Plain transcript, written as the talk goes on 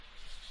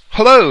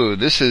Hello,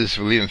 this is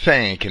William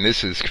Fank, and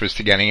this is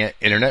Christogenea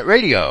Internet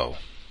Radio.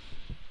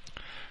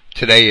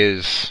 Today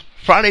is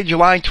Friday,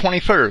 July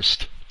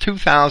 21st,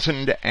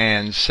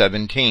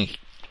 2017.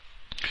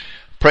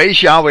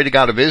 Praise Yahweh, the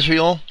God of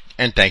Israel,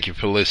 and thank you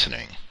for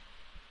listening.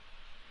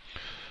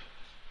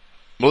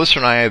 Melissa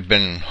and I have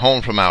been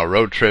home from our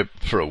road trip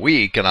for a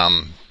week, and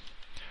I'm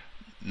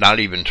not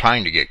even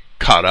trying to get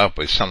caught up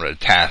with some of the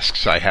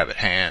tasks I have at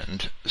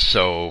hand,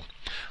 so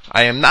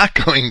I am not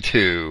going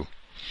to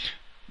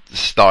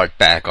start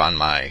back on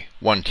my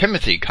 1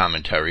 Timothy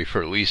commentary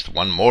for at least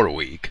one more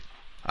week.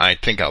 I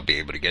think I'll be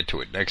able to get to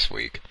it next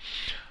week.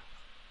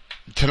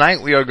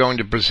 Tonight we are going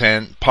to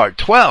present part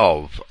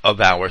 12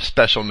 of our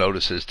special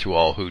notices to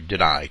all who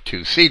deny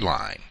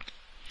Two-Seedline,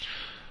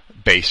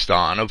 based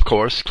on, of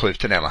course,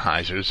 Clifton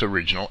Emahiser's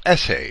original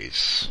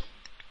essays.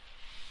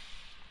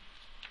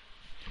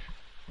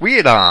 We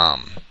had,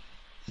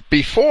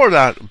 before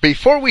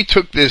we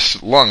took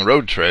this long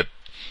road trip,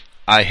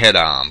 I had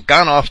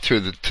gone off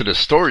to the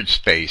storage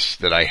space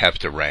that I have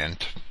to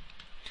rent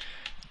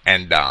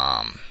and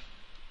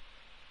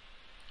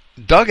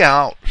dug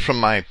out from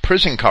my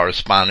prison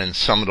correspondence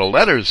some of the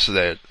letters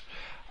that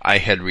I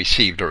had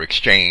received or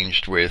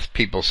exchanged with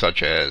people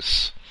such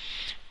as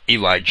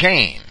Eli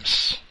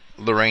James,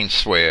 Lorraine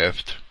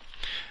Swift,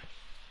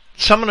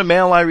 some of the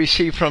mail I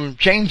received from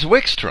James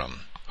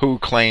Wickstrom, who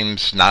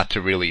claims not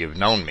to really have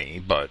known me,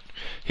 but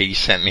he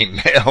sent me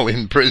mail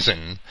in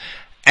prison,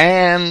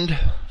 and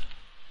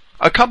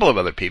a couple of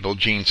other people,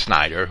 Gene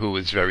Snyder, who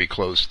was very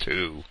close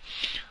to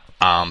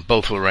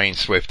both Lorraine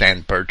Swift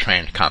and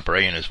Bertrand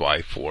Comparet and his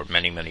wife for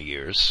many, many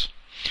years.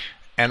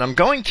 And I'm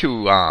going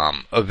to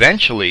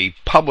eventually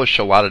publish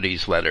a lot of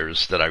these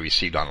letters that I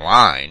received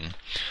online.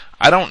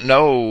 I don't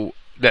know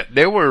that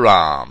there were,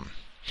 I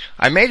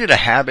made it a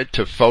habit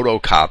to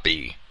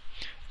photocopy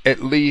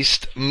at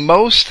least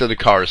most of the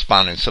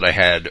correspondence that I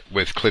had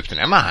with Clifton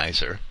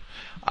Emahiser.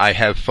 I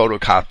have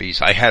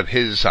photocopies. I have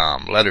his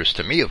letters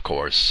to me, of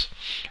course,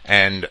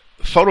 and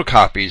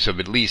photocopies of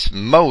at least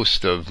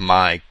most of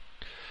my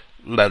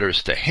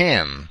letters to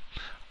him.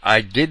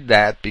 I did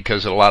that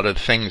because a lot of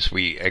the things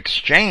we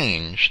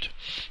exchanged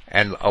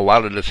and a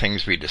lot of the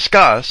things we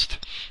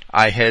discussed,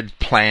 I had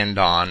planned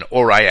on,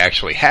 or I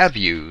actually have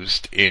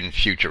used in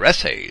future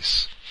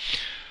essays.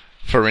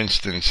 For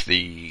instance,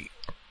 the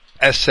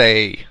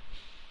essay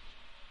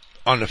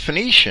on the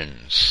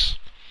Phoenicians,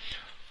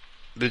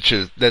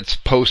 that's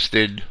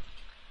posted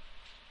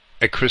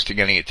at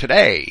Christogenea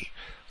today,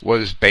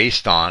 was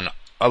based on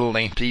a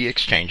lengthy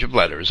exchange of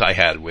letters I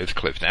had with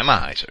Clifton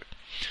Emahiser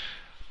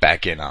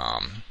back in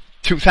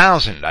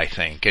 2000, I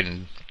think,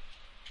 and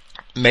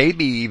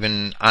maybe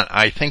even,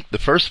 I think the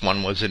first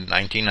one was in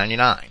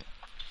 1999.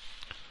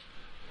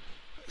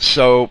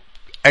 So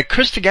at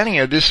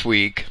Christogenea this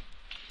week,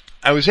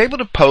 I was able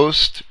to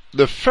post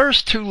the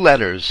first 2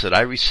 letters that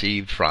I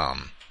received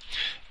from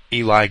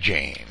Eli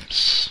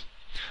James.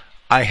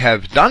 I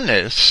have done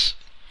this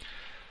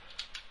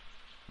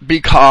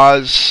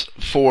because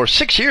for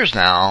 6 years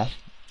now,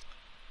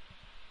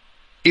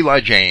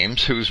 Eli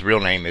James, whose real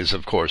name is,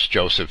 of course,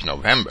 Joseph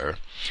November,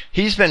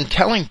 he's been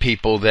telling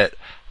people that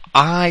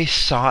I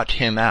sought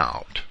him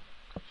out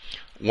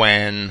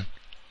when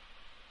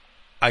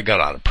I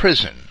got out of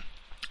prison,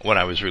 when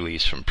I was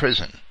released from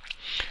prison.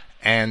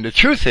 And the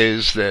truth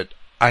is that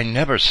I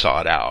never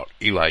sought out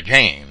Eli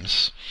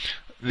James.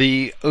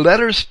 The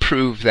letters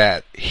prove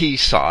that he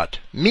sought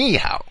me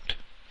out.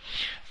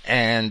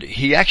 And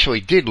he actually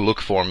did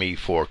look for me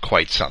for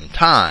quite some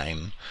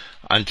time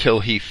until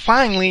he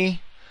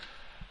finally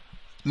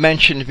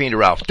mentioned me to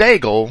Ralph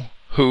Daigle,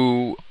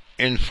 who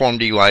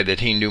informed Eli that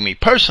he knew me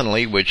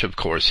personally, which of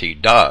course he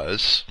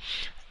does,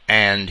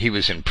 and he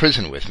was in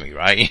prison with me,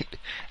 right?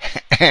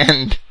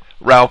 And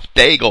Ralph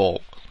Daigle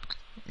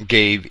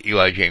gave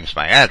Eli James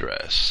my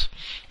address.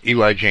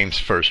 Eli James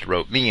first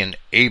wrote me in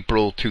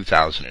April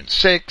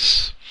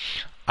 2006.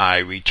 I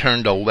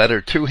returned a letter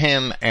to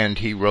him, and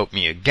he wrote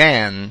me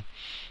again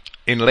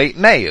in late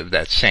May of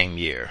that same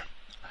year.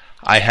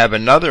 I have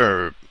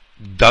another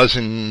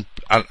dozen,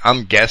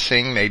 I'm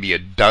guessing maybe a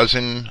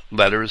dozen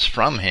letters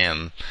from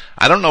him.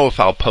 I don't know if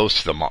I'll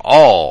post them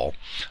all,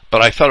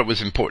 but I thought it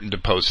was important to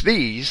post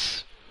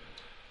these,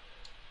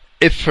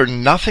 if for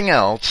nothing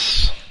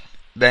else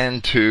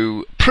than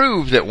to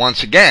prove that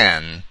once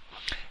again,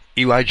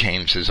 Eli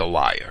James is a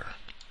liar.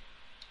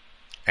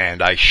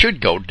 And I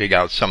should go dig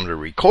out some of the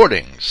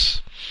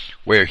recordings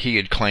where he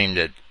had claimed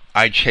that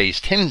I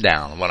chased him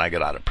down when I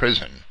got out of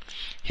prison.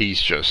 He's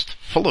just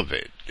full of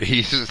it.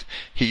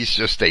 He's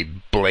just a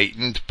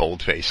blatant,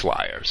 bold-faced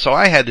liar. So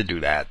I had to do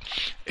that.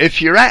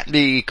 If you're at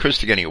the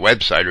Christogenea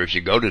website, or if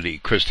you go to the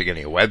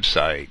Christogenea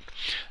website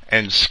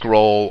and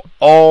scroll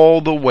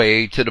all the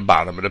way to the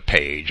bottom of the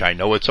page, I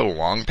know it's a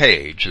long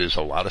page. There's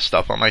a lot of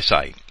stuff on my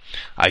site.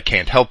 I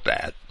can't help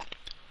that.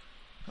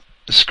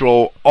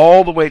 Scroll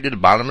all the way to the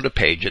bottom of the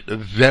page. At the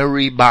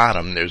very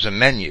bottom, there's a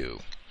menu.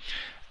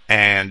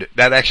 And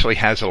that actually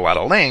has a lot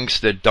of links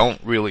that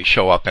don't really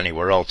show up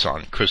anywhere else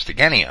on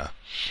Christogenea.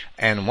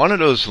 And one of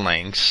those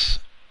links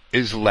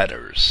is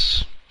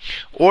letters.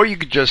 or you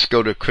could just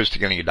go to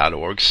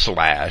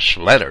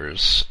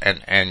christianity.org/letters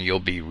and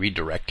you'll be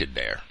redirected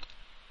there.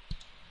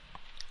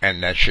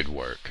 And that should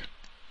work.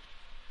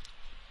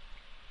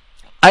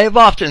 I have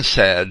often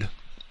said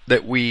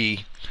that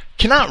we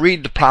cannot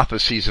read the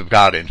prophecies of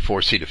God and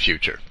foresee the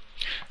future.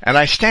 And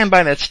I stand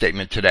by that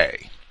statement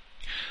today.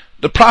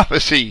 The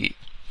prophecy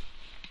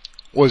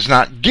was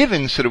not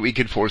given so that we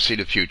could foresee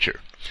the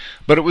future,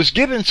 but it was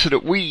given so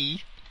that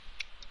we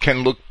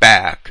can look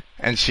back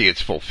and see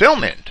its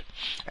fulfillment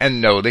and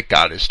know that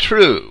God is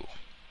true.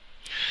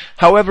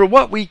 However,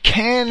 what we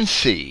can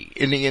see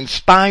in the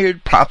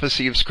inspired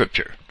prophecy of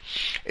Scripture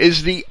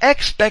is the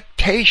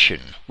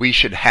expectation we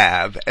should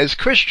have as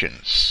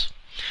Christians.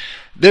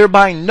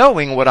 Thereby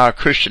knowing what our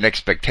Christian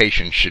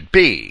expectations should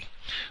be,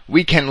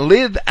 we can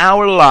live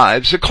our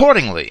lives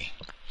accordingly,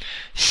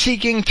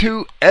 seeking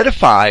to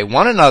edify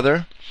one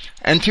another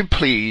and to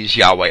please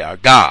Yahweh our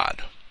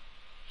God.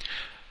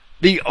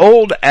 The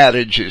old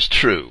adage is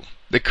true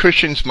that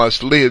Christians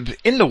must live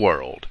in the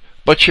world,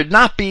 but should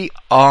not be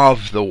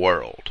of the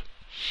world.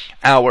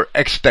 Our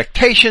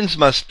expectations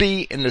must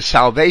be in the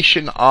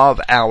salvation of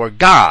our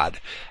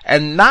God,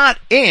 and not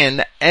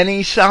in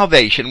any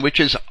salvation which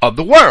is of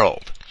the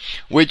world,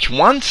 which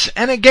once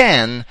and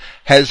again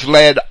has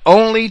led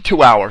only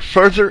to our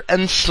further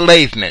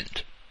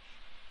enslavement.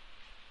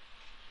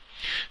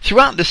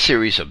 Throughout this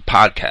series of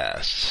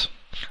podcasts,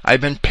 I've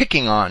been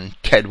picking on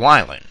Ted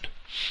Weiland,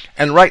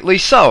 and rightly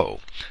so,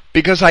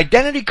 because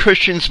identity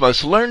Christians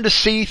must learn to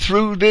see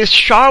through this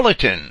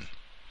charlatan.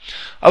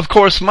 Of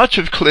course, much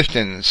of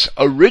Clifton's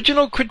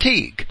original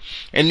critique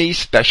in these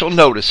special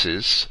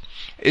notices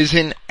is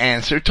in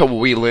answer to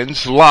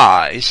Weiland's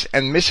lies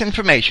and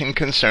misinformation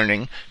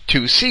concerning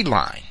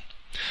Two-Seedline.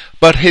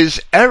 But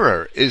his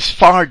error is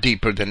far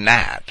deeper than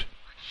that.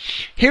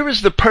 Here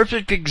is the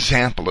perfect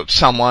example of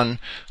someone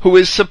who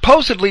is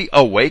supposedly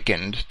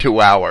awakened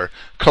to our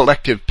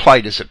collective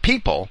plight as a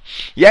people,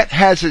 yet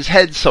has his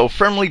head so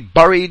firmly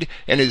buried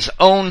in his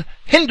own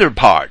hinder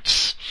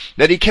parts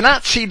that he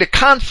cannot see the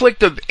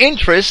conflict of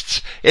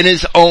interests in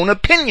his own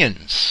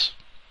opinions.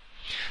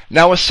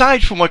 Now,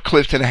 aside from what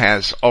Clifton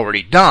has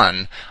already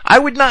done, I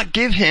would not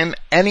give him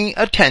any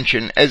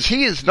attention, as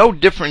he is no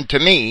different to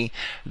me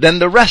than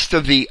the rest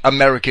of the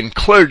American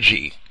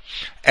clergy,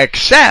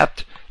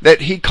 except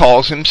that he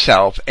calls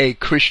himself a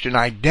Christian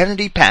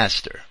identity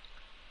pastor.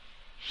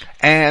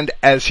 And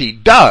as he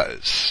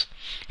does,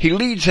 he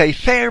leads a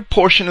fair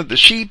portion of the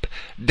sheep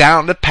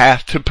down the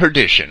path to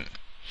perdition.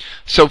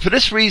 So for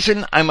this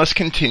reason, I must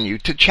continue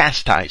to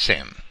chastise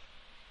him.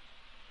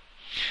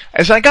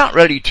 As I got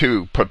ready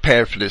to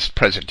prepare for this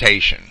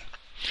presentation,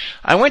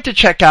 I went to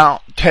check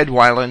out Ted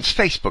Weiland's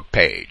Facebook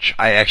page.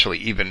 I actually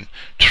even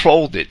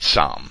trolled it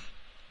some.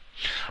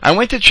 I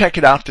went to check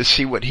it out to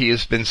see what he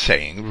has been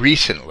saying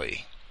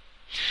recently.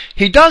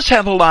 He does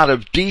have a lot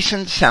of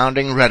decent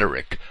sounding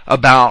rhetoric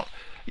about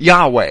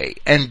Yahweh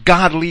and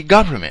godly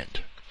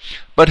government,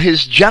 but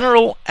his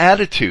general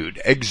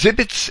attitude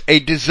exhibits a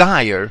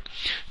desire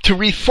to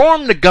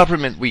reform the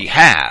government we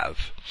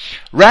have,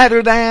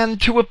 rather than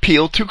to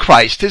appeal to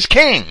Christ as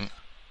King.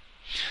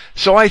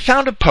 So I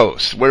found a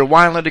post where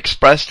Weiland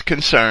expressed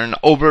concern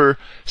over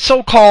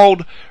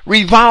so-called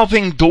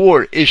revolving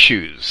door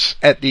issues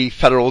at the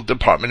Federal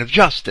Department of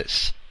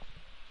Justice.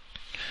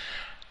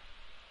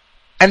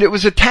 And it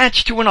was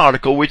attached to an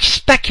article which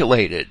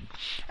speculated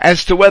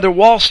as to whether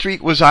Wall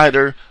Street was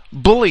either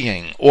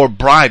bullying or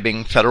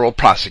bribing federal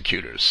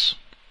prosecutors.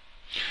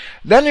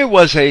 Then there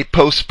was a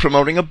post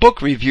promoting a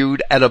book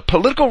reviewed at a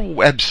political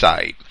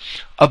website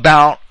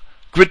about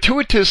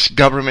gratuitous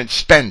government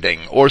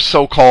spending, or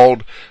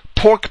so-called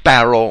pork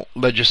barrel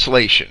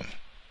legislation.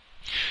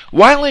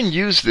 Weiland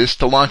used this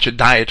to launch a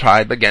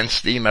diatribe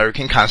against the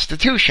American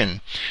Constitution,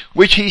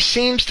 which he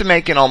seems to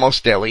make an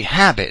almost daily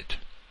habit.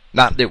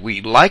 Not that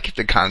we like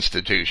the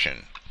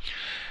Constitution.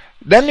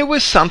 Then there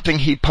was something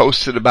he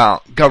posted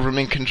about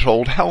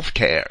government-controlled health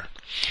care,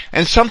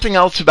 and something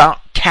else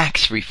about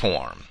tax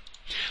reform,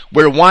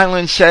 where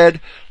Weiland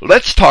said,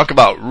 let's talk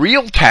about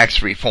real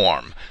tax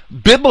reform,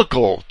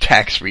 biblical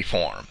tax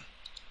reform.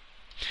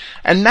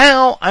 And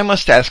now I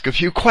must ask a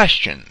few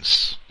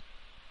questions.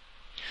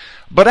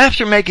 But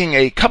after making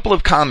a couple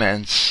of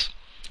comments,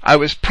 I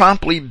was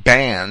promptly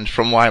banned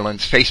from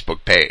Weiland's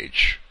Facebook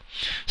page.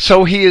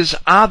 So he is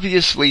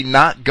obviously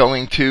not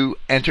going to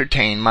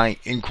entertain my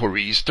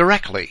inquiries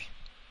directly.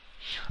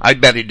 I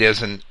bet he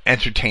doesn't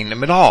entertain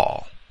them at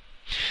all.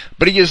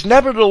 But he is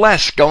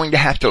nevertheless going to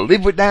have to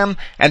live with them,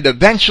 and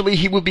eventually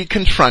he will be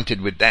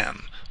confronted with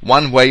them,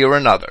 one way or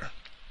another.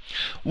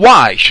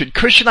 Why should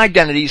Christian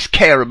identities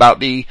care about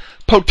the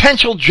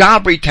potential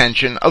job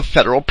retention of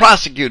federal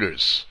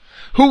prosecutors?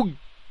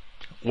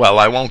 Well,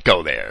 I won't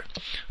go there.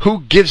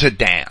 Who gives a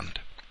damn?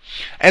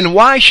 And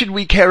why should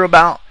we care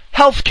about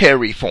health care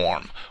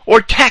reform,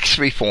 or tax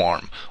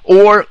reform,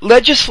 or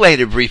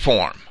legislative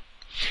reform?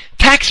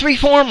 Tax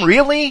reform,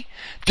 really?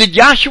 Did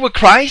Yahshua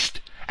Christ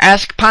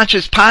ask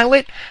Pontius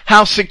Pilate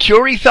how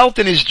secure he felt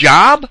in his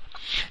job?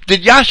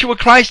 Did Yahshua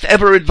Christ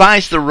ever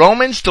advise the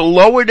Romans to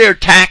lower their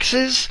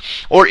taxes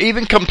or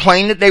even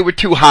complain that they were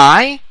too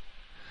high?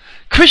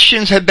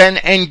 Christians have been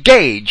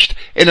engaged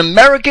in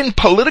American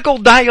political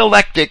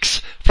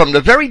dialectics from the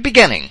very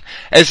beginning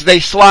as they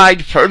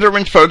slide further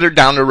and further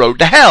down the road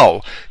to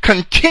hell,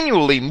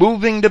 continually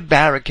moving the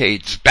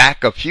barricades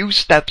back a few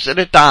steps at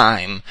a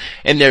time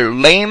in their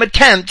lame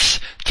attempts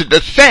to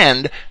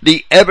defend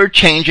the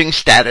ever-changing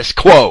status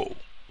quo.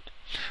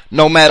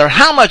 No matter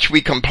how much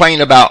we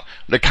complain about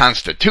the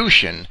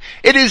Constitution,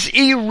 it is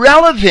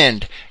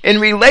irrelevant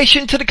in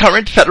relation to the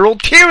current federal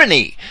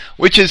tyranny,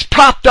 which is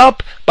propped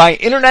up by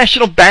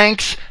international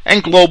banks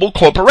and global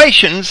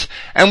corporations,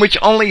 and which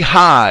only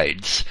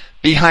hides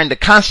behind the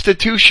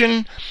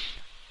Constitution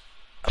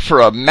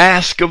for a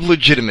mask of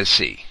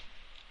legitimacy.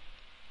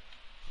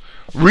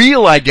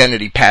 Real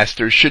identity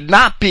pastors should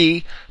not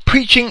be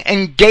preaching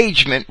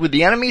engagement with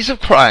the enemies of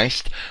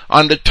Christ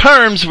on the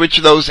terms which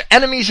those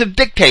enemies have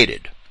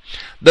dictated.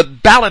 The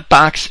ballot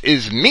box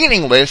is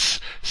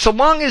meaningless so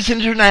long as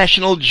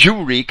international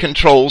Jewry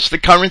controls the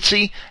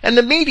currency and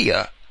the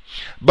media.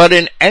 But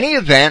in any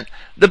event,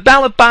 the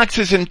ballot box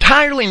is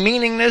entirely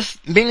meaningless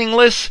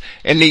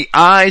in the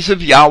eyes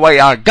of Yahweh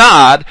our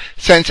God,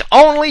 since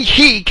only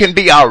He can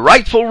be our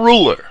rightful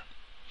ruler.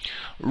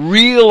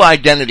 Real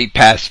identity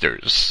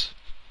pastors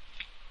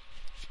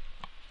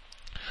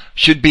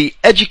should be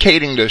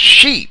educating the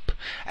sheep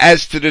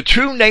as to the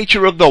true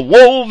nature of the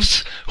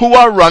wolves who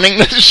are running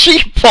the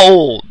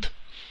sheepfold,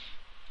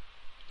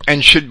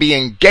 and should be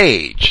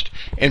engaged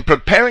in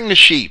preparing the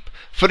sheep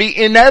for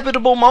the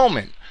inevitable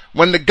moment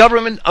when the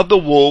government of the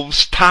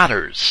wolves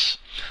totters,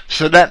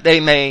 so that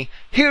they may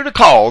hear the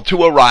call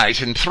to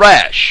arise and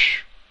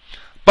thresh.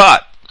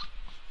 But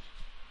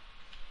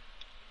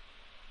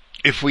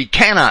if we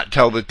cannot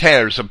tell the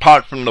tares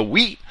apart from the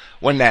wheat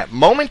when that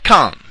moment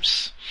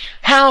comes,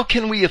 how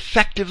can we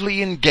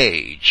effectively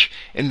engage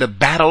in the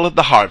battle of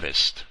the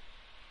harvest?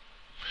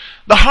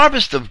 The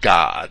harvest of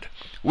God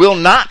will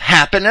not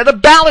happen at a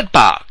ballot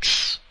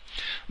box.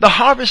 The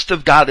harvest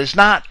of God is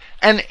not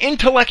an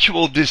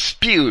intellectual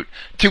dispute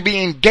to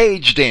be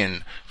engaged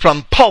in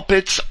from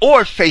pulpits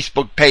or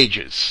Facebook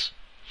pages.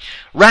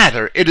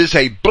 Rather, it is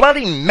a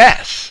bloody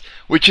mess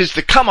which is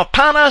to come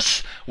upon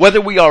us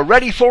whether we are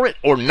ready for it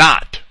or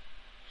not.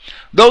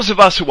 Those of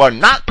us who are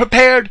not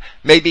prepared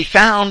may be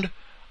found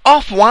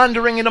off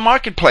wandering in the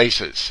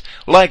marketplaces,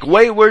 like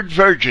wayward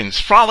virgins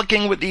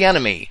frolicking with the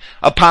enemy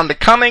upon the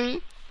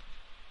coming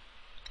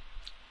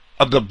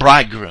of the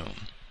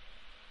bridegroom.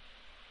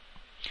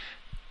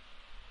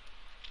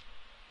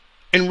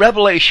 In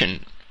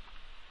Revelation,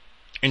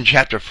 in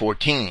chapter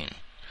 14,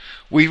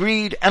 we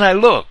read, "And I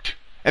looked,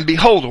 and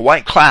behold a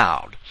white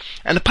cloud,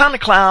 and upon the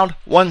cloud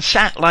one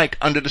sat like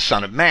unto the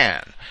Son of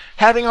Man,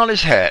 having on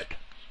his head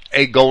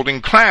a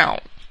golden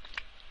crown,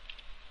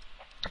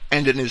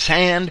 and in his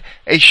hand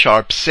a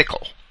sharp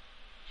sickle.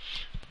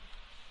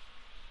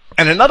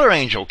 And another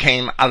angel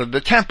came out of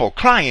the temple,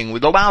 crying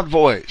with a loud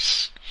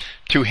voice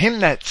to him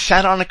that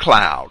sat on a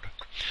cloud,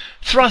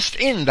 Thrust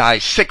in thy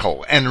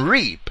sickle, and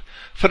reap,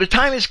 for the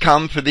time is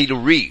come for thee to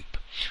reap,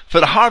 for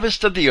the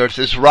harvest of the earth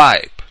is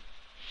ripe.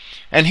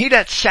 And he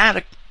that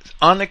sat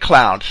on the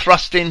cloud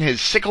thrust in his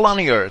sickle on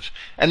the earth,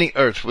 and the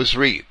earth was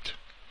reaped.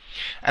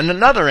 And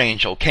another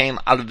angel came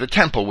out of the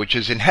temple which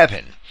is in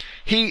heaven,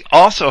 he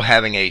also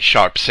having a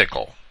sharp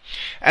sickle.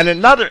 And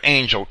another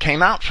angel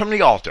came out from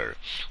the altar,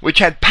 which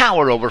had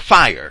power over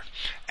fire,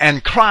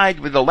 and cried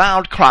with a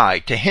loud cry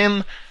to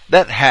him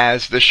that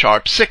has the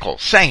sharp sickle,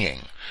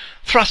 saying,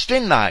 Thrust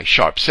in thy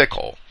sharp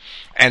sickle,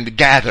 and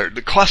gather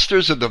the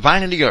clusters of the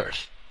vine of the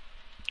earth,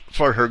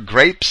 for her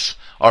grapes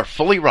are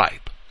fully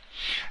ripe.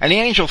 And the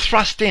angel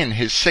thrust in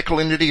his sickle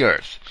into the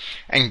earth,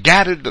 and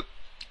gathered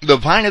the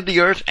vine of the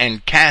earth,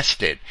 and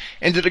cast it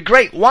into the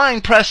great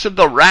winepress of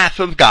the wrath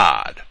of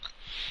God.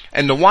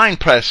 And the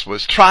winepress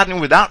was trodden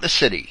without the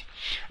city,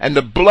 and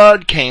the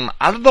blood came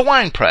out of the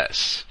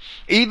winepress,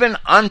 even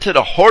unto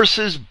the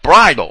horses'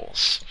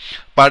 bridles,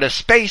 by the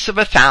space of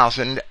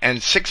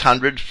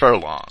 1,600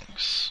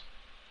 furlongs.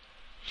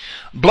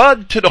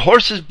 Blood to the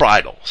horses'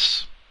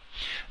 bridles.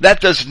 That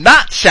does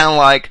not sound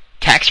like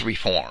tax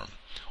reform,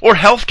 or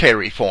healthcare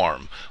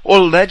reform, or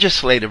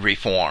legislative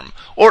reform,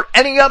 or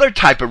any other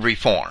type of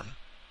reform.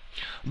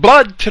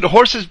 Blood to the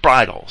horses'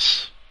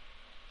 bridles.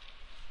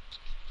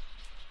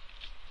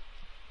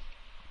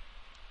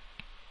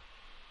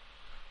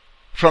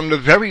 From the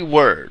very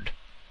word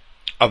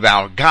of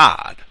our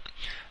God,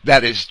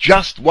 that is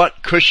just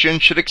what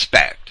Christians should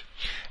expect,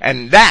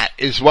 and that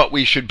is what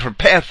we should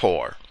prepare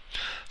for,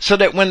 so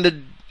that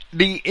when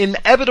the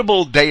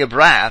inevitable day of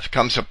wrath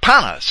comes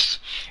upon us,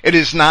 it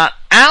is not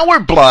our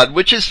blood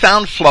which is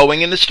found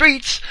flowing in the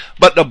streets,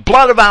 but the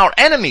blood of our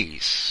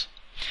enemies.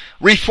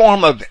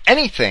 Reform of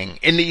anything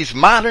in these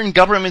modern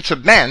governments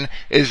of men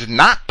is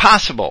not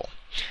possible,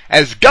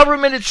 as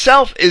government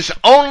itself is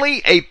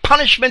only a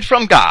punishment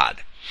from God,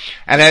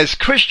 and as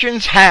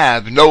Christians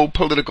have no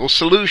political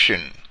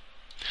solution.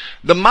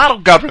 The model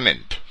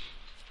government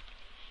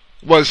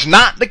was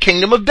not the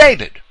kingdom of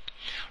David.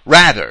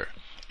 Rather,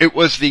 It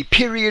was the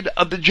period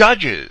of the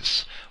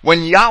judges,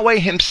 when Yahweh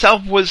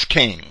himself was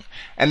king,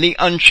 and the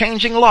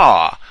unchanging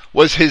law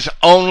was his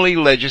only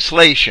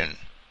legislation.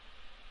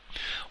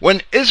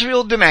 When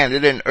Israel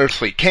demanded an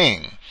earthly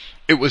king,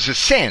 it was a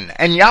sin,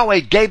 and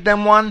Yahweh gave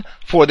them one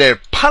for their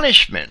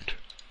punishment.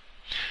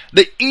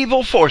 The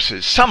evil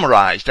forces,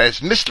 summarized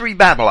as Mystery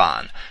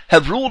Babylon,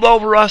 have ruled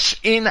over us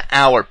in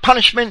our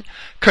punishment,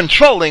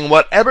 controlling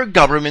whatever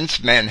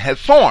governments men have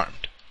formed.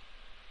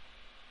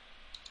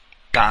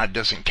 God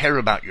doesn't care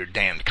about your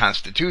damned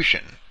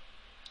constitution.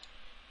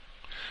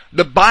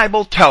 The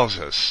Bible tells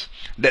us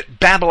that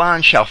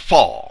Babylon shall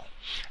fall,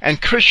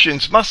 and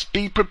Christians must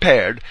be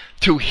prepared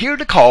to hear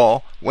the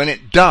call when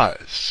it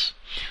does,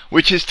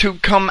 which is to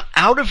come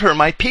out of her,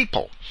 my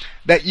people,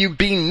 that you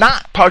be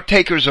not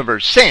partakers of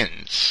her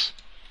sins,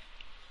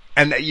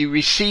 and that you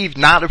receive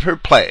not of her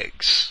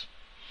plagues.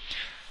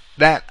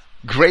 That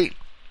great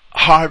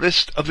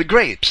harvest of the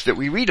grapes that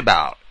we read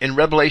about in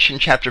Revelation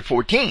chapter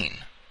 14,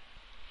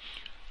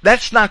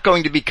 that's not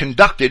going to be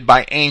conducted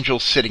by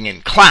angels sitting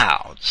in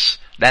clouds.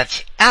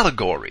 That's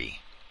allegory.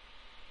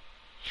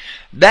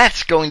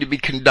 That's going to be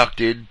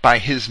conducted by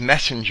his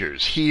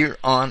messengers here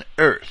on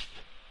earth.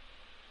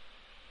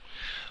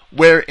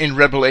 Where in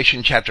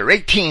Revelation chapter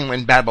 18,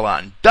 when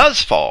Babylon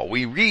does fall,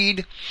 we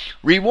read,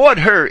 "Reward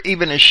her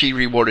even as she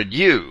rewarded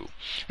you,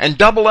 and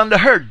double unto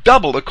her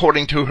double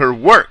according to her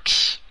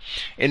works.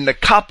 In the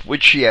cup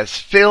which she has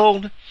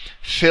filled,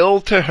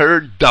 fill to her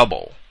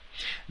double."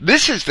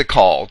 This is the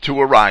call to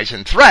arise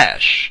and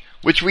thresh,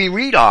 which we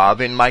read of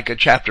in Micah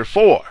chapter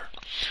 4.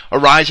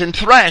 Arise and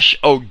thresh,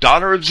 O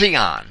daughter of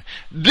Zion.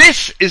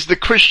 This is the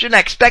Christian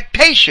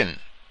expectation.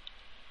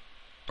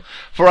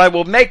 For I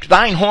will make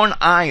thine horn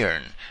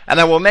iron,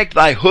 and I will make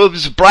thy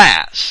hooves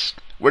brass.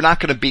 We're not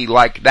going to be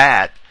like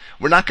that.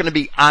 We're not going to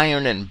be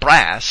iron and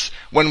brass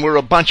when we're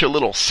a bunch of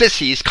little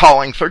sissies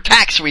calling for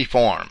tax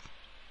reform.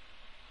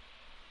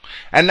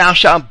 And thou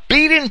shalt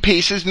beat in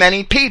pieces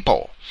many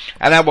people,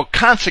 and I will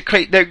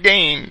consecrate their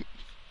gain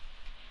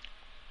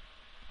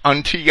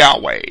unto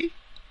Yahweh,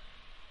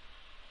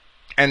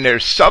 and their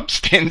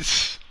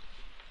substance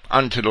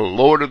unto the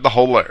Lord of the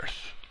whole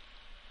earth.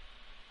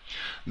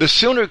 The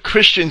sooner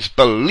Christians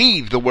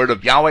believe the word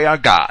of Yahweh our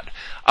God,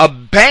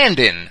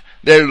 abandon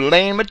their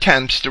lame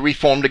attempts to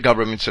reform the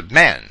governments of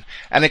men,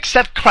 and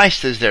accept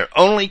Christ as their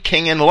only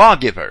king and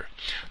lawgiver,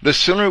 the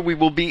sooner we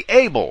will be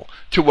able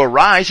to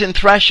arise and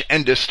thresh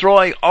and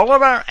destroy all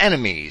of our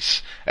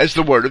enemies, as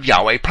the word of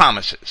Yahweh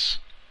promises.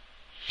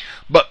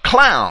 But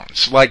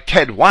clowns like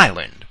Ted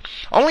Weiland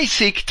only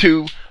seek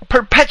to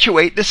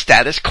perpetuate the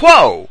status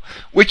quo,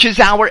 which is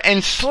our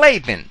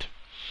enslavement,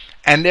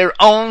 and their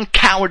own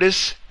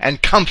cowardice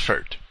and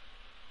comfort.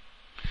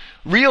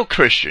 Real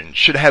Christians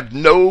should have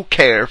no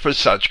care for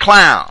such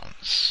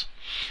clowns.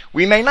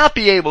 We may not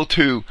be able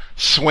to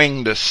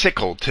swing the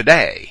sickle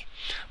today,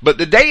 but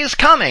the day is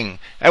coming,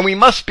 and we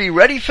must be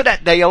ready for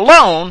that day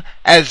alone,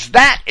 as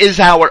that is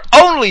our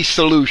only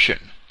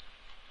solution.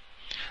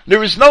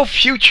 There is no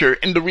future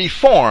in the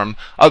reform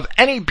of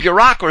any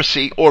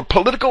bureaucracy or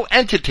political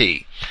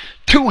entity.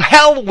 To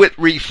hell with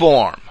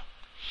reform!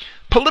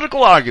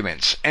 Political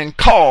arguments and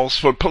calls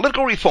for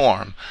political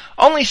reform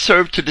only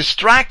serve to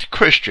distract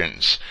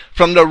Christians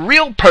from the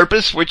real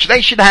purpose which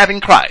they should have in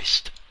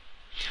Christ.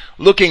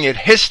 Looking at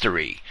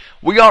history,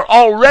 we are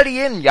already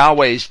in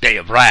Yahweh's day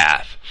of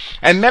wrath,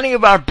 and many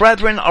of our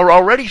brethren are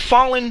already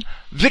fallen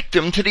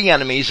victim to the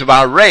enemies of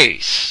our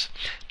race.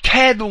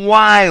 Ted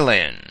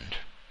Weiland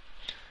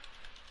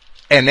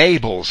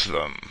enables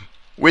them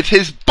with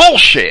his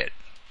bullshit.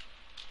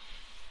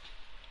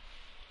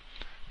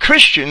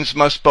 Christians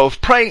must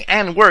both pray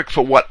and work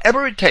for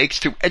whatever it takes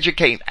to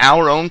educate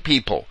our own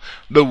people,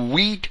 the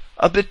wheat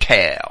of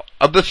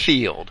the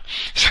field,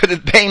 so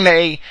that they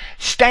may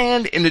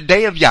stand in the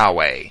day of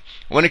Yahweh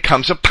when it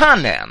comes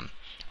upon them,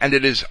 and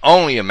it is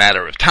only a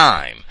matter of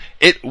time.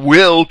 It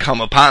will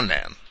come upon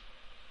them.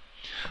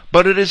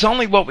 But it is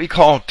only what we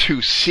call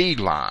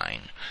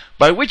Two-Seedline,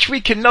 by which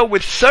we can know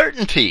with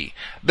certainty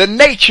the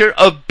nature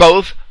of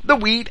both the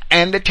wheat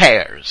and the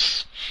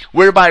tares,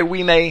 whereby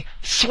we may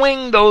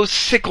swing those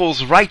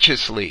sickles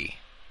righteously.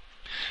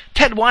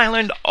 Ted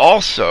Weiland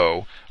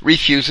also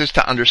refuses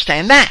to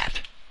understand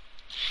that.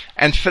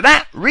 And for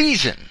that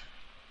reason,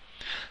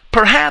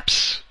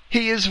 perhaps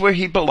he is where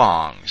he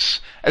belongs,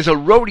 as a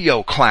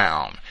rodeo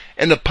clown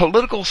in a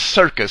political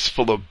circus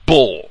full of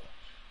bull.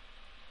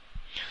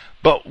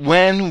 But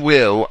when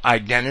will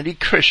identity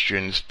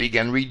Christians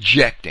begin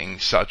rejecting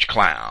such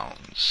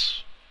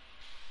clowns?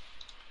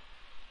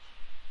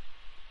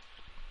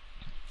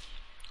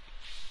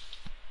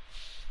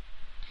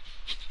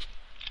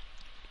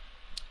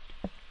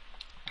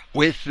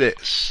 With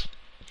this,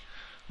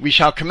 we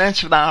shall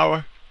commence with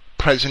our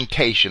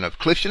presentation of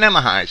Clifton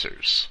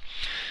Emmaheiser's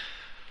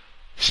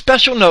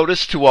Special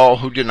Notice to All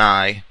Who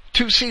Deny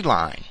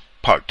Two-Seedline,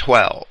 Part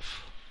 12.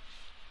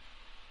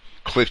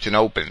 Clifton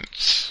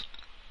opens.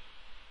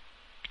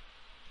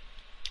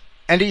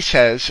 And he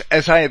says,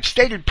 as I have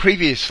stated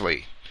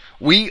previously,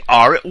 we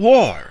are at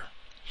war.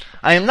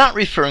 I am not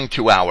referring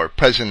to our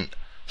present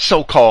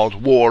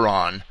so-called war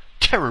on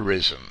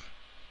terrorism.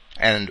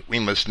 And we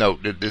must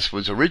note that this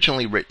was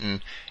originally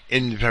written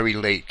in very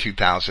late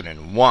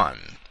 2001,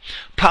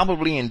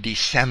 probably in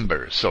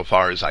December, so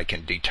far as I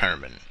can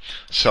determine.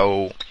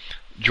 So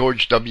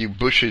George W.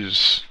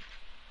 Bush's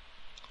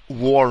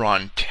war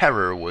on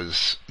terror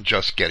was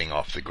just getting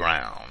off the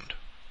ground.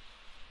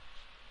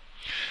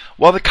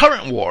 While the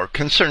current war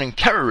concerning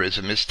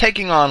terrorism is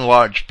taking on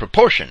large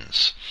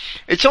proportions,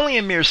 it's only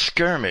a mere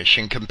skirmish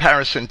in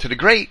comparison to the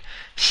great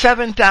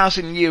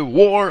 7,000-year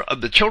war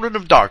of the children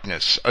of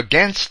darkness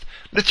against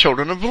the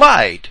children of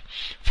light,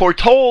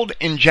 foretold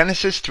in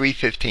Genesis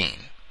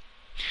 3:15.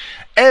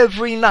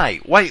 Every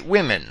night, white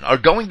women are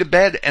going to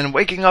bed and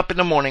waking up in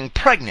the morning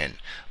pregnant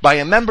by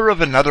a member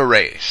of another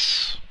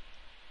race.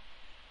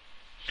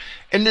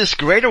 In this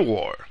greater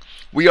war,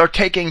 we are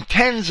taking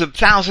tens of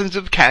thousands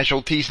of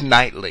casualties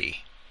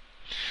nightly.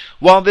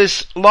 While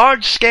this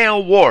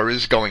large-scale war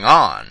is going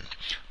on,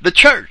 the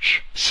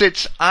church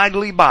sits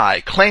idly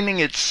by, claiming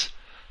it's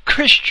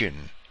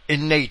Christian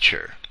in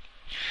nature.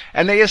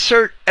 And they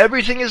assert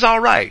everything is all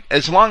right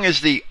as long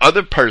as the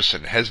other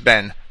person has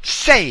been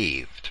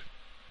saved.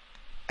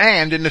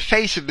 And in the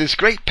face of this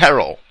great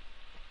peril,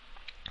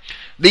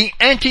 the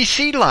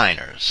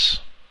anti-seedliners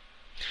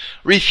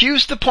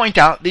refuse to point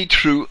out the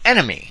true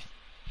enemy.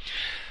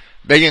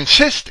 They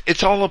insist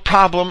it's all a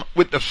problem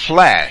with the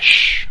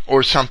flesh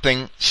or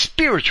something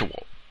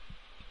spiritual.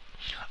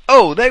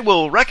 Oh, they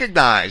will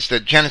recognize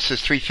that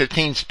Genesis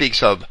 3:15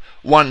 speaks of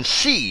one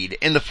seed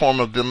in the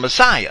form of the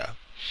Messiah,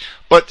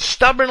 but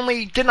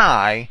stubbornly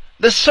deny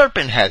the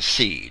serpent has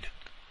seed.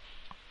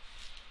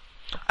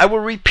 I will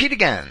repeat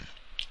again.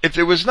 If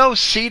there was no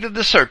seed of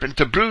the serpent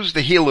to bruise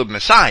the heel of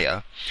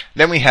Messiah,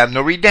 then we have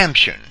no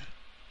redemption.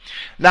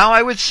 Now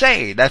I would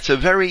say that's a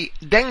very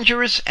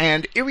dangerous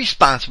and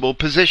irresponsible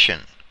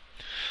position.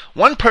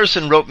 One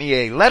person wrote me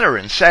a letter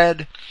and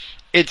said,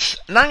 it's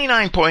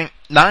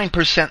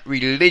 99.9%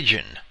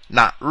 religion,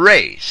 not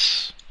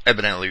race,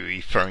 evidently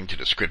referring to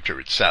the scripture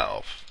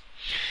itself.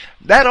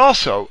 That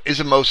also is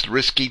a most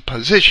risky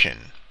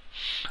position.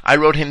 I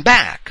wrote him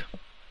back.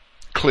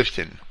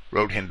 Clifton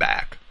wrote him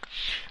back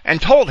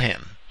and told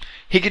him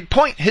he could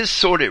point his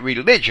sword at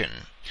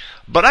religion,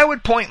 but I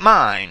would point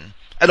mine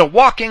at a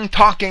walking,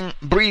 talking,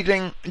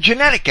 breathing,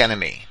 genetic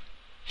enemy.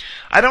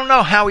 I don't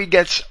know how he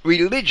gets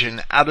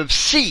religion out of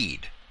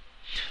seed.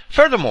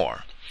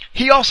 Furthermore,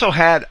 he also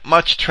had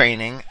much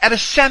training at a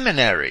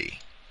seminary.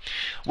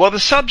 Well, the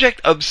subject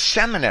of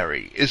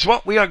seminary is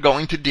what we are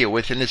going to deal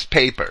with in this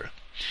paper.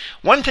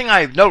 One thing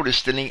I have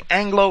noticed in the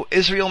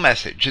Anglo-Israel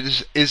message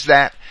is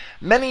that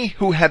many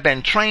who have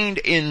been trained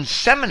in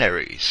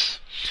seminaries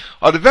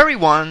are the very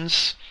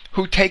ones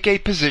who take a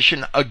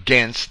position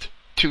against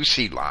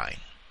Two-Seedline.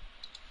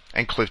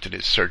 And Clifton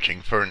is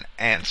searching for an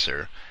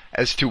answer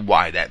as to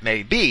why that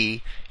may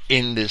be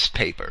in this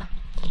paper.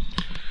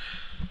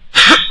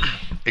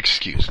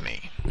 Excuse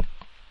me.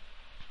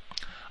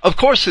 Of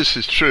course this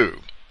is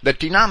true, that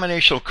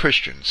denominational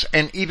Christians,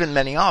 and even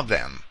many of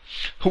them,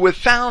 who have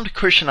found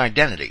Christian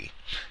identity,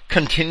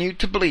 continue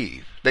to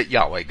believe that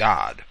Yahweh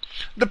God,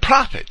 the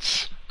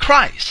prophets,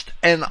 Christ,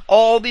 and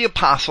all the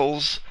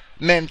apostles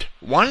meant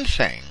one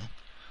thing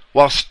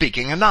while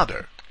speaking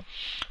another.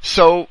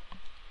 So,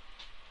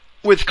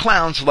 with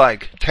clowns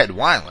like Ted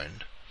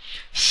Weiland,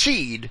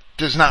 seed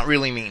does not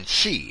really mean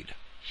seed.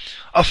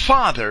 A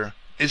father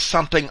is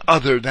something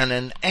other than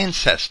an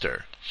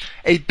ancestor.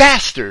 A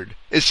bastard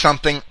is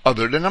something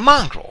other than a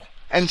mongrel,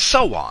 and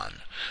so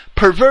on,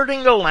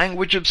 perverting the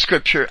language of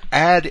Scripture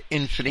ad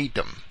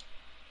infinitum.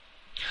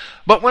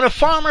 But when a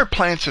farmer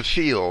plants a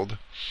field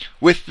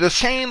with the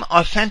same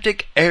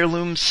authentic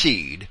heirloom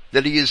seed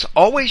that he has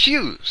always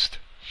used,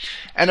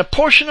 and a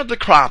portion of the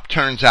crop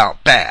turns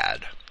out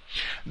bad,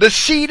 the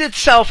seed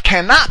itself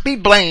cannot be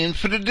blamed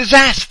for the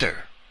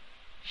disaster.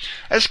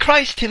 As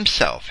Christ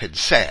himself had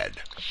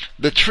said,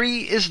 the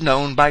tree is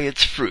known by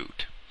its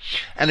fruit,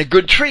 and a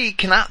good tree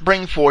cannot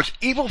bring forth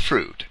evil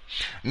fruit,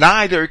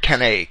 neither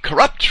can a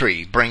corrupt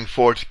tree bring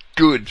forth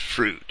good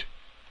fruit,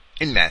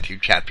 in Matthew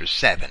chapter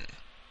 7.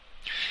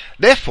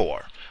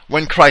 Therefore,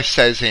 when Christ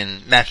says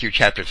in Matthew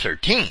chapter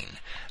 13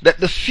 that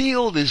the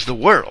field is the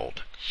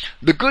world,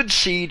 the good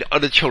seed are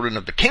the children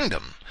of the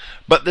kingdom,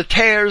 but the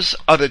tares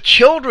are the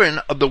children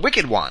of the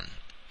wicked one,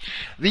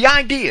 the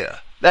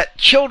idea that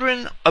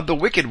children of the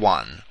wicked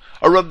one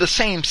are of the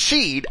same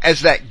seed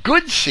as that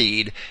good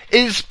seed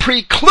is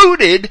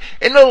precluded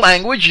in the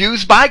language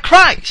used by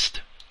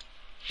Christ.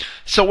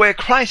 So where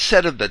Christ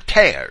said of the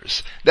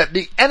tares that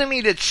the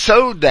enemy that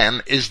sowed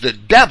them is the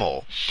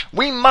devil,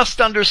 we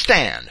must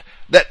understand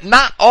that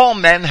not all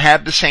men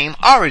have the same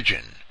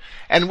origin.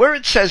 And where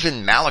it says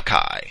in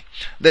Malachi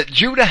that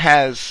Judah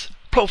has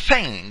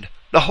profaned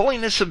the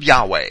holiness of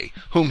Yahweh,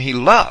 whom he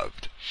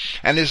loved,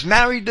 and has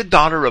married the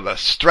daughter of a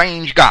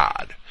strange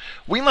god,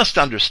 we must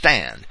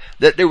understand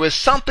that there was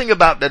something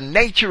about the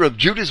nature of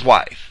Judah's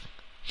wife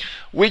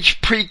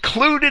which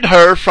precluded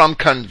her from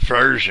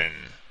conversion.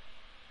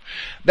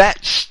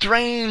 That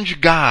strange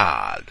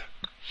god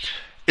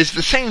is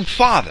the same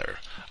father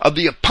of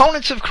the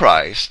opponents of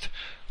Christ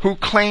who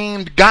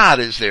claimed God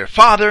as their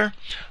father,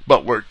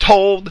 but were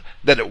told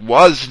that it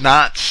was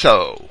not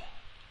so.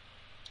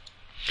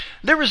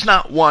 There is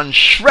not one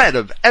shred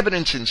of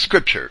evidence in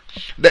Scripture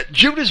that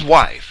Judah's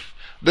wife,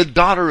 the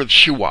daughter of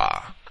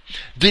Shua,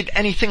 did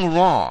anything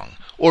wrong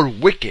or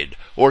wicked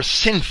or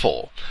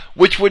sinful,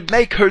 which would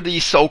make her the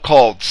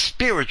so-called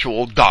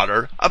spiritual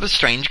daughter of a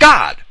strange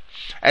god,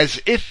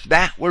 as if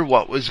that were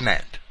what was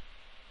meant.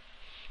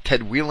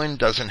 Ted Whelan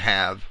doesn't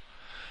have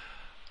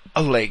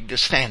a leg to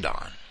stand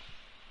on.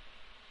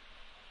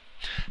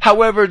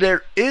 However,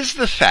 there is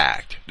the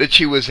fact that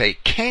she was a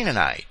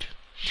Canaanite,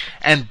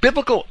 and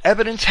biblical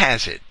evidence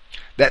has it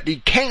that the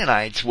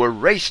Canaanites were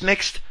race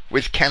mixed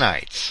with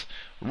Kenites,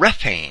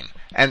 Rephaim,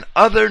 and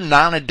other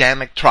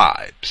non-Adamic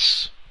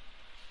tribes.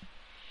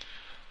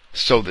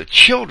 So the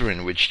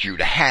children which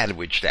Judah had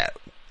with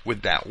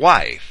that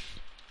wife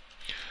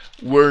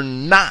were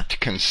not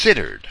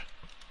considered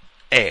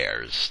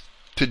heirs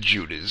to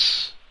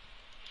Judah's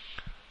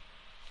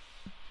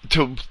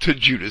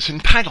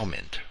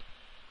entitlement.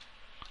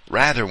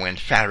 Rather, when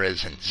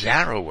Pharez and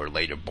Zerah were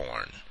later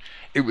born,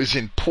 it was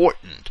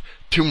important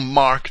to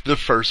mark the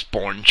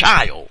firstborn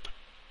child,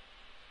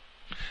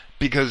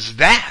 because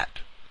that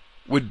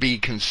would be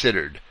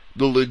considered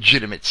the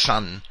legitimate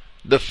son,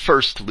 the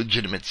first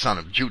legitimate son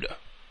of Judah.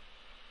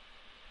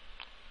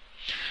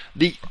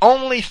 The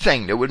only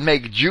thing that would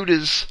make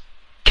Judah's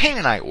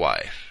Canaanite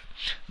wife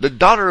the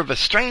daughter of a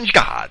strange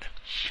god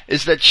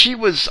is that she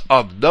was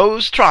of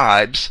those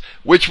tribes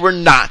which were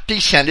not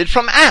descended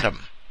from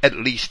Adam, at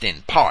least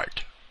in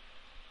part.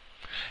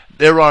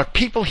 There are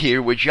people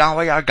here which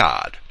Yahweh our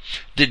God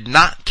did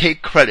not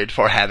take credit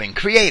for having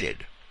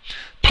created.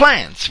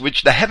 Plants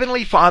which the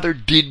Heavenly Father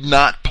did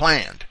not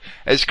plant,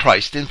 as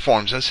Christ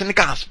informs us in the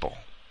Gospel.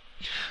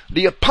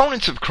 The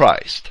opponents of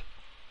Christ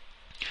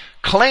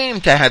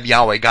claimed to have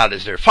Yahweh God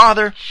as their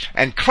Father,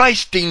 and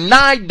Christ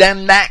denied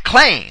them that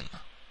claim.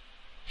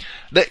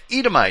 The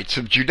Edomites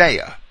of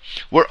Judea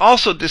were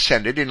also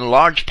descended in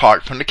large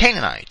part from the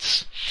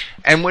Canaanites,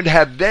 and would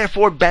have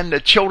therefore been the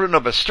children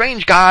of a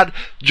strange god,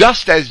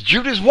 just as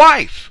Judah's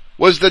wife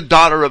was the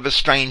daughter of a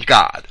strange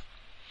god.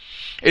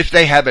 If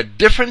they have a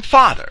different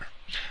father,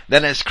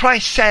 then as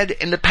Christ said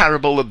in the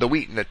parable of the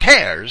wheat and the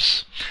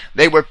tares,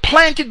 they were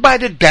planted by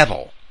the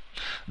devil.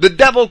 The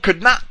devil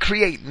could not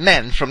create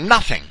men from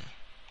nothing,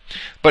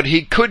 but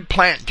he could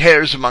plant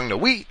tares among the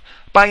wheat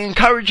by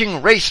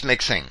encouraging race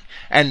mixing,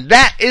 and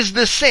that is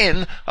the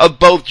sin of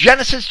both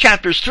Genesis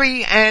chapters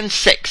 3 and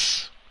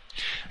 6.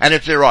 And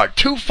if there are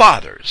two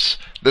fathers,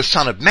 the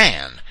Son of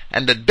Man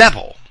and the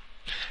devil,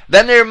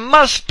 then there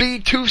must be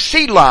two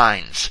seed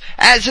lines,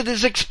 as it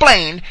is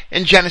explained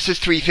in Genesis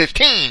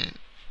 3:15.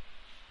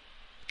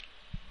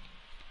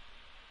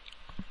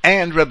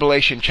 And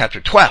Revelation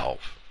chapter 12,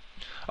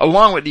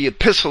 along with the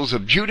epistles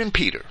of Jude and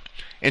Peter,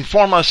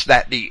 inform us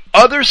that the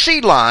other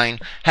seed line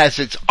has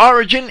its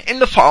origin in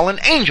the fallen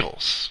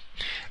angels.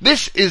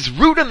 This is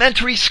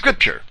rudimentary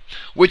scripture,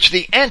 which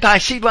the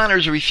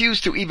anti-seedliners refuse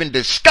to even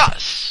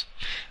discuss.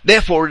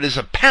 Therefore, it is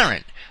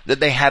apparent that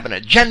they have an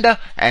agenda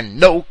and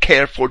no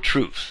care for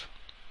truth.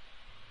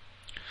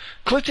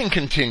 Clifton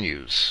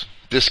continues,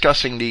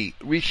 discussing the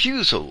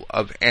refusal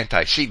of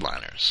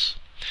anti-seedliners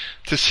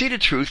to see the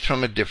truth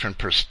from a different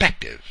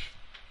perspective.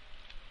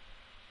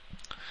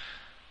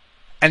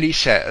 And he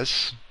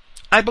says,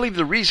 I believe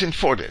the reason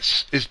for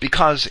this is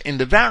because in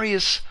the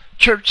various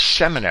church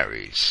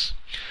seminaries,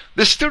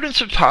 the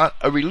students are taught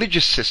a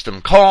religious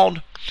system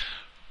called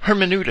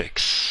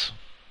hermeneutics.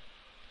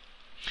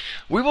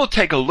 We will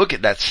take a look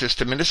at that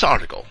system in this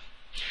article.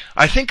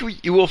 I think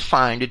you will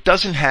find it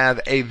doesn't have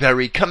a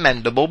very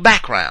commendable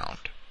background.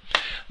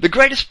 The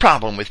greatest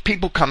problem with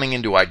people coming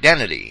into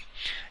identity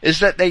is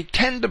that they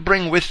tend to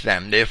bring with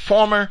them their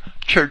former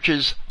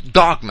church's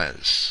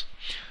dogmas.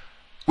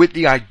 With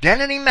the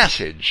identity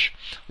message,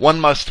 one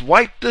must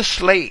wipe the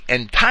slate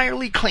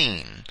entirely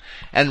clean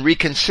and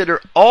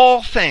reconsider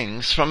all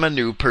things from a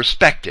new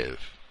perspective.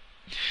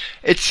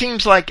 It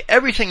seems like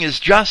everything is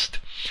just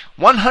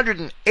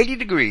 180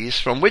 degrees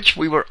from which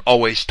we were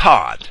always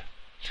taught.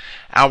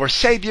 Our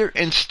Savior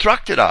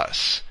instructed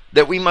us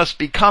that we must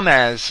become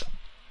as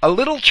a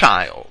little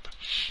child,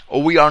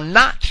 or we are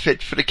not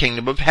fit for the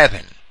kingdom of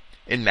heaven,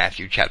 in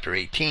Matthew chapter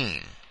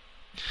 18.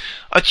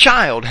 A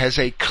child has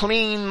a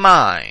clean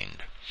mind,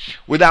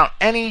 without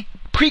any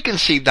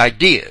preconceived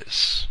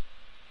ideas.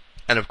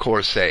 And of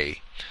course,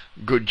 a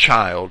good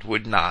child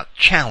would not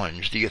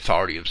challenge the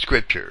authority of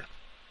Scripture.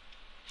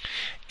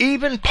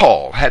 Even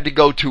Paul had to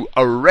go to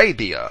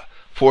Arabia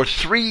for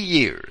 3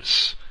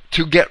 years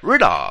to get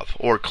rid of,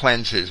 or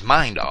cleanse his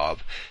mind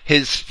of,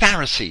 his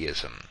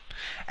Phariseeism,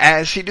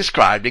 as he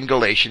described in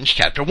Galatians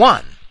chapter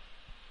 1.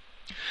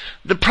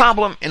 The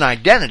problem in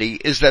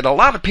identity is that a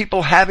lot of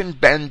people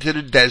haven't been to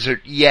the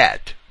desert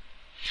yet,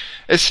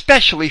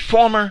 especially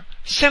former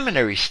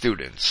seminary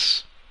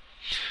students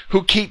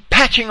who keep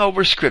patching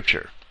over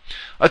Scripture,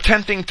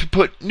 attempting to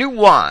put new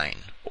wine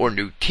or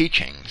new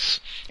teachings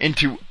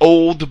into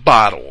old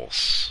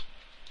bottles.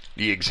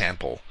 The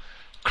example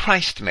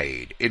Christ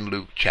made in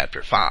Luke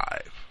chapter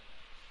 5.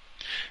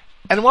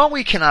 And while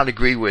we cannot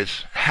agree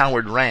with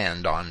Howard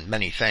Rand on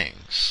many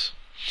things,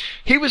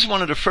 he was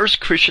one of the first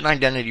Christian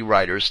identity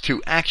writers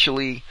to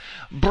actually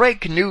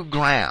break new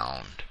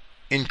ground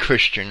in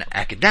Christian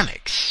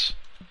academics.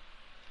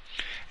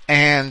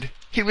 And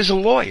he was a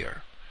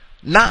lawyer,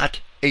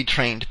 not a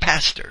trained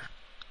pastor.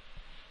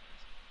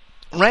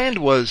 Rand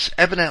was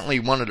evidently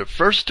one of the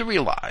first to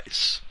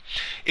realize,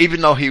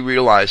 even though he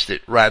realized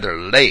it rather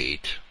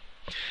late,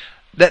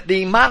 that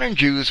the modern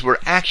Jews were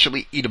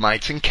actually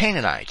Edomites and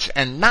Canaanites,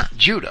 and not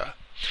Judah,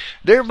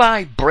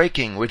 thereby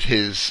breaking with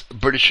his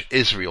British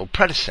Israel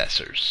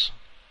predecessors.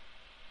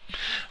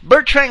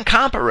 Bertrand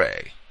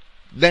Comparet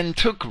then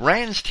took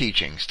Rand's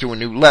teachings to a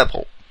new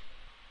level,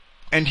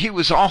 and he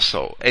was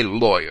also a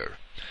lawyer,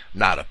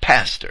 not a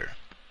pastor.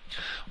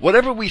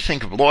 Whatever we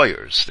think of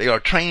lawyers, they are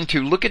trained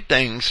to look at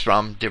things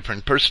from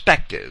different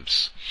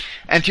perspectives,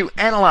 and to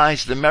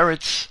analyze the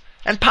merits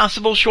and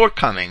possible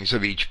shortcomings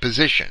of each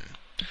position.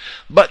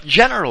 But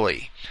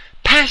generally,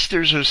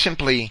 pastors are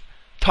simply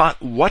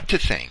taught what to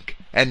think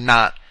and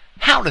not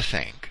how to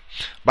think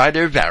by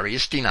their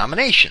various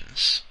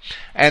denominations.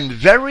 And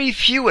very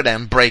few of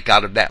them break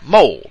out of that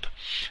mold,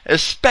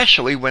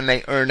 especially when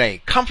they earn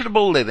a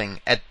comfortable living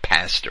at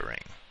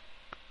pastoring.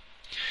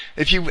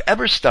 If you've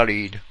ever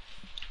studied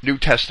New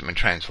Testament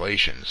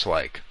translations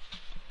like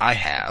I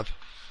have,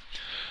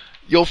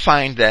 you'll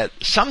find that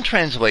some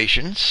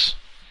translations,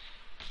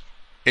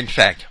 in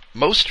fact,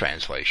 most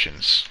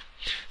translations,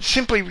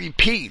 simply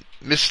repeat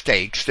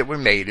mistakes that were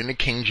made in the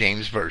King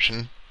James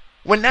Version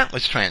when that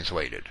was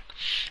translated.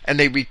 And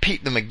they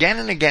repeat them again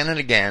and again and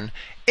again,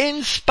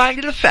 in spite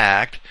of the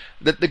fact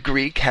that the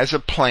Greek has a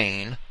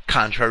plain,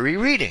 contrary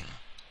reading.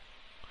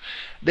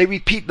 They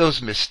repeat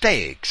those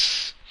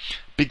mistakes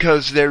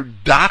because their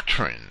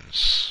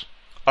doctrines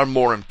are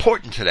more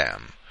important to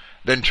them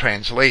than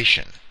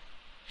translation.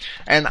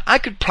 And I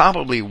could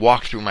probably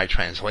walk through my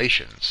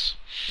translations,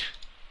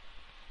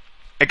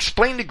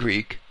 explain the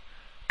Greek,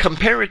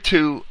 compare it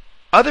to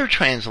other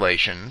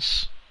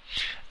translations,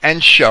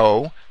 and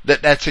show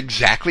that that's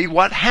exactly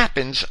what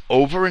happens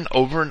over and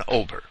over and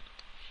over.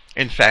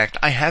 In fact,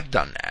 I have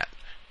done that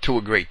to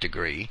a great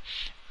degree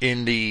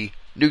in the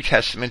New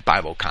Testament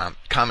Bible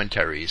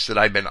commentaries that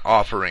I've been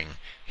offering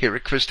here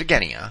at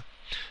Christogenea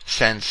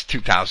since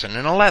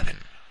 2011.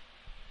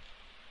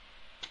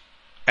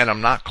 And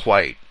I'm not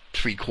quite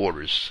three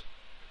quarters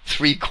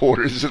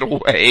of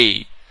the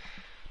way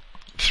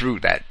through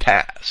that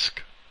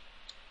task.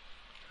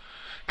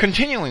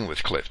 Continuing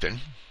with Clifton,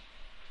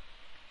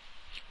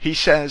 he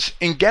says,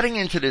 in getting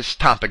into this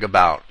topic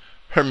about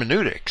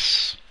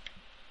hermeneutics,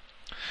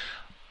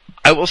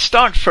 I will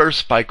start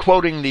first by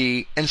quoting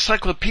the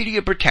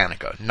Encyclopedia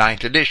Britannica,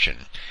 9th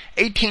edition,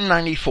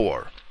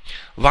 1894,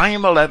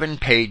 volume 11,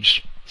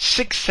 page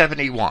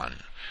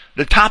 671,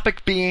 the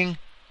topic being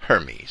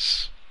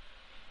Hermes.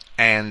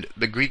 And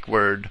the Greek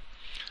word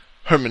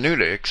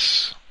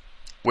hermeneutics,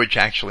 which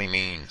actually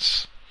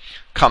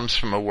comes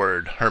from a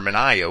word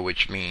hermeneia,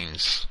 which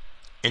means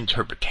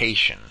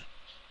interpretation.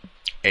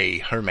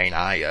 A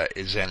hermeneia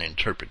is an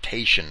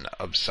interpretation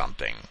of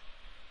something.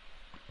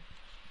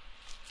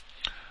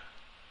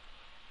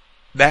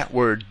 That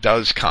word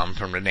does come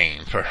from the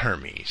name for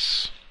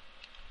Hermes.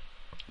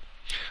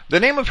 The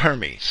name of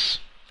Hermes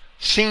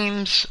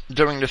seems,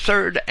 during the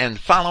 3rd and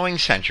following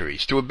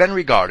centuries, to have been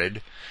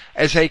regarded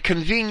as a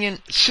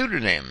convenient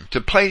pseudonym to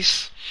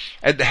place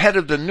at the head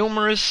of the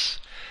numerous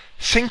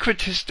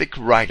syncretistic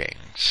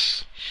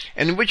writings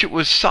in which it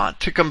was sought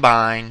to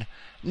combine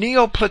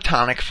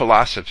Neoplatonic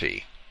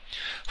philosophy,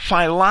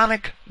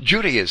 Philonic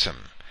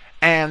Judaism,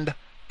 and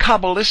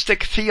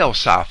Kabbalistic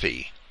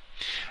theosophy,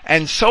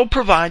 and so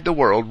provide the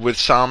world with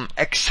some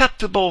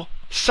acceptable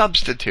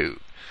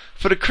substitute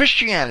for the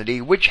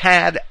Christianity which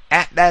had,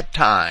 at that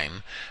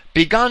time,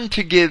 begun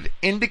to give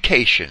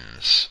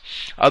indications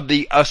of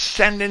the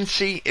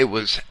ascendancy it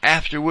was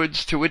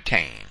afterwards to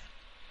attain.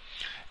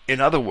 In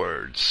other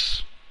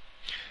words,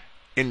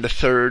 in the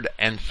 3rd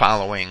and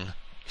following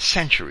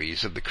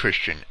centuries of the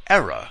Christian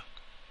era,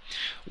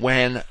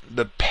 when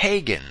the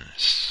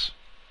pagans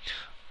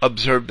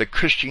observed that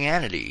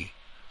Christianity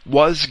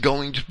was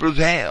going to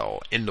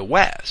prevail in the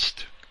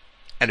West,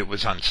 and it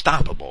was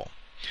unstoppable,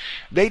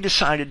 they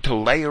decided to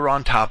layer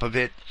on top of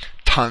it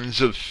tons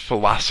of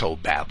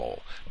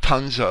philosophabble,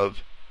 tons of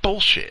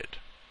bullshit.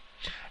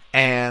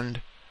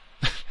 And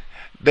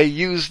they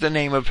used the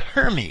name of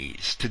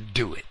Hermes to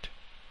do it.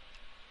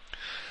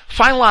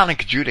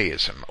 Philonic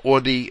Judaism,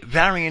 or the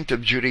variant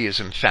of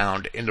Judaism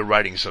found in the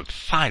writings of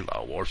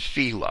Philo or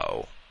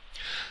Philo,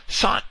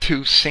 sought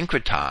to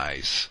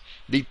syncretize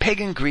the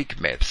pagan Greek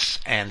myths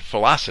and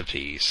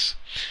philosophies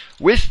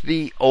with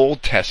the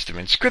Old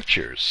Testament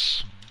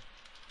scriptures,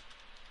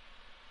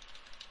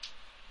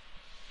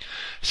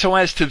 so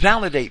as to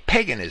validate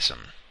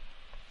paganism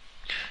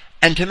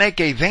and to make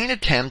a vain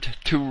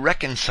attempt to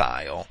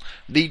reconcile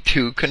the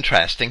two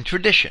contrasting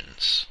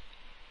traditions.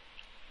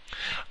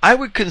 I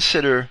would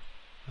consider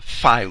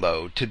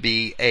Philo to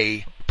be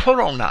a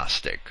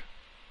proto-Gnostic,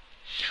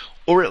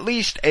 or at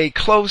least a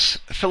close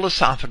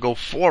philosophical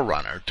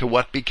forerunner to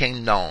what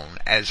became known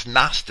as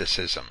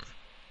Gnosticism.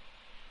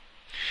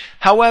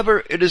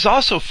 However, it is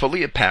also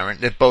fully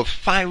apparent that both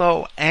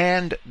Philo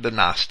and the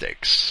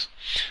Gnostics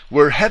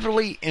were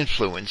heavily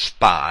influenced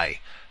by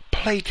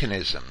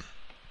Platonism.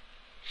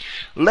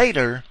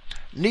 Later,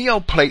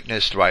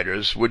 Neoplatonist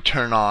writers would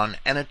turn on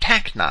and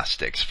attack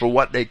Gnostics for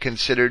what they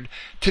considered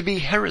to be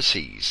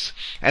heresies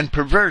and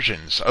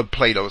perversions of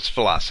Plato's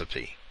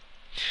philosophy.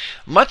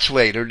 Much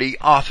later, the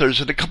authors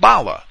of the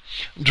Kabbalah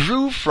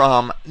drew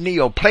from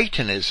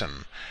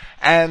Neoplatonism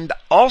and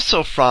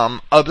also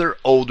from other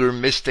older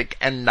mystic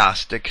and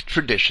Gnostic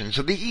traditions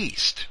of the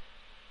East.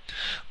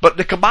 But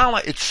the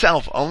Kabbalah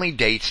itself only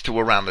dates to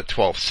around the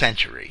 12th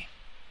century.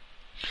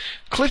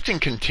 Clifton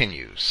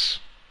continues,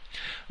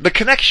 "The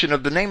connection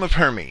of the name of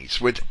Hermes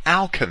with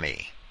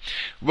alchemy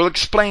will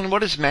explain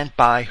what is meant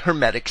by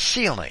hermetic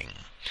sealing,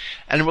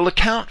 and will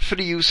account for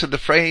the use of the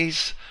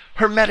phrase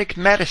hermetic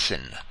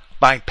medicine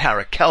by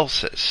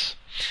Paracelsus,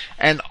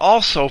 and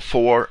also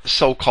for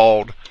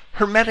so-called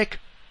hermetic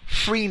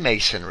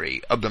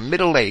Freemasonry of the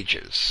Middle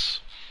Ages."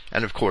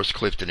 And of course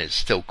Clifton is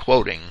still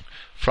quoting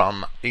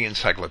from the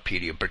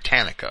Encyclopedia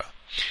Britannica.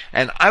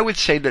 And I would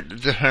say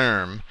that the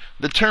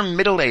term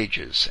Middle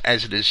Ages,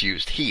 as it is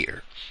used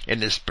here in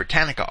this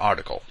Britannica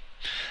article,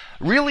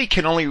 really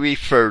can only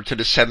refer to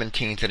the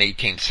 17th and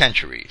 18th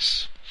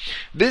centuries.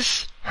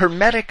 This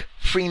Hermetic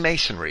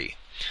Freemasonry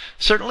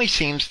certainly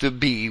seems to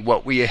be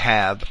what we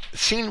have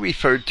seen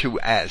referred to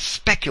as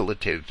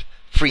speculative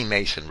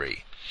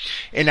Freemasonry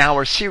in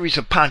our series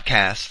of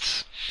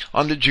podcasts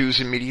on the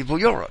Jews in medieval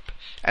Europe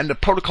and the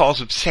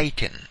protocols of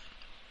Satan.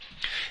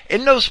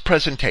 In those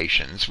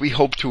presentations, we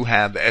hope to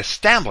have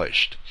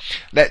established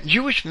that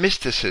Jewish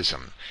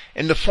mysticism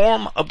in the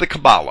form of the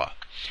Kabbalah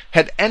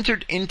had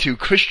entered into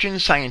Christian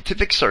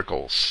scientific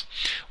circles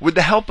with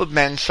the help of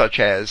men such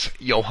as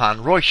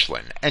Johann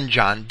Reuchlin and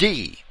John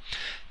Dee,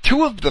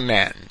 two of the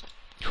men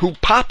who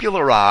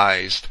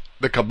popularized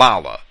the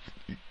Kabbalah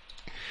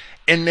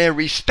in their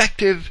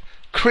respective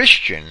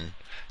Christian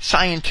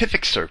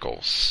scientific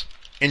circles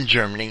in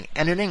Germany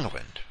and in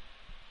England.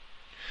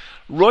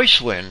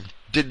 Reuchlin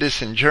did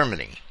this in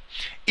Germany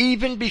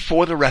even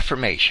before the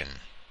Reformation,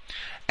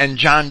 and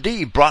John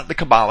Dee brought the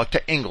Kabbalah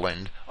to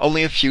England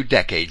only a few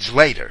decades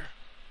later.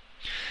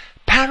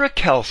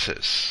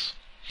 Paracelsus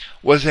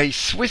was a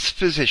Swiss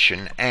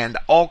physician and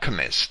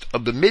alchemist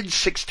of the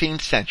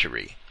mid-16th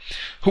century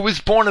who was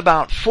born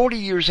about 40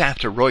 years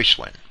after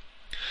Reuchlin.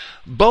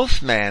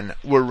 Both men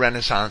were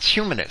Renaissance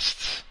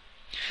humanists.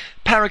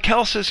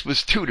 Paracelsus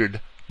was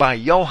tutored by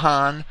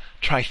Johann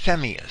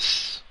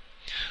Trithemius,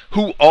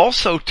 who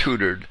also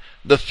tutored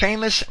the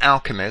famous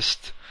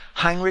alchemist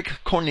Heinrich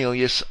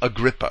Cornelius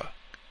Agrippa.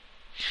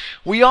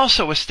 We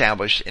also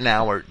established in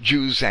our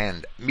Jews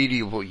and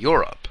Medieval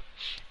Europe,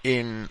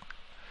 in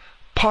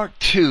part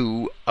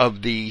 2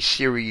 of the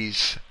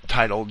series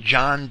titled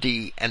John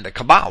Dee and the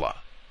Kabbalah,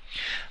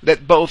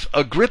 that both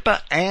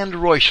Agrippa and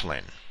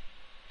Reuchlin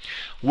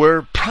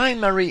were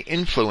primary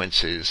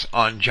influences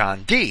on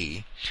John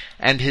Dee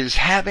and his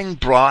having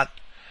brought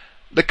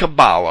the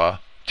Kabbalah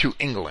to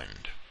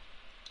England.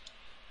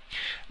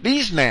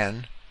 These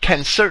men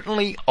can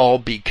certainly all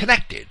be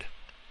connected,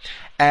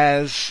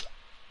 as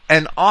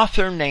an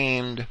author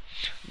named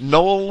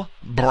Noel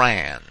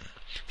Brann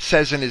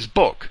says in his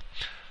book,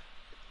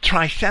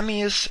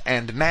 Trithemius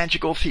and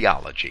Magical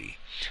Theology,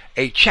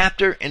 a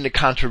chapter in the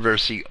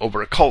controversy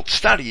over occult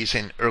studies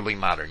in early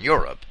modern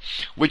Europe,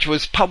 which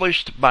was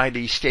published by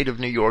the State of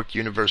New York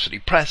University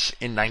Press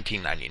in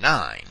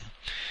 1999,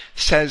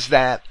 says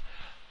that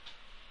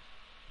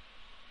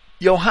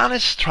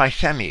Johannes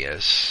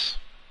Trithemius,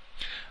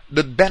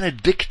 the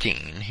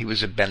Benedictine, he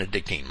was a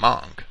Benedictine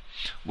monk,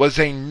 was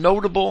a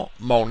notable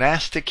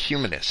monastic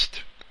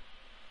humanist.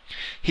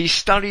 He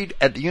studied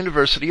at the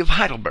University of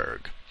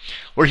Heidelberg,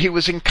 where he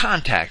was in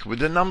contact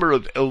with a number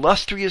of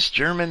illustrious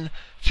German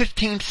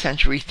 15th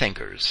century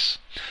thinkers,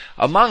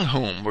 among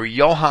whom were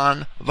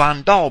Johann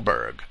von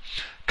Dalberg,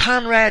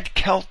 Conrad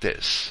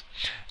Keltis,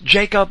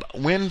 Jacob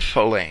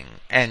Wimfeling,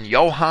 and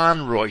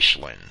Johann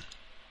Reuchlin.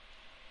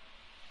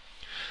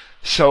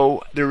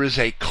 So there is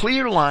a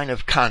clear line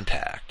of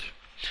contact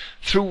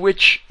through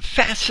which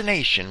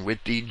fascination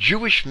with the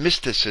Jewish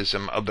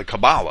mysticism of the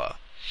Kabbalah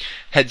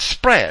had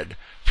spread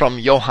from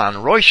Johann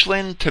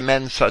Reuchlin to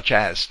men such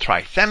as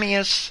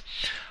Trithemius,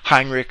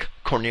 Heinrich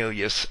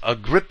Cornelius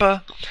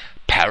Agrippa,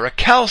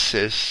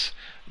 Paracelsus,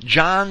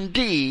 John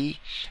Dee,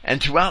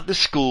 and throughout the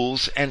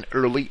schools and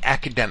early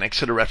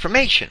academics of the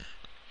Reformation.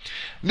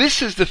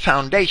 This is the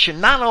foundation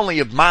not only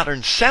of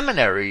modern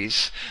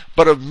seminaries,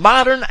 but of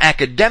modern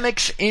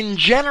academics in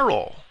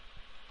general.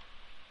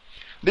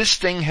 This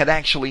thing had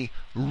actually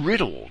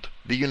riddled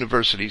the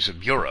universities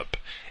of Europe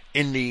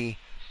in the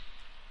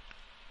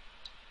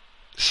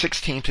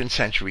 16th and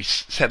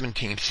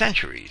 17th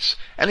centuries.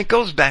 And it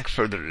goes back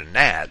further than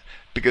that,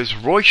 because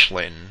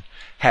Reuchlin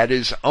had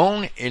his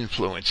own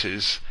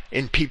influences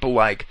in people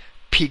like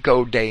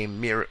Pico de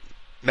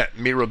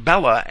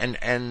Mirabella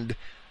and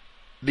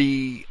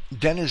the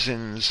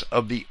denizens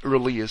of the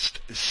earliest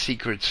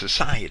secret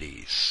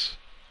societies.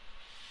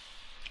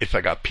 If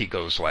I got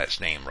Pico's last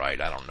name right,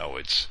 I don't know.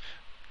 It's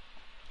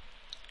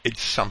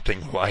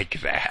something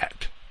like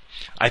that.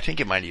 I think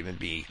it might even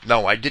be...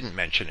 No, I didn't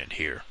mention it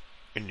here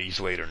in these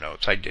later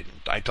notes. I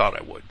didn't. I thought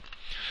I would.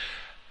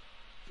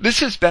 This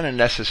has been a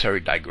necessary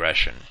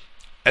digression,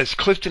 as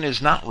Clifton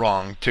is not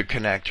wrong to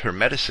connect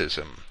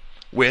Hermeticism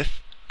with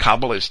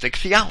Kabbalistic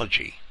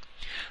theology.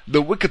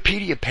 The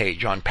Wikipedia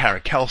page on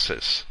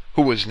Paracelsus,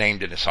 who was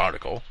named in this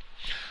article,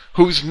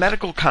 whose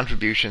medical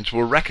contributions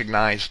were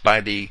recognized by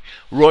the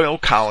Royal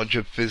College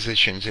of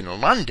Physicians in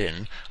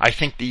London, I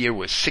think the year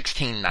was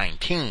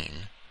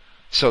 1619,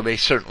 so they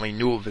certainly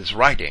knew of his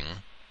writing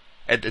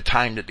at the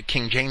time that the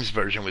King James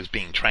Version was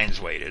being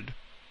translated,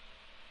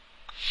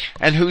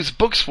 and whose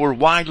books were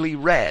widely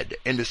read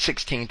in the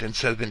 16th and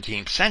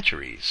 17th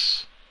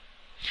centuries.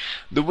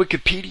 The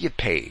Wikipedia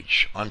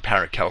page on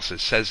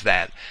Paracelsus says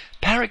that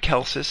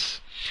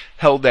Paracelsus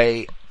held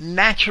a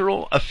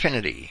natural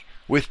affinity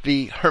with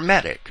the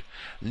Hermetic,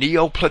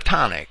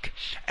 Neoplatonic,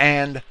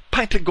 and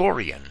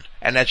Pythagorean,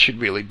 and that should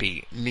really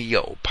be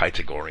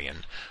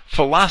Neo-Pythagorean,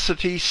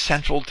 philosophy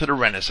central to the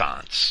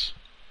Renaissance.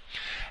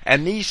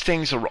 And these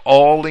things are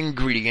all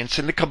ingredients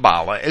in the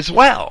Kabbalah as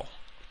well.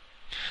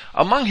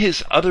 Among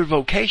his other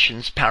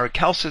vocations,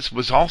 Paracelsus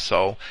was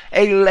also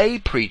a lay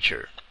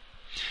preacher.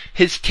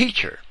 His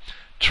teacher,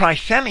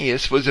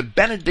 Trithemius, was a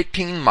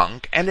Benedictine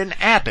monk and an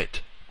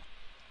abbot.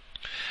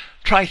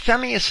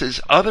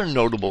 Trithemius's other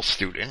notable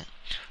student,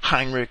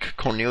 Heinrich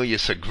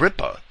Cornelius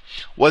Agrippa,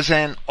 was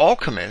an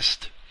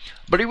alchemist,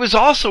 but he was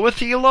also a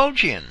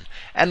theologian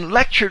and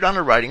lectured on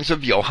the writings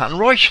of Johann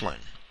Reuchlin.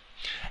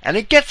 And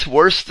it gets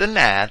worse than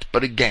that,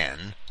 but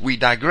again, we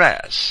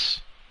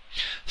digress.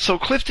 So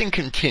Clifton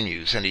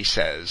continues, and he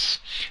says,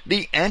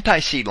 the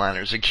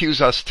anti-seedliners accuse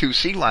us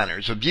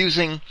two-seedliners of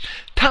using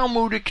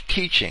Talmudic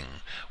teaching,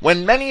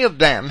 when many of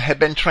them had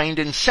been trained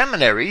in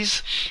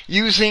seminaries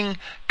using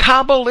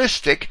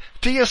Kabbalistic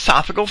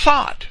theosophical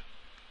thought.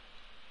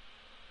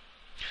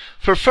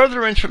 For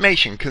further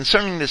information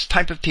concerning this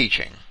type of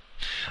teaching,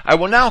 I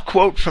will now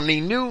quote from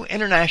the New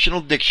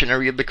International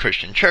Dictionary of the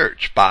Christian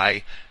Church,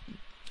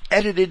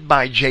 edited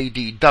by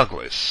J.D.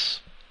 Douglas,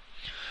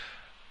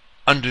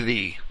 under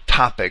the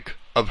topic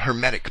of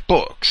Hermetic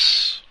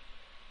books.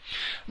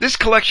 This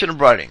collection of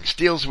writings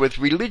deals with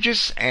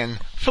religious and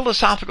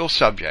philosophical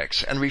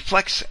subjects and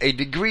reflects a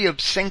degree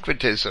of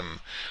syncretism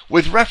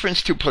with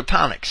reference to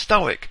Platonic,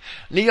 Stoic,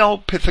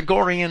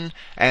 Neo-Pythagorean,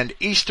 and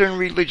Eastern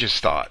religious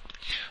thought.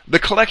 The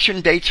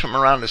collection dates from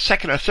around the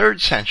 2nd or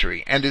 3rd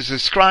century and is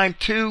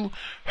ascribed to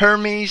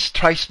Hermes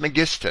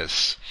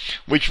Trismegistus,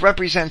 which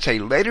represents a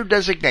later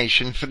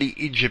designation for the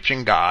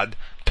Egyptian god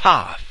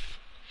Thoth,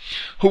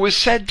 who is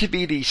said to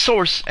be the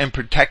source and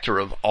protector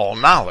of all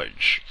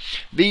knowledge.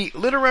 The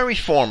literary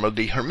form of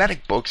the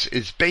Hermetic books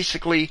is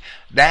basically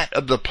that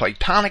of the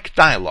Platonic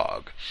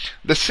dialogue.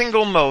 The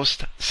single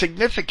most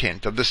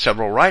significant of the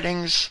several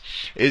writings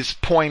is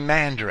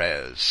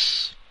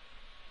Poimandres,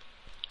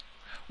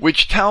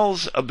 which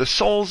tells of the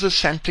soul's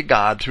ascent to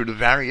God through the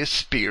various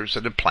spheres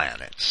of the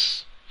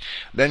planets.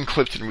 Then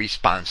Clifton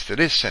responds to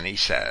this, and he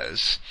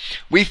says,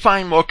 We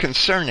find more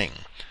concerning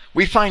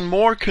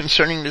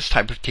this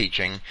type of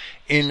teaching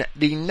in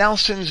the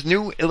Nelson's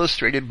New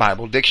Illustrated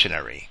Bible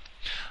Dictionary,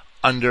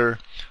 under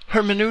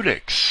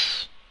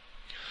hermeneutics,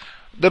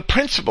 the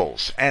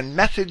principles and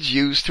methods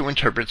used to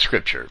interpret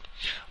Scripture.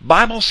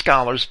 Bible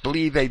scholars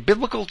believe a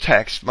biblical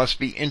text must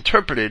be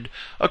interpreted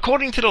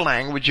according to the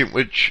language in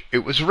which it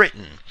was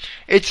written,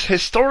 its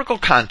historical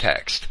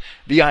context,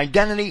 the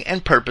identity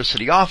and purpose of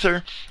the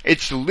author,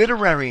 its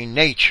literary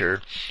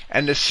nature,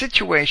 and the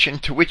situation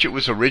to which it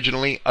was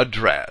originally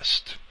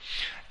addressed.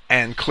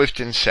 And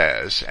Clifton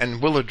says,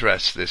 and we'll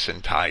address this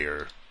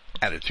entire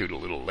attitude a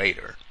little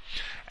later,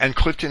 and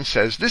Clifton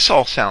says, this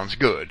all sounds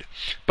good,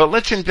 but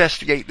let's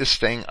investigate this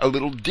thing a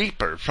little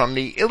deeper from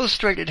the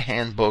Illustrated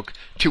Handbook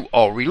to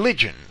All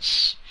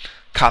Religions,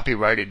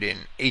 copyrighted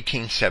in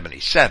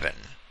 1877,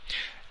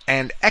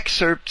 and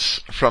excerpts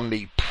from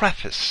the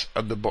preface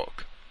of the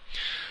book.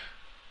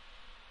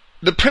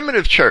 The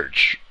primitive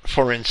church,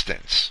 for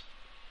instance,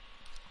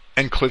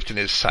 and Clifton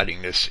is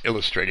citing this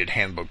Illustrated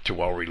Handbook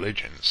to All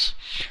Religions.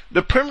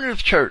 The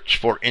primitive church,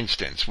 for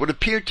instance, would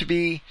appear to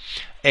be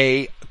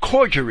a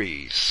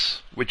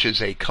coteries, which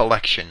is a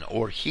collection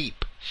or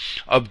heap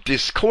of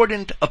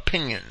discordant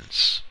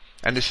opinions.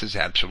 And this is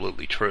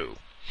absolutely true.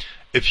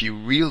 If you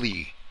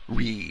really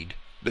read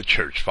the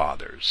church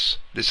fathers,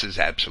 this is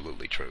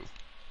absolutely true.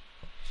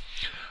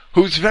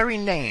 Whose very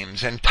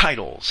names and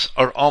titles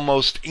are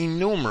almost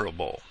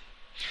innumerable.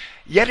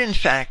 Yet in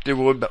fact there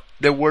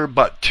were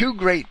but two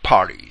great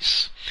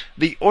parties,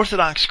 the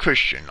Orthodox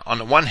Christian on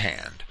the one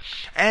hand,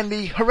 and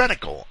the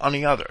heretical on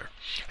the other,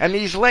 and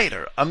these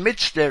later,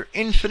 amidst their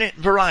infinite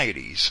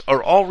varieties,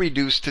 are all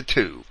reduced to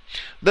two: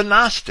 the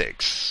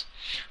Gnostics,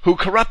 who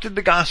corrupted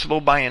the gospel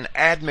by an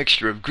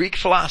admixture of Greek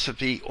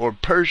philosophy or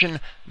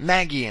Persian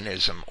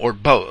Magianism, or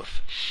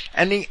both,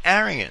 and the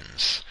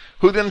Arians,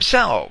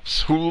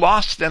 who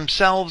lost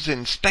themselves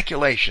in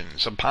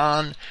speculations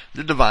upon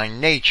the divine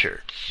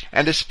nature,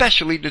 and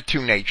especially the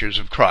two natures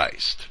of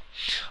Christ.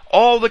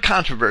 All the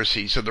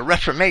controversies of the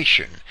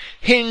Reformation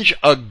hinge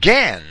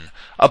again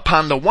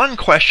upon the one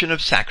question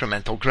of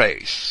sacramental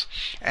grace.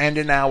 And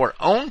in our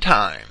own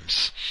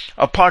times,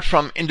 apart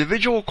from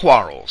individual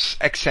quarrels,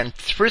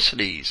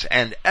 eccentricities,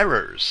 and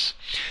errors,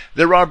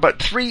 there are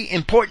but three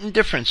important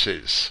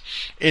differences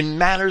in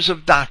matters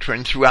of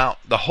doctrine throughout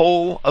the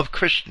whole of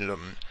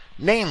Christendom,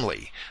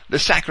 namely, the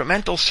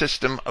sacramental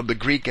system of the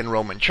Greek and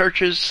Roman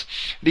churches,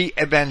 the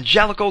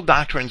evangelical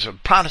doctrines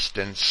of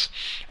Protestants,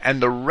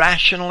 and the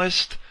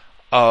rationalist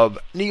of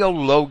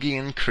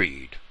Neologian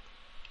creed.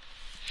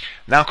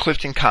 Now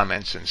Clifton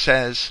comments and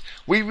says,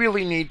 we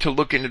really need to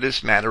look into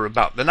this matter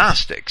about the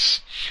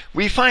Gnostics.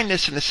 We find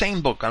this in the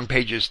same book on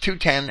pages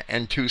 210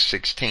 and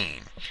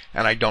 216,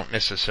 and I don't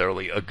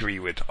necessarily agree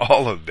with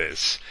all of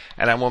this,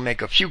 and I will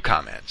make a few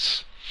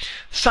comments.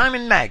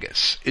 Simon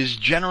Magus is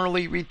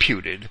generally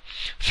reputed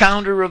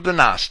founder of the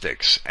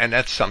Gnostics, and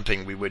that's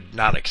something we would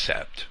not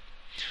accept.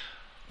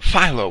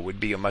 Philo would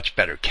be a much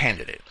better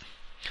candidate.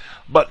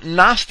 But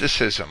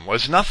Gnosticism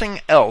was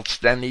nothing else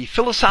than the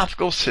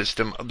philosophical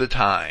system of the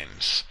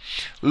times,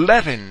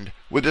 leavened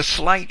with a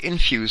slight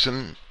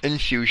infusion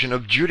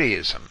of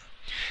Judaism,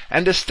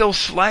 and a still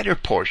slighter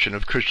portion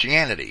of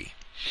Christianity.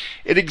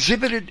 It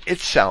exhibited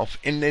itself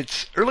in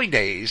its early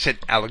days at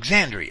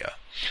Alexandria,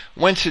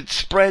 whence it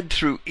spread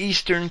through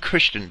Eastern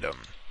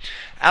Christendom.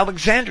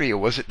 Alexandria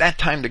was at that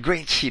time the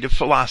great seat of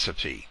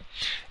philosophy.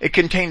 It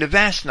contained a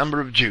vast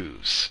number of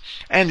Jews,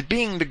 and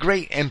being the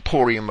great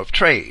emporium of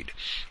trade,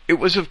 it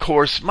was of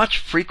course much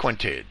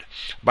frequented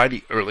by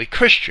the early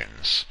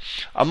Christians.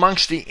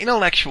 Amongst the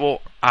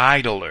intellectual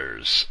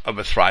idlers of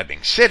a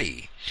thriving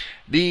city,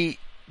 the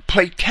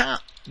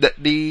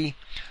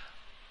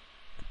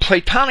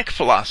Platonic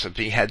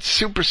philosophy had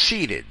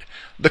superseded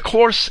the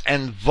coarse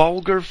and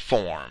vulgar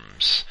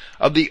forms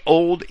of the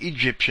old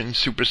Egyptian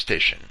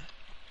superstition.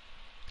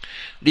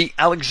 The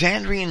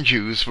Alexandrian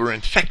Jews were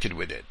infected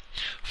with it,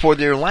 for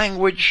their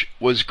language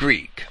was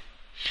Greek,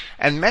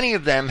 and many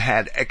of them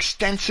had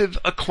extensive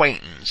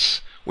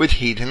acquaintance with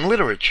heathen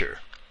literature.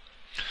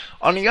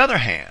 On the other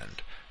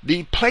hand,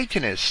 the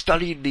Platonists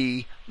studied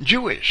the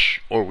Jewish,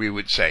 or we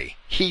would say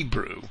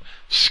Hebrew,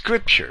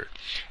 scripture,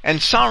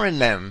 and saw in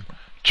them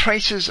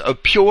traces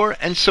of pure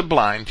and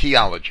sublime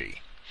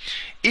theology.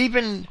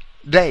 Even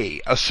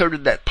they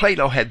asserted that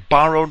Plato had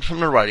borrowed from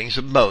the writings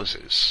of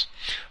Moses.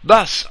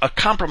 Thus, a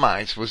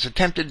compromise was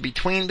attempted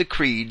between the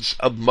creeds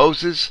of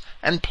Moses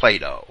and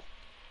Plato.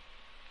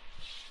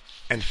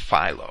 And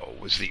Philo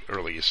was the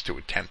earliest to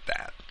attempt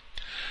that,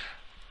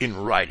 in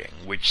writing,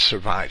 which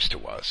survives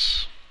to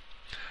us.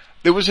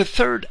 There was a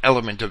third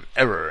element of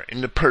error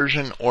in the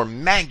Persian or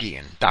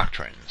Magian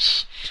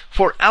doctrines.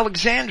 For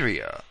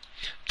Alexandria,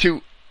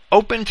 to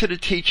open to the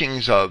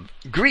teachings of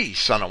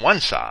Greece on the one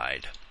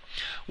side,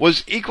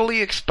 was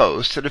equally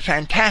exposed to the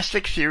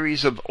fantastic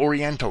theories of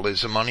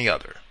Orientalism on the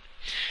other.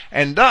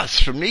 And thus,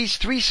 from these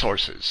three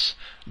sources,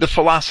 the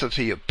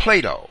philosophy of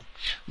Plato,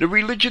 the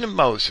religion of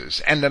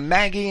Moses, and the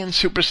Magian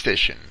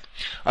superstition,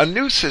 a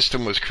new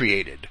system was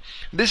created.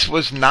 This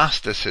was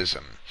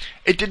Gnosticism.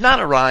 It did not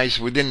arise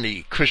within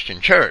the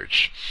Christian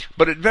church,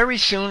 but it very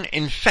soon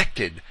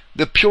infected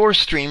the pure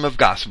stream of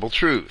gospel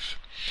truth.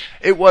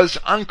 It was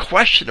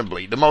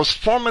unquestionably the most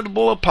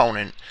formidable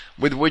opponent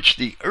with which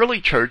the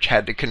early church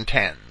had to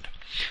contend.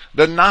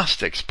 The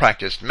Gnostics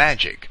practiced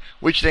magic,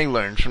 which they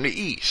learned from the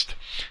East.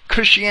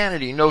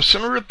 Christianity no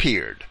sooner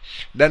appeared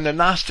than the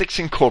Gnostics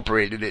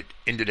incorporated it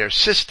into their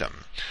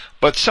system,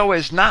 but so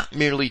as not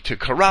merely to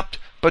corrupt,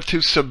 but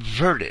to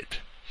subvert it.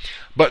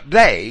 But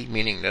they,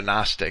 meaning the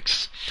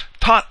Gnostics,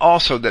 taught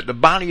also that the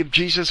body of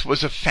Jesus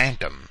was a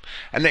phantom,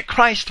 and that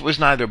Christ was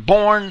neither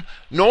born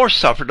nor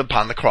suffered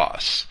upon the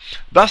cross.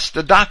 Thus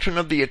the doctrine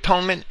of the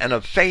atonement and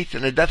of faith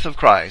in the death of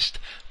Christ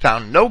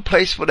found no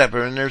place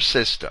whatever in their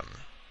system.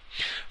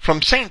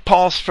 From St.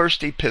 Paul's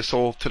first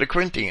epistle to the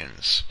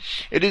Corinthians,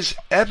 it is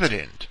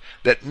evident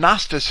that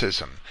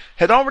Gnosticism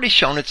had already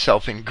shown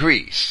itself in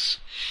Greece.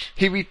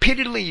 He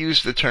repeatedly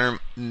used the term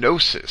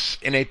gnosis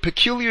in a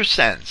peculiar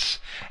sense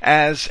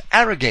as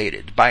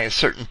arrogated by a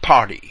certain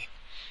party,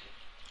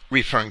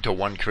 referring to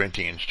 1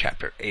 Corinthians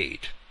chapter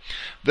 8.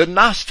 The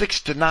Gnostics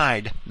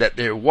denied that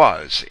there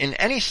was, in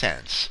any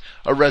sense,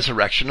 a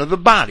resurrection of the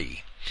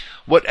body.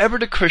 Whatever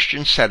the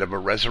Christians said of a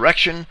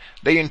resurrection,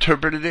 they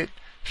interpreted it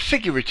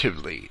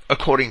figuratively.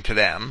 According to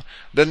them,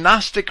 the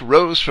Gnostic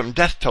rose from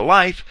death to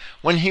life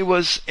when he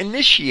was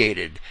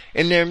initiated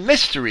in their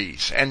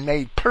mysteries and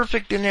made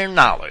perfect in their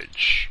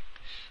knowledge.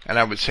 And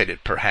I would say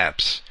that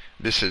perhaps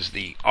this is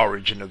the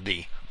origin of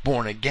the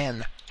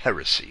born-again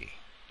heresy.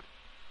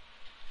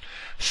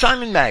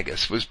 Simon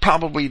Magus was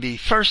probably the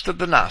first of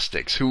the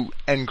Gnostics who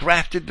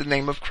engrafted the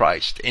name of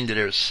Christ into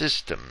their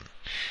system.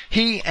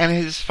 He and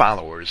his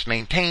followers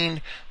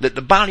maintained that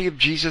the body of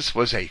Jesus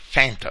was a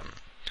phantom.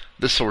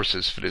 The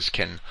sources for this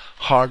can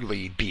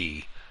hardly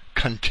be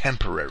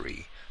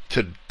contemporary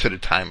to the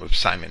time of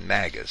Simon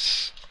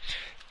Magus.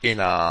 In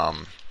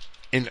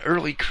in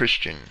early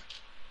Christian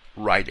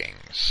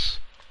writings,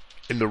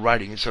 in the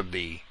writings of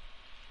the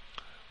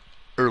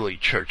early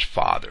church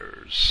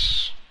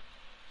fathers,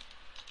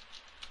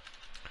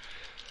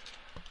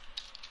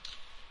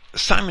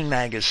 Simon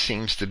Magus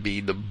seems to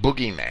be the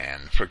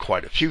boogeyman for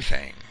quite a few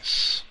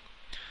things.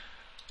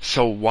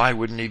 So why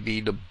wouldn't he be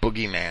the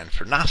boogeyman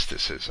for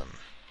Gnosticism?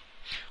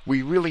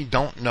 We really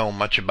don't know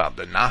much about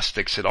the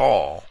Gnostics at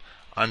all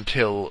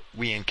until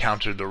we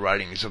encounter the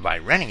writings of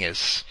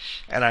Irenaeus,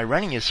 and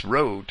Irenaeus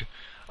wrote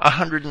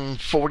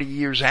 140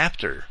 years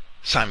after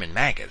Simon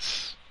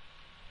Magus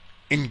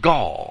in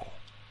Gaul,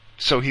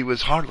 so he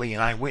was hardly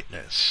an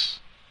eyewitness.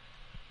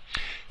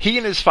 He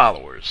and his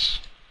followers,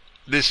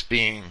 this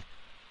being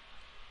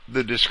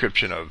the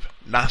description of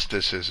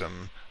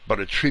Gnosticism but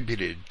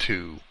attributed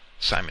to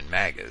Simon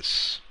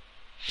Magus,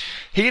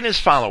 he and his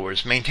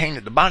followers maintained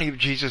that the body of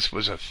Jesus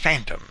was a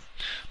phantom,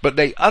 but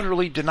they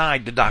utterly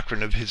denied the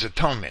doctrine of his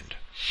atonement.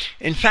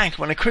 In fact,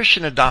 when a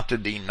Christian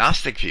adopted the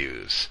Gnostic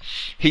views,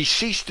 he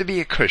ceased to be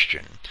a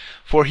Christian,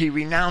 for he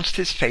renounced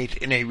his faith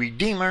in a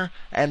Redeemer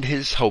and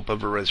his hope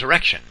of a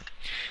resurrection.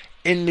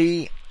 In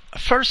the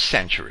first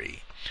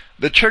century,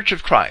 the Church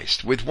of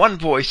Christ, with one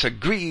voice,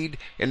 agreed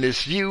in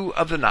this view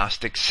of the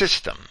Gnostic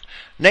system,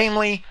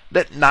 namely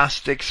that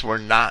Gnostics were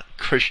not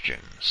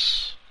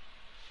Christians.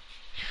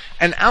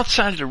 And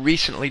outside of the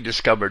recently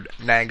discovered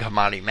Nag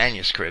Hammadi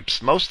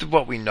manuscripts, most of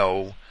what we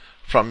know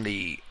from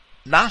the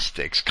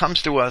Gnostics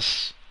comes to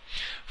us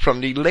from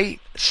the late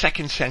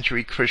 2nd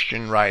century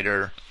Christian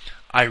writer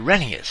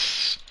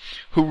Irenaeus,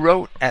 who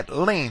wrote at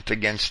length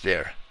against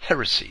their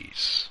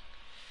heresies.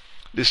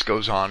 This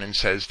goes on and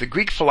says, the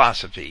Greek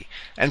philosophy,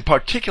 and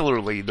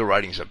particularly the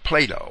writings of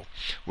Plato,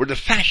 were the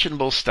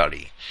fashionable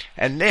study,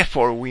 and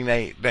therefore, we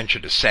may venture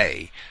to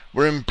say,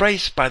 were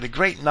embraced by the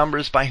great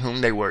numbers by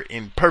whom they were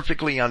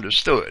imperfectly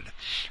understood.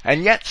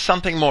 And yet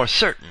something more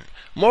certain,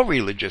 more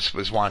religious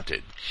was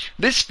wanted.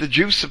 This the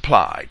Jews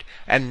supplied,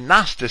 and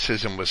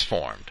Gnosticism was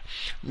formed.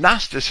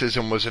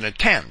 Gnosticism was an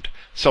attempt,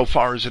 so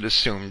far as it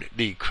assumed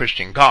the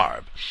Christian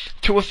garb,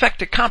 to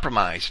effect a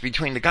compromise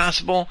between the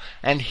gospel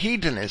and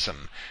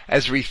hedonism,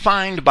 as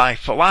refined by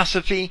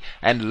philosophy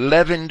and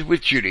leavened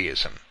with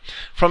Judaism.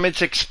 From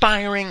its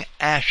expiring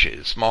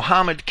ashes,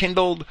 Mohammed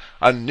kindled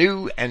a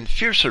new and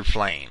fiercer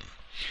flame.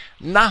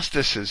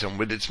 Gnosticism,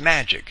 with its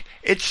magic,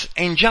 its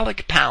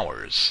angelic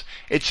powers,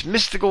 its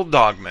mystical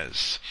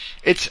dogmas,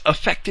 its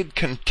affected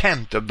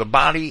contempt of the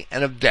body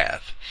and of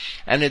death,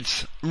 and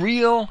its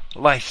real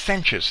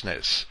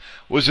licentiousness,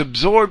 was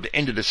absorbed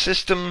into the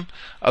system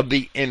of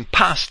the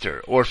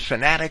impostor or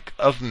fanatic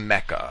of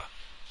Mecca.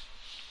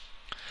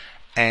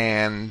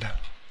 And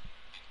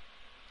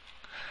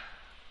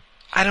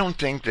I don't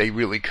think they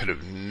really could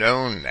have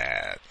known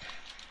that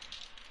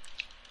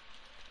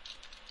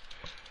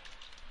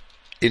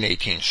in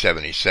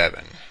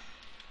 1877.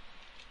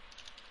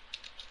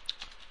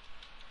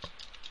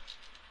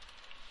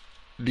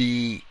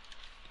 The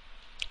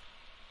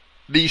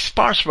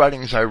sparse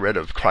writings I read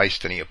of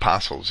Christ and the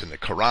apostles in the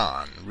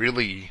Quran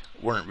really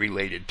weren't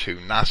related to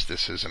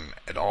Gnosticism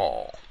at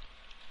all.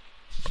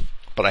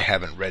 But I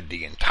haven't read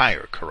the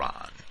entire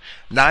Quran.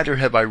 Neither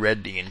have I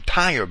read the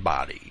entire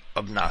body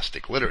of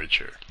Gnostic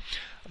literature.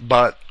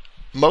 But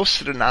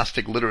most of the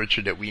Gnostic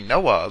literature that we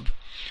know of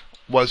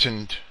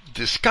wasn't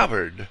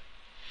discovered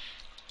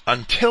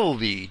until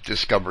the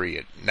discovery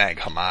at Nag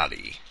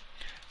Hammadi.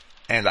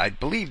 And I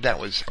believe that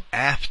was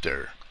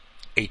after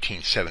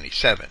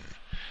 1877.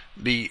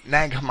 The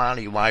Nag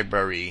Hammadi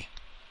library,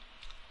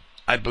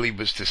 I believe,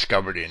 was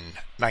discovered in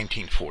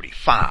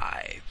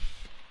 1945.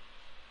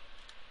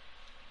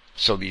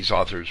 So these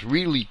authors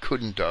really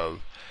couldn't have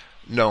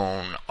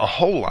known a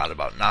whole lot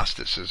about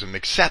Gnosticism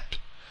except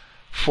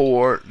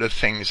for the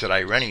things that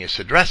Irenaeus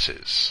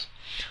addresses.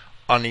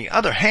 On the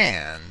other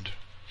hand,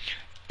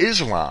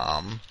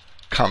 Islam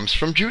comes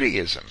from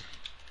Judaism.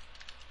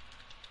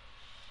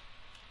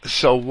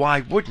 So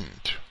why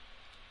wouldn't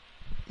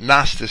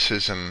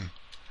Gnosticism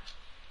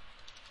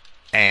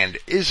and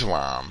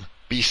Islam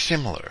be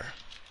similar?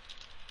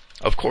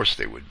 Of course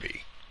they would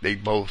be. They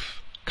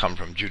both come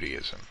from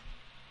Judaism,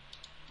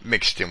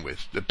 mixed in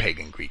with the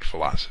pagan Greek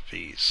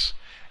philosophies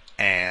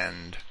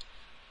and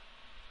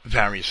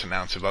various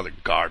amounts of other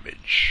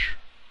garbage.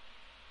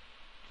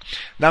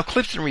 Now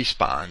Clifton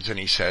responds and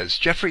he says,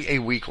 Jeffrey A.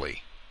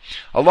 Weekly,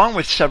 along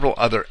with several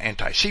other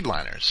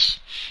anti-seedliners,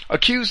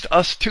 accused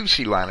us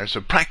two-seedliners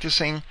of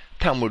practicing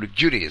Talmudic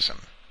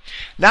Judaism.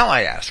 Now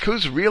I ask,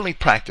 who's really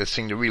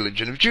practicing the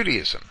religion of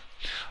Judaism?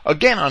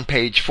 Again, on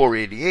page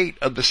 488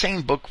 of the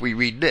same book we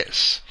read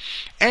this: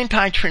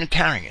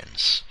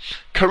 Anti-Trinitarians.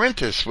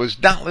 Corinthus was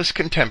doubtless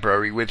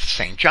contemporary with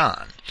St.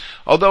 John,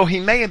 although he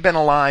may have been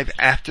alive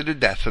after the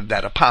death of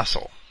that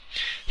apostle.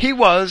 He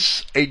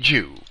was a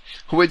Jew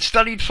who had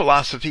studied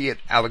philosophy at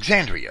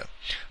Alexandria,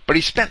 but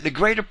he spent the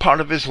greater part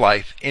of his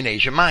life in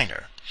Asia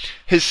Minor.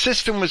 His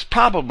system was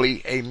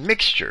probably a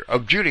mixture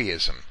of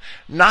Judaism,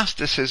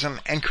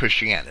 Gnosticism, and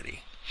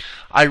Christianity.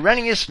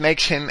 Irenaeus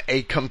makes him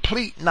a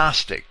complete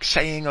Gnostic,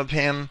 saying of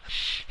him,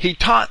 he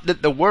taught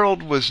that the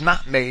world was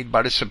not made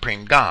by the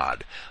supreme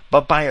God,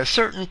 but by a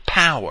certain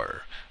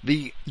power,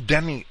 the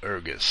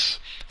demiurgus,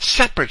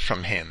 separate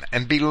from him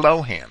and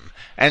below him,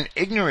 and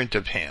ignorant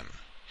of him.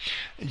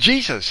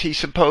 Jesus he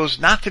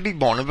supposed not to be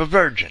born of a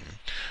virgin,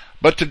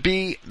 but to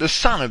be the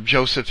son of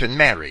Joseph and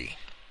Mary,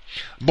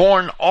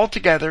 born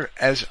altogether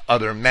as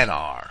other men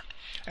are.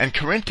 And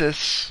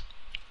Corinthus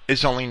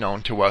is only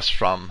known to us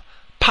from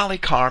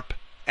Polycarp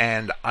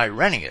and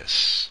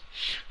Irenaeus,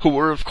 who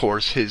were of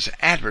course his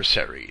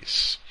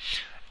adversaries.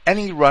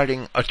 Any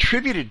writing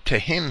attributed to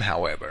him,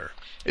 however,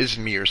 is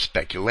mere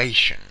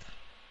speculation.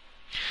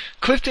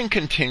 Clifton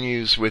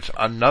continues with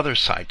another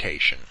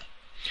citation.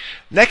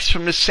 Next,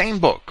 from the same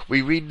book,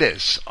 we read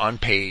this on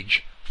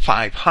page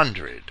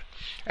 500,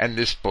 and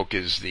this book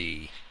is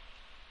the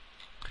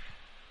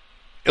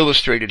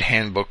Illustrated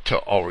Handbook to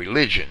All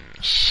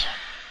Religions.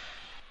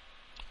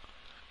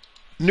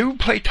 New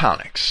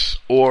Platonics,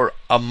 or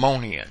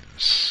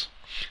Ammonians,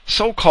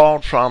 so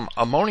called from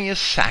Ammonius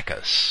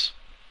Saccas,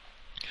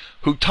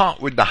 who taught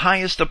with the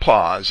highest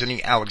applause in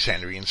the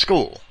Alexandrian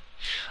school,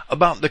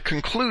 about the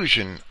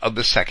conclusion of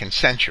the 2nd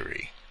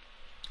century,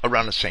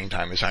 around the same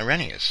time as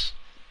Irenaeus.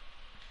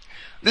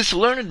 This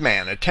learned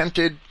man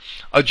attempted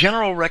a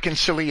general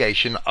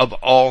reconciliation of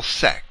all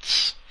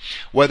sects,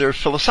 whether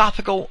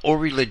philosophical or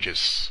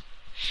religious.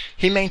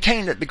 He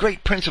maintained that the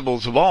great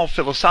principles of all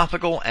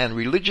philosophical and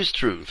religious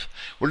truth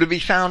were to be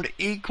found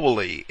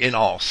equally in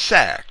all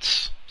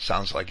sects,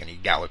 sounds like an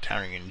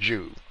egalitarian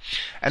Jew,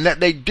 and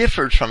that they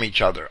differed from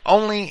each other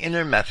only in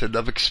their method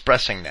of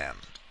expressing them.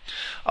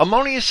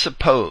 Ammonius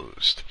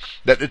supposed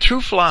that the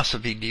true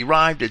philosophy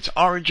derived its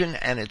origin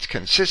and its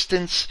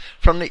consistence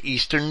from the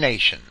Eastern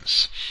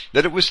nations,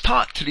 that it was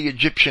taught to the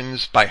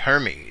Egyptians by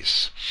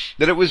Hermes,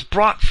 that it was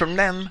brought from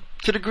them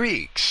to the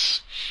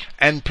Greeks,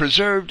 and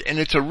preserved in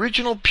its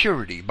original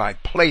purity by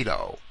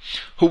Plato,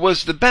 who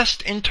was the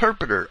best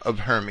interpreter of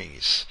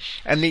Hermes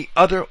and the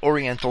other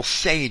Oriental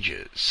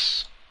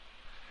sages.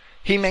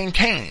 He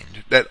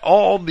maintained that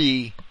all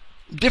the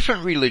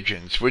different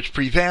religions which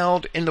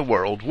prevailed in the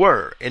world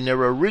were, in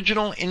their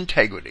original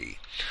integrity,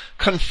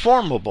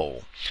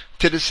 conformable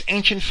to this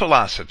ancient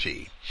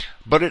philosophy,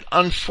 but it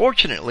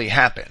unfortunately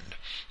happened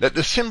that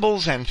the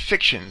symbols and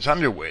fictions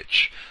under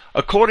which,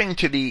 according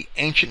to the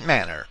ancient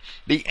manner,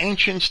 the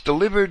ancients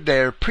delivered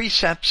their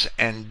precepts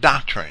and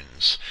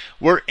doctrines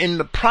were in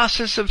the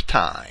process of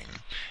time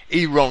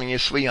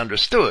erroneously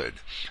understood,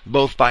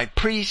 both by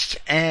priests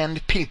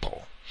and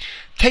people.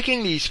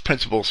 Taking these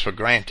principles for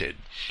granted,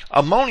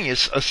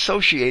 Ammonius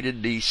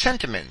associated the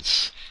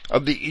sentiments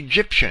of the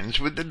Egyptians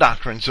with the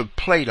doctrines of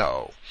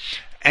Plato,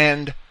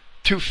 and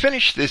to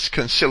finish this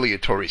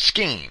conciliatory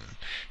scheme,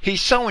 he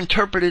so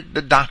interpreted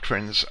the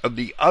doctrines of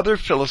the other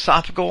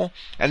philosophical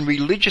and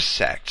religious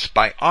sects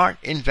by art,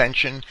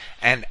 invention,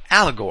 and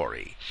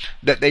allegory,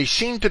 that they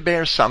seemed to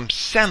bear some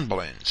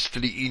semblance to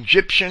the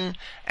Egyptian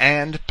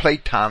and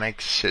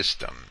Platonic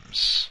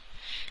systems.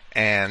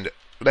 And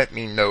let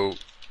me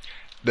note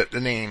that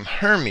the name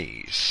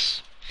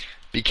Hermes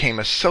became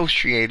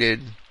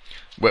associated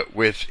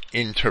with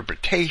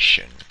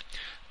interpretation,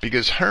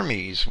 because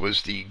Hermes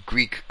was the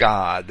Greek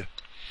god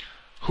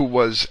who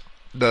was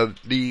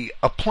the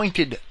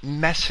appointed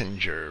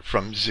messenger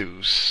from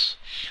Zeus,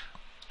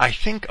 I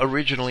think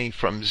originally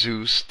from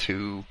Zeus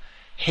to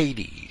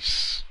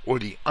Hades, or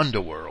the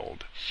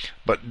underworld,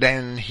 but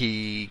then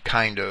he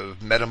kind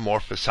of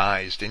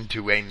metamorphosized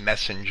into a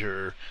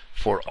messenger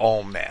for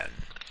all men.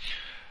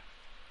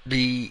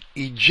 The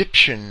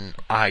Egyptian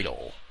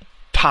idol,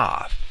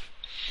 Thoth,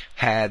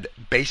 had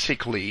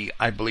basically,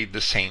 I believe,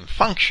 the same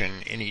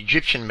function in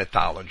Egyptian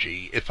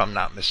mythology, if I'm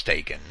not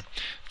mistaken,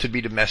 to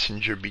be the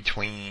messenger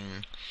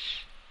between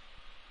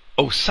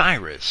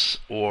Osiris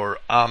or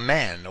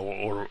Amen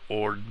or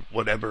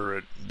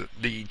whatever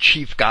the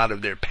chief god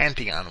of their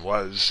pantheon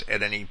was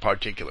at any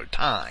particular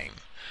time.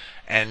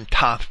 And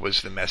Thoth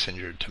was the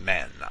messenger to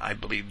men. I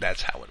believe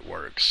that's how it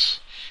works.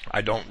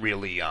 I don't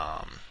really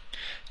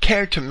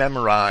care to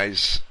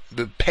memorize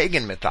the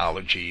pagan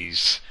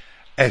mythologies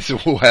as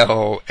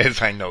well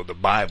as I know the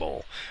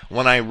Bible.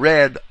 When I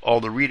read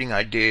all the reading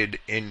I did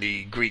in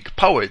the Greek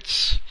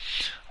poets,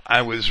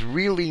 I was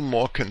really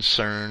more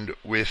concerned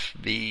with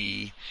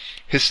the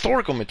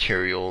historical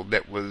material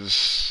that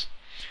was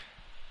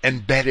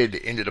embedded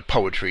into the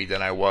poetry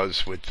than I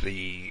was with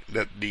the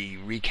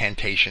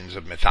recantations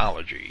of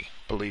mythology,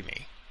 believe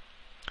me.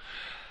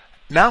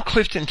 Now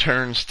Clifton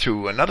turns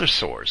to another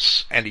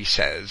source, and he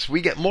says, we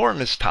get more on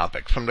this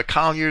topic from the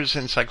Collier's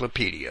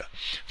Encyclopedia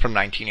from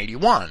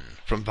 1981,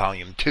 from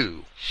Volume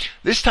 2.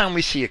 This time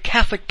we see a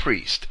Catholic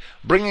priest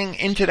bringing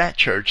into that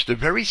church the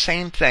very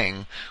same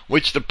thing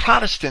which the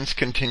Protestants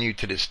continue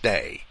to this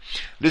day.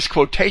 This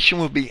quotation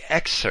will be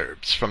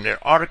excerpts from their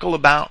article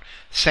about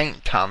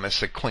St.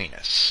 Thomas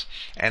Aquinas,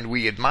 and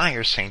we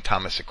admire St.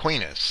 Thomas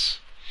Aquinas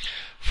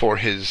for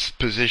his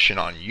position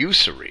on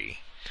usury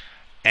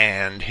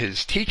and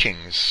his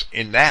teachings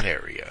in that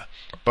area,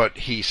 but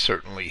he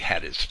certainly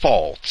had his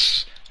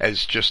faults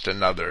as just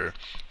another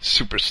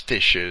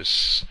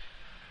superstitious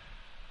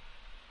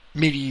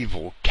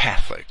medieval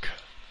Catholic.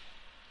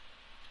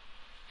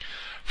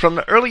 From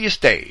the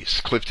earliest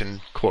days,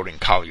 Clifton quoting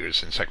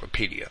Collier's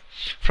encyclopedia,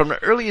 from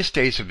the earliest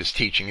days of his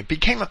teaching, it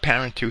became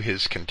apparent to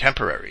his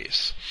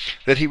contemporaries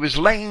that he was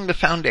laying the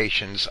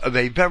foundations of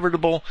a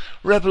veritable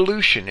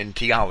revolution in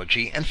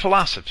theology and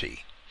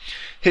philosophy.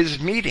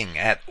 His meeting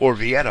at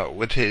Orvieto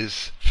with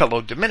his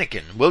fellow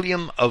Dominican,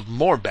 William of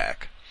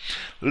Morbecque,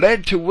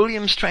 led to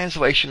William's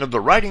translation of the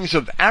writings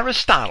of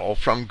Aristotle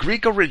from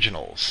Greek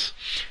originals,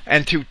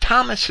 and to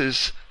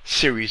Thomas's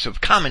series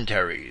of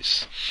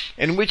commentaries,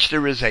 in which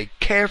there is a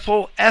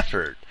careful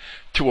effort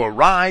to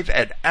arrive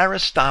at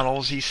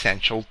Aristotle's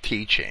essential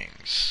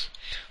teachings.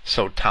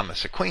 So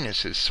Thomas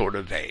Aquinas is sort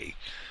of a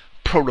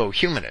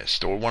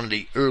proto-humanist, or one of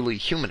the early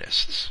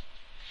humanists.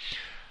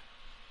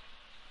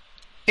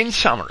 In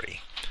summary,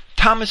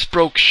 Thomas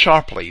broke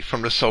sharply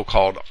from the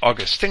so-called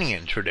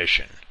Augustinian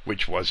tradition,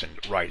 which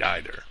wasn't right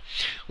either,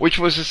 which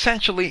was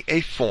essentially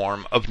a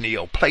form of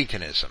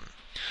Neoplatonism,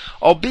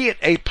 albeit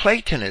a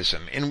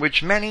Platonism in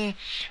which many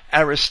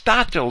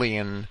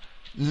Aristotelian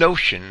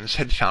notions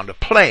had found a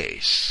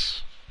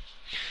place.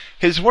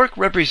 His work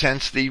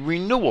represents the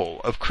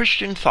renewal of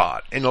Christian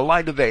thought in the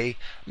light of a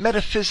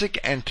metaphysic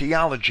and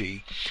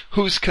theology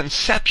whose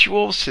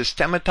conceptual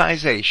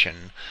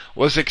systematization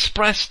was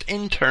expressed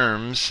in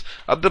terms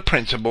of the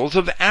principles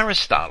of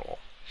Aristotle.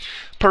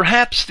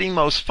 Perhaps the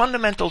most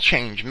fundamental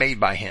change made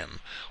by him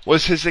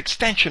was his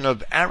extension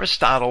of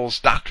Aristotle's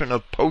doctrine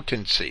of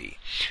potency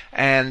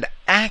and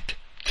act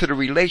to the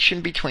relation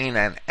between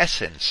an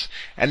essence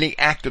and the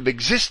act of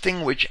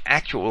existing which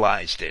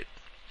actualized it.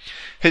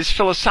 His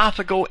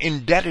philosophical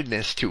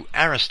indebtedness to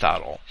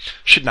Aristotle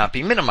should not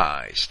be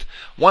minimized.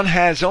 One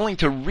has only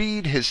to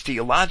read his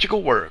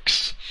theological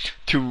works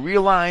to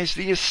realize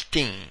the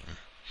esteem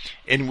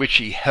in which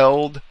he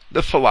held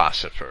the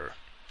philosopher.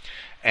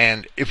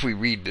 And if we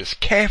read this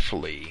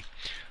carefully,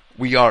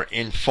 we are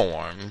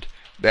informed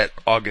that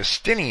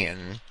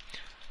Augustinian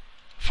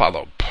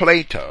followed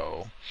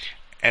Plato,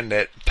 and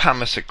that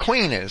Thomas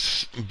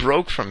Aquinas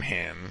broke from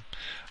him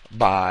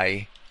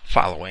by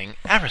following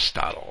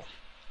Aristotle.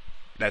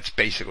 That's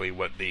basically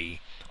what the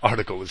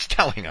article is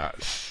telling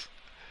us.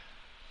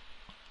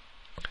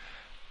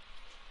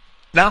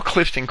 Now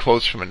Clifton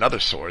quotes from another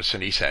source,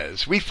 and he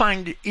says, "We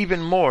find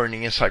even more in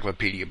the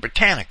Encyclopedia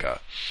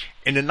Britannica,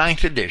 in the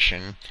 9th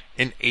edition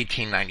in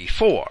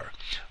 1894,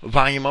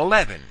 volume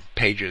 11,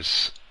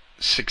 pages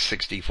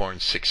 664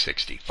 and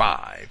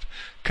 665,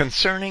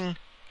 concerning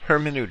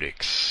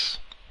hermeneutics.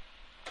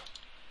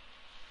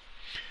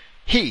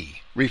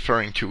 He,"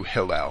 referring to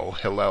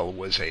Hillel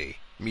was a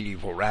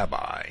medieval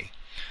rabbi,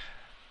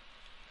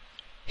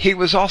 "he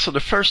was also the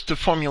first to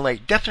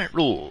formulate definite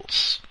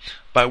rules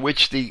by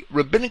which the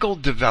rabbinical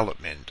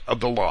development of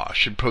the law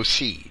should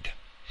proceed.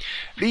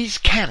 These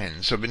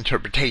canons of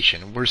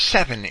interpretation were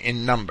 7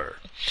 in number,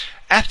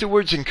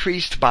 afterwards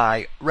increased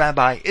by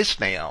Rabbi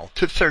Ismail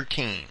to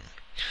 13,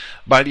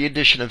 by the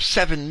addition of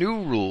 7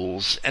 new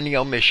rules and the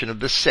omission of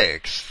the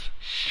 6th,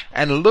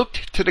 and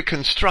looked to the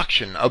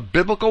construction of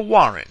biblical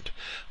warrant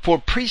for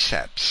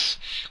precepts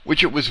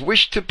which it was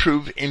wished to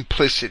prove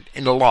implicit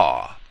in the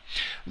law.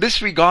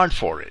 This regard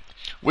for it,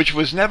 which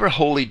was never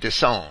wholly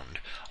disowned,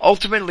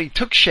 ultimately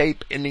took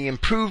shape in the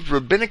improved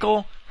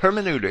rabbinical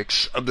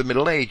hermeneutics of the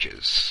Middle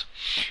Ages.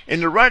 In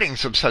the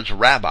writings of such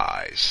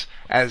rabbis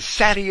as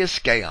Sadius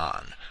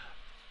Gaion,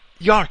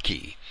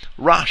 Yarki,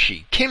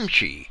 Rashi,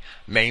 Kimchi,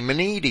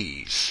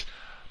 Maimonides,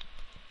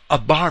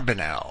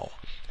 Abarbanel,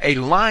 a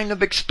line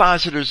of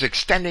expositors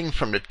extending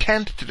from the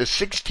 10th to the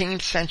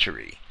 16th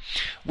century,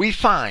 we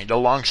find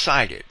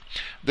alongside it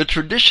the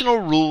traditional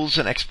rules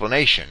and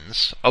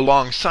explanations.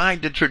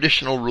 Alongside the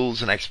traditional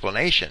rules and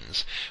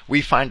explanations,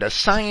 we find a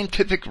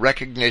scientific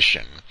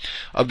recognition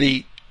of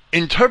the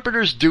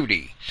interpreter's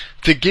duty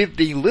to give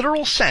the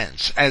literal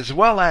sense as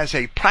well as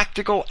a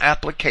practical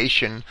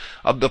application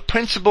of the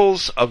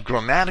principles of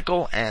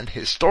grammatical and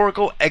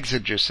historical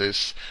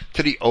exegesis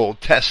to the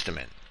Old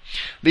Testament.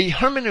 The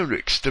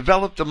hermeneutics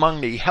developed among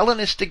the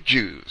Hellenistic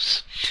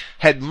Jews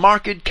had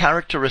marked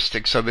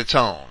characteristics of its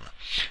own.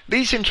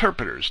 These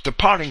interpreters,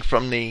 departing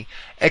from the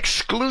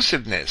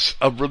exclusiveness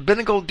of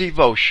rabbinical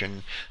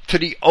devotion to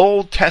the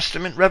Old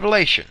Testament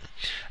revelation,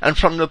 and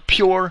from the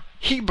pure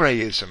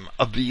Hebraism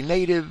of the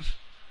native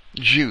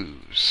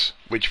Jews,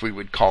 which we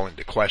would call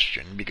into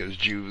question because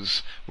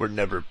Jews were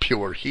never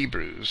pure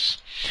Hebrews,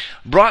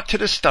 brought to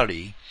the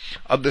study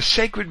of the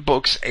sacred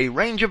books a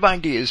range of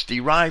ideas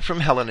derived from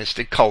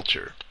Hellenistic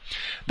culture.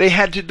 They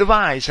had to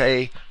devise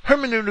a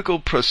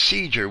hermeneutical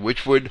procedure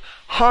which would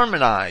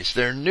harmonize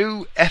their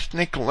new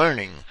ethnic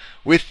learning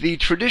with the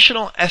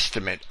traditional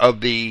estimate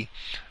of the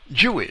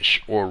Jewish,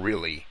 or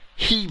really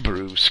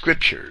Hebrew,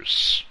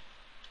 scriptures.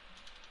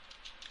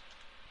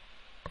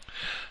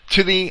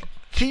 To the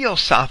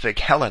Theosophic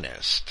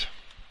Hellenist,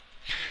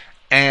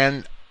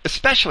 and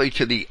especially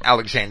to the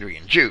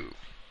Alexandrian Jew,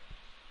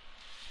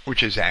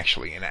 which is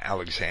actually an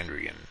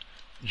Alexandrian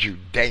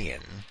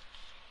Judean,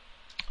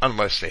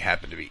 unless they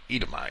happen to be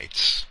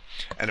Edomites,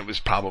 and it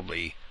was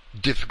probably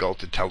difficult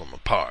to tell them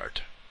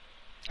apart,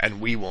 and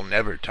we will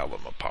never tell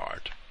them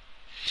apart.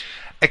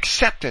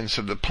 acceptance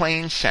of the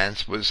plain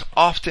sense was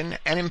often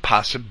an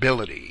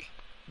impossibility.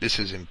 This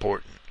is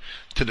important.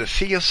 To the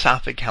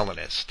Theosophic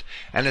Hellenist,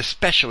 and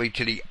especially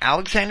to the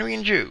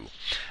Alexandrian Jew,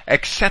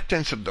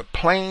 acceptance of the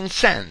plain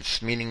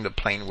sense, meaning the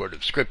plain word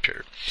of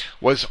Scripture,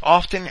 was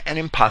often an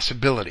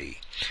impossibility.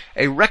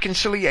 A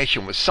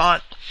reconciliation was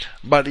sought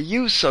by the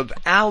use of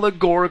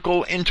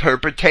allegorical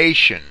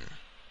interpretation.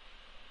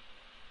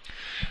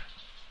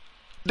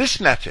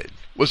 This method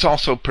was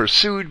also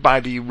pursued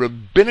by the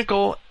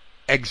rabbinical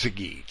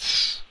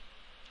exegetes,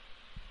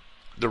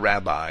 the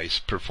rabbis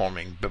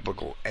performing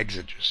biblical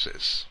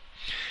exegesis.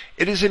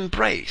 It is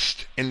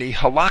embraced in the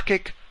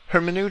halakhic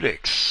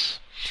hermeneutics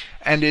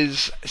and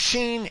is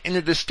seen in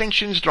the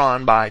distinctions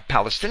drawn by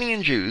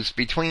Palestinian Jews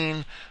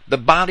between the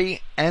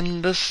body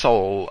and the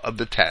soul of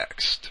the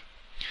text.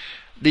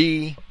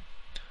 The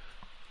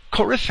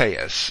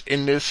coryphaeus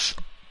in this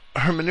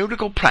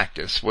hermeneutical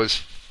practice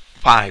was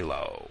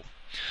Philo,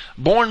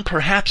 born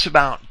perhaps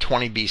about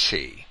 20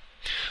 BC.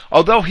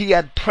 Although he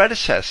had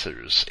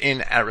predecessors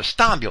in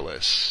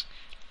Aristobulus,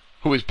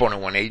 who was born in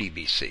 180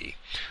 BC,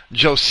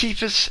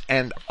 Josephus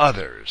and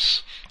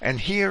others. And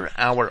here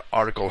our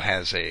article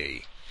has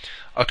a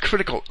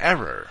critical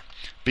error,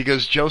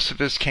 because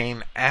Josephus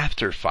came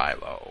after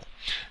Philo.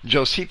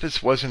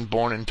 Josephus wasn't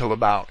born until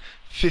about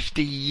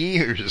 50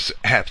 years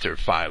after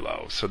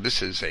Philo, so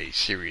this is a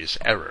serious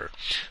error.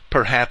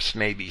 Perhaps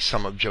maybe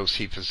some of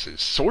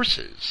Josephus's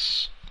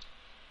sources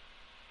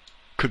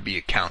could be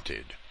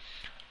accounted,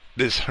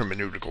 this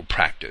hermeneutical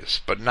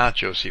practice, but not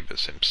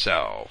Josephus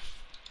himself.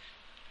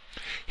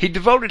 He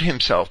devoted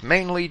himself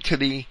mainly to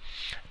the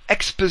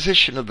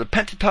exposition of the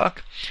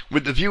Pentateuch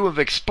with the view of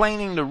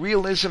explaining the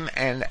realism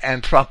and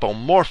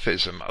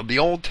anthropomorphism of the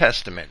Old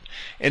Testament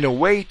in a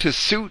way to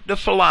suit the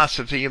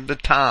philosophy of the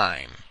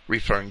time,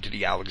 referring to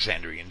the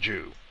Alexandrian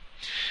Jew.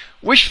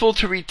 Wishful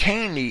to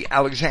retain the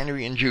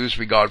Alexandrian Jews'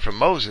 regard for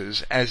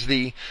Moses as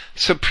the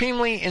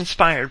supremely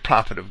inspired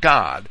prophet of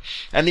God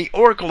and the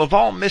oracle of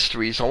all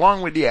mysteries,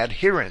 along with the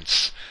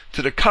adherence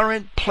to the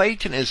current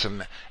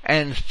Platonism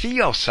and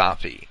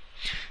Theosophy,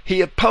 he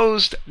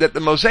opposed that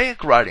the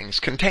Mosaic writings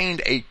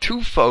contained a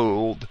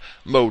twofold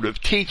mode of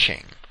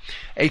teaching: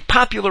 a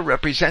popular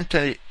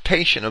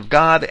representation of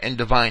God and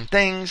divine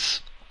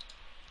things,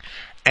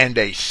 and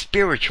a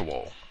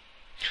spiritual.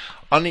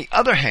 On the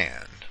other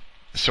hand,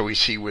 so we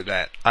see where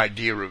that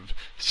idea of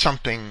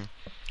something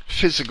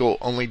physical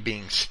only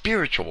being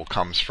spiritual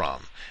comes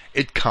from.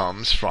 It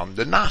comes from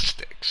the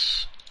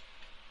Gnostics.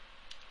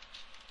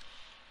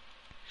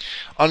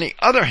 On the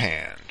other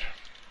hand,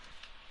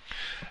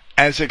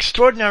 as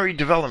extraordinary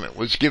development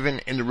was given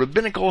in the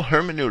rabbinical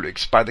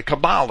hermeneutics by the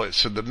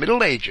Kabbalists of the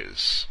Middle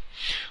Ages,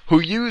 who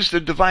used the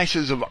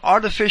devices of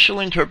artificial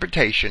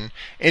interpretation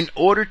in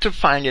order to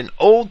find an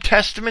Old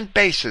Testament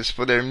basis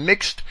for their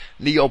mixed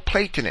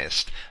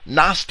Neoplatonist,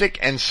 Gnostic,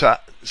 and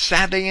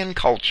Sabaean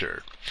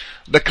culture.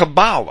 The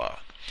Kabbalah,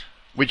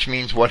 which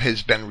means what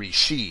has been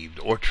received,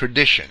 or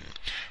tradition,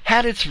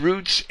 had its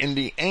roots in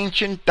the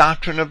ancient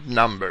doctrine of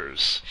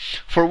numbers,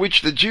 for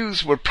which the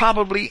Jews were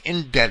probably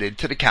indebted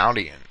to the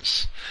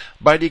Chaldeans,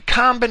 by the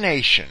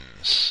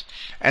combinations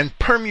and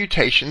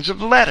permutations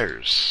of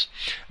letters,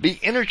 the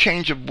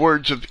interchange of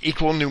words of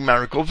equal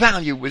numerical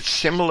value with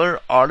similar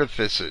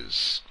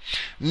artifices.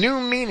 New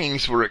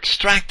meanings were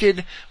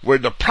extracted where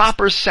the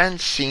proper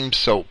sense seemed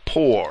so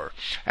poor,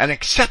 and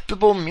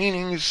acceptable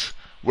meanings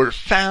were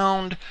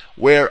found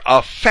where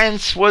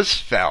offense was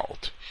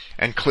felt.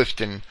 And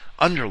Clifton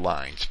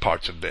underlines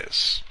parts of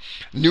this.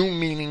 New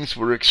meanings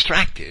were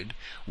extracted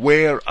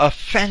where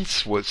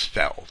offense was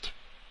felt.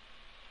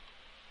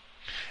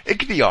 It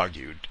could be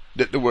argued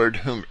that the word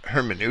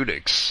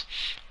hermeneutics,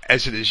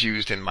 as it is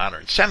used in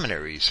modern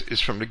seminaries,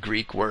 is from the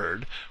Greek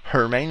word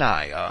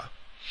hermeneia,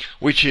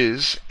 which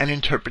is an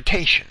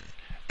interpretation,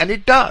 and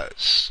it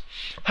does.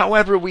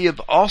 However, we have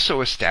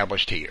also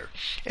established here,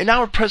 in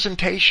our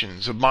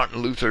presentations of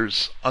Martin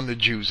Luther's On the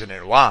Jews and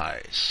Their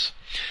Lies,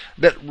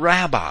 that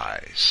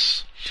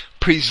rabbis,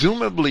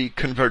 presumably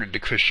converted to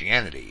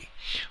Christianity,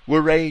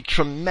 were a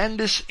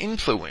tremendous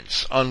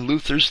influence on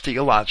Luther's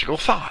theological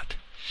thought,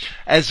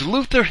 as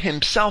Luther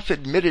himself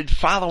admitted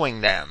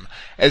following them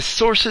as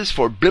sources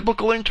for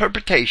biblical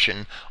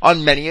interpretation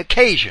on many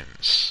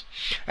occasions,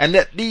 and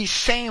that these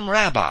same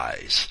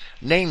rabbis,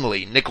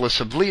 namely Nicholas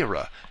of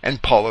Lyra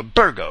and Paul of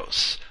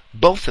Burgos,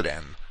 both of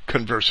them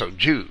converso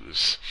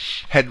Jews,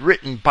 had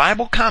written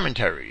Bible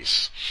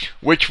commentaries,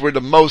 which were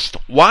the most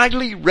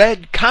widely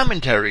read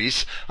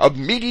commentaries of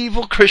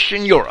medieval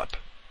Christian Europe.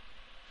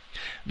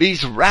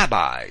 These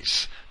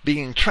rabbis,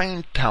 being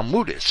trained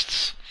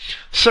Talmudists,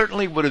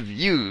 certainly would have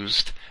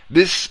used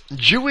this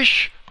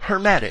Jewish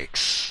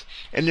hermetics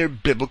in their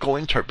biblical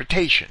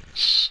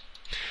interpretations,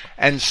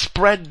 and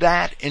spread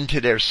that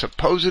into their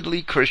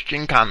supposedly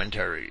Christian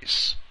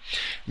commentaries.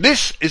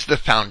 This is the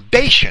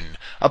foundation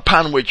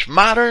upon which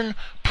modern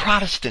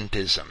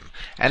Protestantism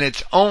and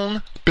its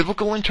own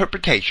biblical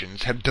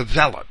interpretations have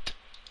developed.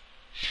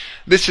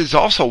 This is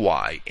also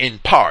why, in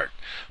part,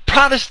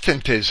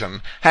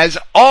 Protestantism has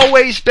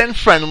always been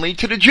friendly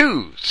to the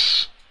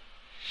Jews.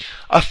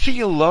 a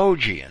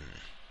theologian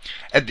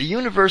at the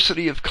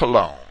University of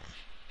Cologne,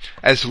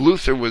 as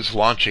Luther was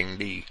launching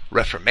the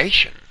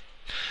Reformation,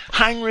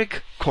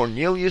 Heinrich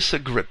Cornelius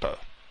Agrippa,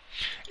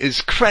 is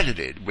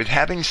credited with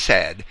having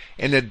said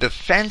in a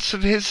defense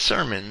of his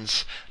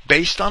sermons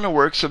based on the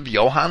works of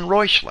Johann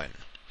Reuchlin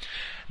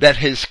that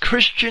his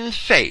Christian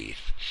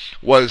faith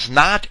was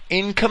not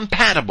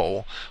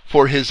incompatible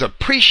for his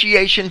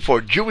appreciation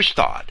for Jewish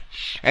thought,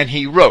 and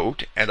he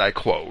wrote, and I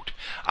quote,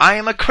 "I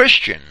am a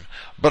Christian,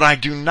 but I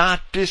do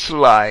not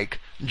dislike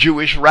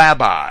Jewish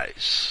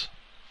rabbis."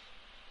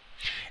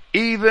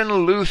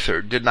 Even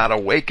Luther did not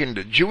awaken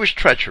to Jewish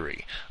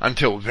treachery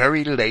until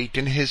very late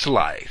in his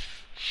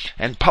life,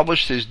 and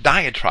published his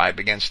diatribe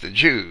against the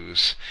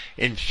Jews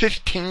in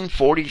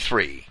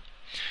 1543,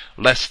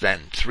 less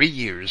than 3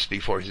 years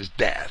before his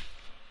death.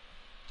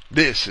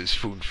 This is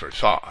food for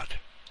thought.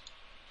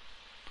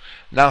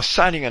 Now,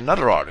 citing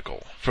another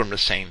article from the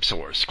same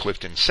source,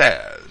 Clifton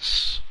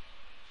says,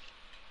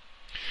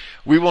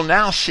 we will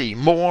now see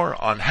more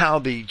on how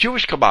the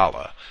Jewish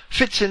Kabbalah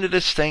fits into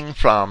this thing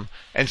from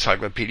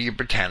Encyclopedia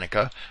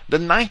Britannica, the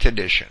 9th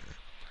edition,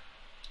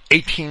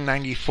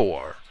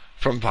 1894,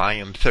 from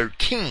volume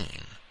 13,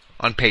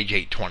 on page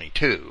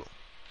 822.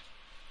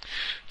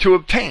 To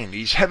obtain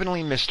these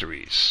heavenly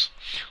mysteries,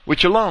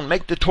 which alone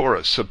make the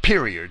Torah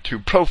superior to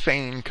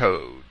profane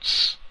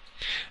codes,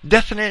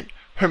 definite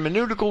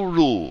hermeneutical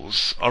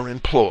rules are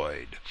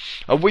employed,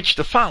 of which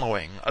the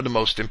following are the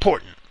most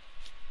important.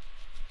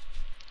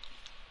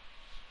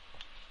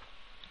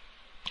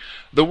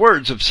 The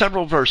words of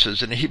several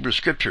verses in the Hebrew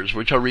Scriptures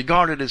which are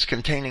regarded as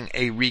containing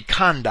a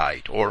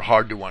recondite, or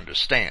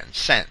hard-to-understand,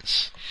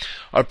 sense,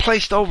 are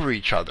placed over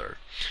each other,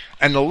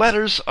 and the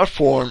letters are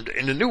formed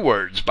into new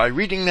words by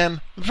reading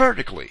them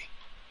vertically.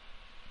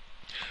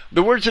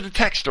 The words of the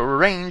text are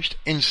arranged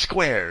in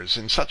squares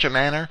in such a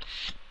manner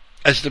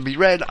as to be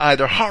read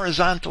either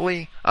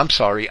vertically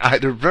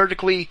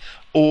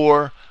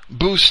or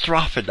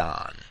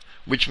boustrophodon,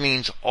 which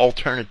means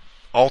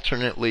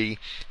alternately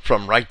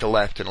from right to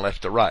left and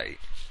left to right.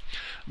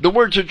 The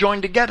words are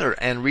joined together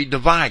and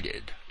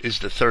redivided is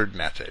the third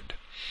method.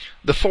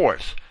 The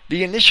fourth,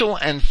 the initial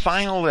and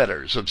final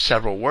letters of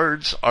several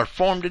words are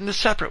formed into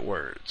separate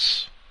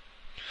words.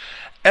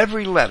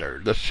 Every letter,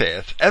 the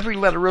fifth, every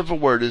letter of a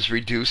word is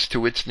reduced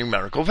to its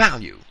numerical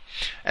value,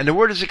 and the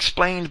word is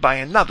explained by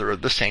another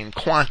of the same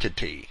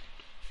quantity.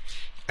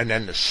 And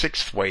then the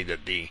sixth way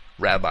that the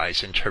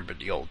rabbis interpret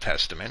the Old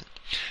Testament,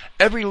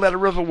 every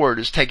letter of a word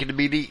is taken to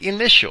be the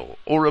initial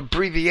or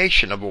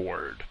abbreviation of a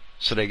word,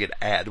 so they could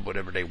add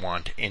whatever they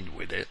want in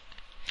with it.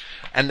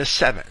 And the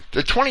seventh,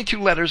 the 22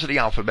 letters of the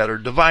alphabet are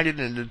divided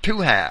into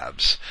two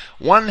halves,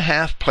 one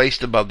half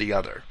placed above the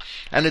other,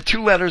 and the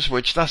two letters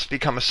which thus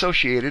become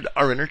associated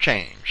are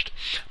interchanged.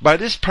 By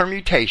this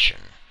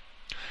permutation,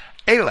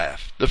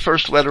 Aleph, the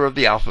first letter of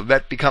the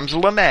alphabet, becomes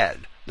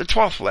Lamed, the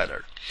 12th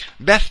letter.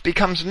 Beth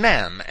becomes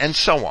Mem, and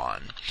so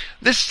on.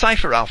 This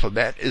cipher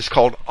alphabet is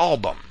called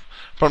Album,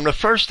 from the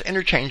first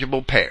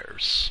interchangeable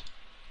pairs.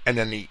 And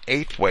then the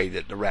eighth way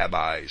that the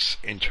rabbis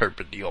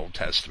interpret the Old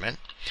Testament,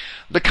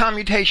 the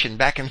commutation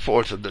back and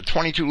forth of the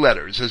 22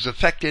 letters is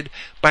effected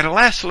by the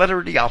last letter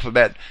of the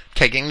alphabet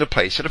taking the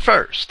place of the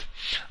first.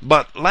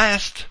 The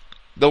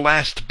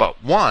last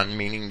but one,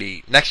 meaning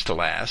the next to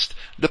last,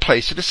 the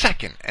place of the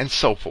second, and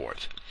so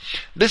forth.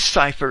 This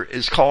cipher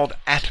is called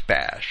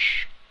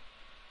Atbash.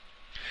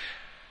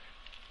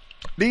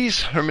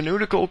 These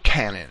hermeneutical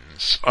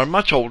canons are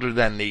much older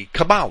than the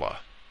Kabbalah.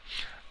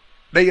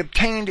 They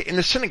obtained in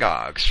the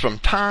synagogues from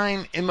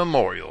time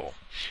immemorial,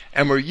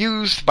 and were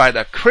used by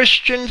the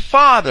Christian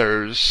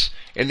fathers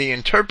in the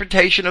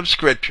interpretation of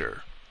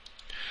Scripture.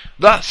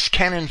 Thus,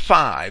 Canon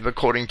 5,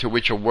 according to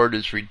which a word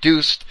is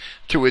reduced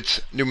to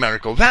its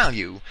numerical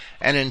value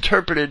and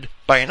interpreted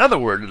by another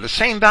word of the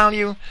same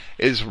value,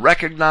 is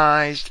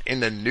recognized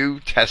in the New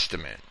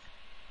Testament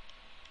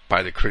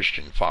by the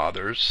Christian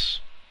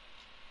fathers.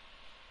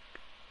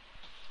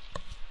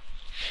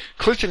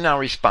 Clifton now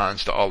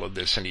responds to all of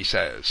this, and he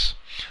says,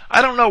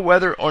 I don't know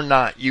whether or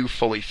not you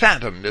fully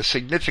fathom the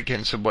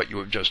significance of what you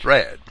have just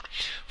read.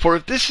 For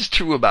if this is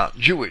true about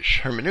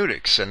Jewish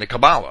hermeneutics and the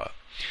Kabbalah,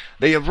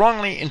 they have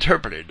wrongly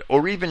interpreted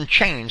or even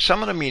changed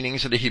some of the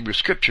meanings of the Hebrew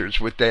Scriptures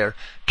with their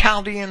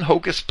Chaldean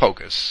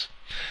hocus-pocus.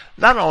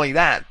 Not only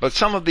that, but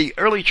some of the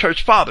early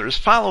church fathers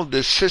followed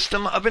this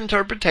system of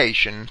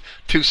interpretation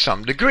to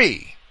some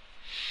degree.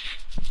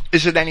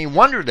 Is it any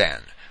wonder,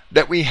 then,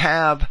 that we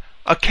have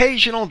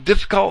occasional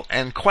difficult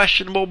and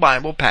questionable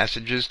Bible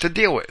passages to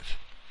deal with?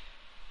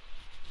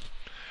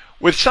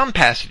 With some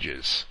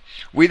passages,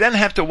 we then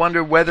have to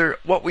wonder whether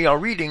what we are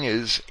reading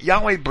is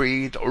Yahweh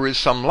breathed or is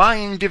some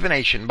lying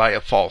divination by a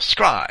false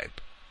scribe.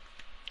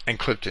 And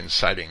Clifton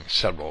citing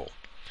several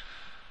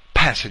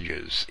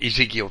passages,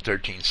 Ezekiel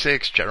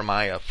 13:6,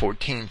 Jeremiah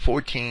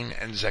 14:14,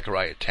 and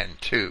Zechariah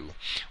 10:2.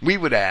 We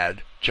would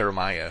add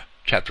Jeremiah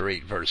chapter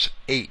 8 verse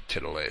 8 to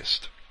the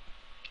list.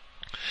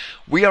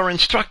 We are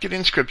instructed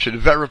in Scripture to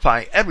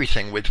verify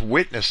everything with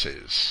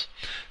witnesses.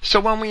 So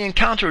when we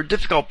encounter a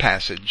difficult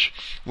passage,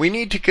 we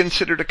need to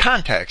consider the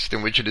context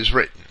in which it is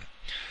written.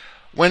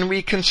 When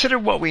we consider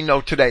what we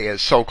know today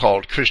as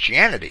so-called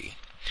Christianity,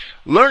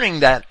 learning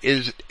that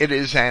it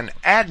is an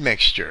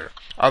admixture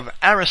of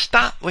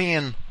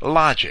Aristotelian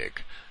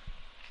logic,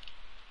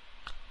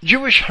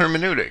 Jewish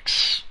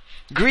hermeneutics,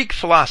 Greek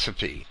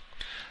philosophy,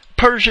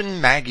 Persian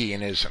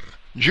Magianism,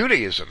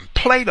 Judaism,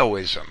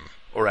 Platoism,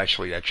 or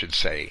actually I should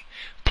say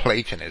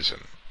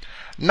Platonism,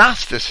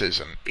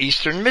 Gnosticism,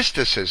 Eastern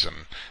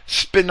mysticism,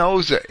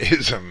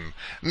 Spinozaism,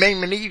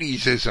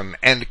 Maimonideism,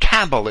 and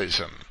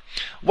Kabbalism.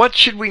 What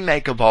should we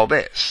make of all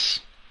this?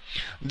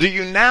 Do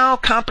you now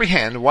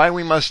comprehend why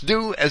we must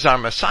do as our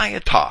Messiah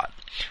taught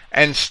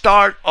and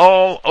start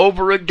all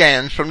over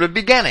again from the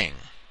beginning,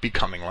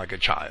 becoming like a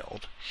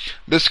child?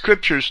 The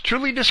Scriptures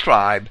truly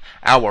describe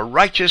our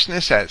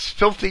righteousness as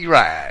filthy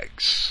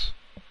rags,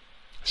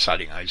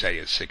 citing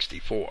Isaiah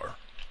 64.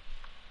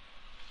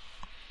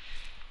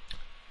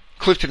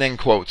 Clifton then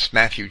quotes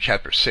Matthew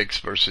chapter 6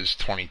 verses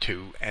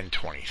 22 and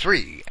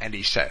 23, and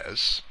he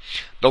says,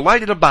 "The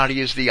light of the body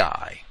is the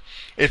eye.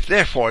 If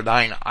therefore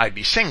thine eye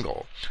be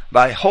single,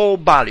 thy whole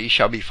body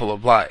shall be full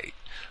of light.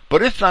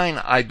 But if thine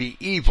eye be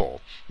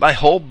evil, thy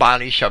whole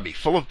body shall be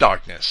full of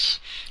darkness.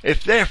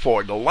 If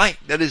therefore the light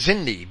that is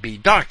in thee be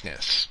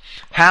darkness,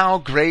 how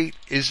great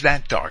is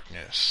that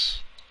darkness?"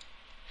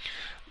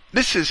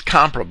 This is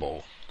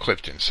comparable,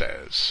 Clifton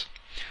says.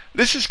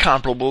 This is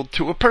comparable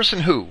to a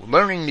person who,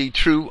 learning the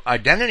true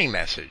identity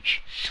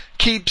message,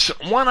 keeps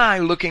one eye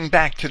looking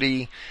back to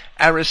the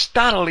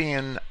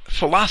Aristotelian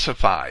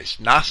philosophized,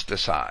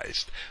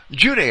 Gnosticized,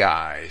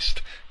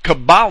 Judaized,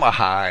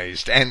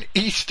 Kabbalahized, and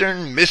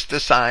Eastern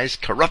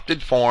mysticized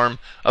corrupted form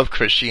of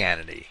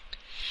Christianity.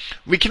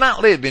 We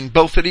cannot live in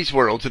both of these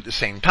worlds at the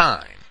same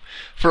time,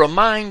 for a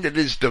mind that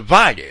is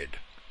divided,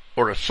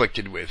 or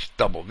afflicted with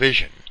double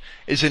vision,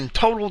 is in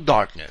total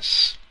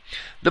darkness.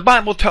 The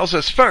Bible tells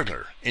us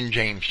further in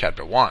James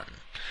chapter 1,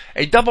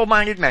 a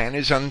double-minded man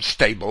is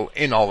unstable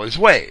in all his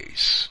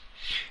ways.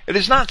 It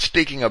is not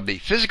speaking of the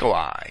physical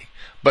eye,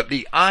 but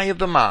the eye of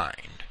the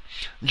mind,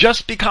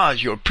 just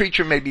because your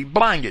preacher may be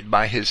blinded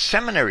by his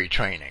seminary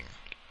training.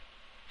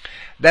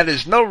 That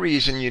is no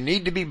reason you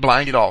need to be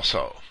blinded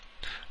also.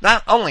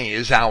 Not only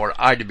is our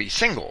eye to be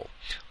single,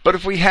 but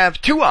if we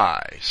have two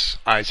eyes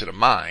of the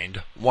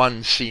mind,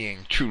 one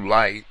seeing true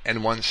light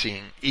and one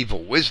seeing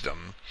evil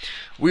wisdom,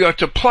 we are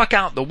to pluck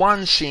out the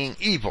one seeing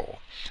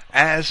evil,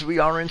 as we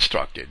are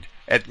instructed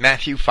at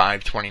Matthew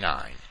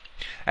 5:29.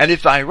 "And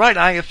if thy right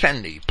eye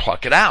offend thee,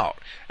 pluck it out,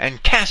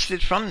 and cast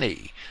it from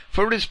thee.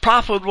 For it is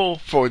profitable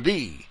for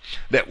thee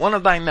that one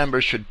of thy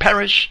members should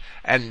perish,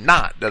 and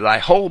not that thy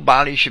whole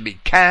body should be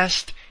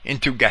cast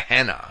into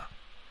Gehenna."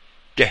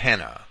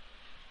 Gehenna,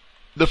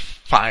 the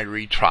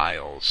fiery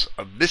trials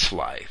of this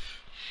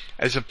life,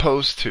 as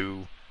opposed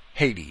to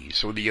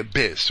Hades, or the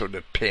abyss, or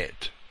the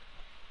pit.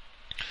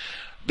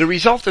 The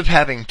result of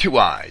having two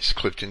eyes,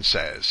 Clifton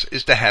says,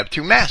 is to have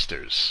two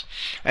masters,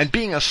 and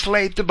being a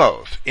slave to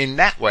both. In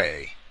that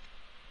way,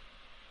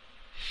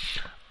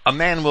 a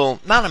man will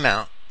not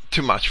amount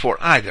to much for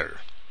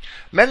either.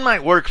 Men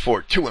might work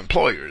for two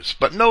employers,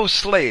 but no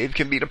slave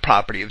can be the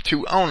property of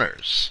two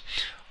owners.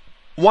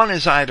 One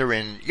is either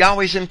in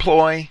Yahweh's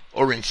employ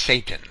or in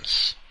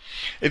Satan's.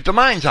 If the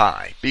mind's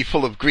eye be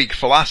full of Greek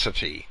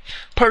philosophy,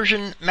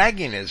 Persian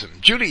Magianism,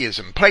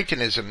 Judaism,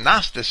 Platonism,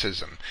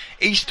 Gnosticism,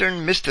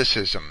 Eastern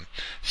mysticism,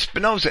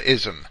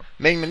 Spinozaism,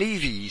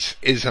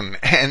 Maimonideism,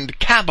 and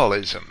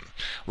Kabbalism,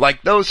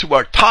 like those who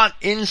are taught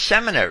in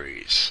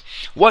seminaries,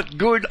 what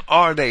good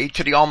are they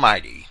to the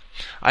Almighty?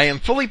 I am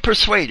fully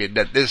persuaded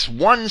that this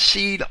one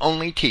seed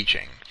only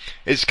teaching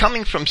is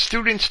coming from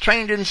students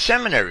trained in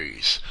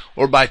seminaries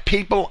or by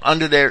people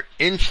under their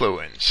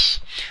influence.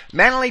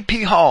 Manly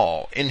P.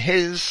 Hall, in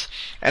his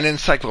An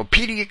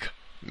Encyclopedic,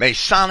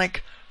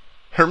 Masonic,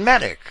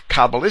 Hermetic,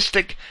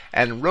 Kabbalistic,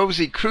 and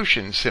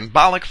Rosicrucian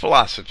Symbolic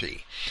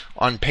Philosophy,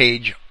 on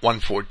page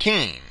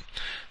 114,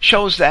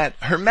 shows that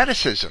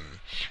Hermeticism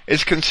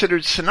is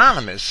considered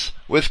synonymous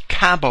with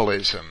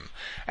Kabbalism,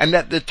 and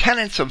that the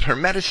tenets of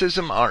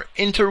Hermeticism are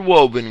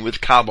interwoven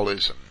with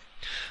Kabbalism.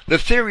 The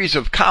theories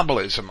of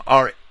Kabbalism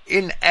are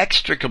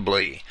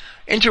inextricably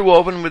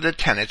interwoven with the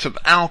tenets of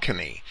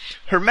alchemy,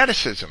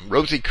 Hermeticism,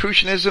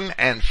 Rosicrucianism,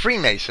 and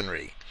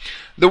Freemasonry.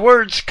 The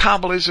words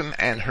Kabbalism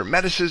and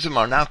Hermeticism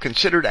are now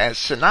considered as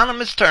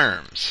synonymous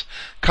terms,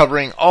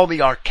 covering all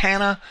the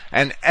arcana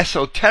and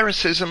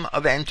esotericism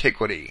of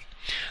antiquity.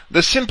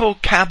 The simple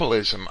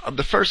Kabbalism of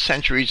the first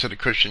centuries of the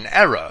Christian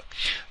era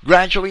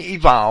gradually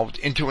evolved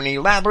into an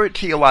elaborate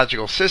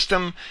theological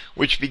system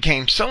which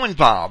became so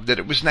involved that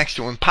it was next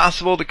to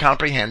impossible to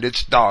comprehend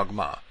its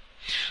dogma.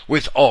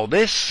 With all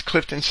this,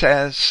 Clifton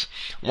says,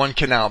 one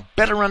can now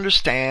better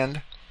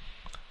understand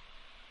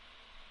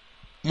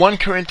 1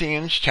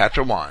 Corinthians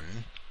chapter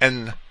 1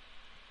 and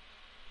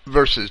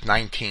verses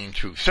 19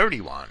 through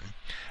 31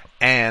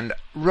 and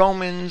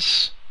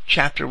Romans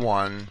chapter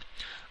 1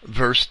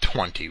 verse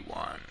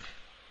 21.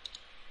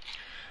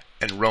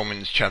 And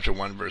Romans chapter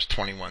 1 verse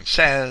 21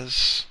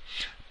 says,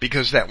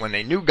 because that when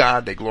they knew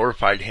God, they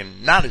glorified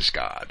him not as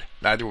God,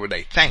 neither were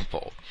they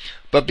thankful,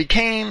 but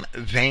became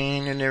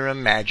vain in their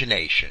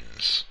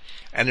imaginations,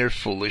 and their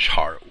foolish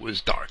heart was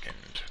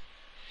darkened.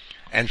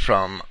 And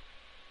from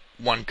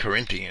 1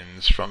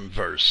 Corinthians, from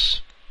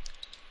verse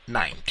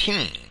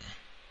 19,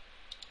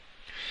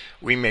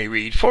 we may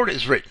read, for it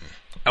is written,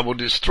 I will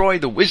destroy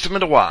the wisdom of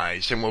the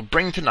wise, and will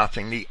bring to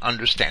nothing the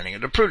understanding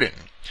of the prudent.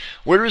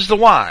 Where is the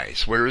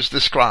wise? Where is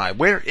the scribe?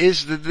 Where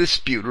is the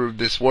disputer of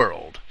this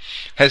world?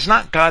 Has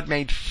not God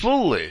made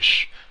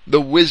foolish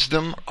the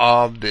wisdom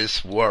of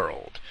this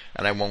world?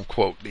 And I won't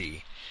quote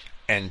the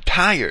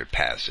entire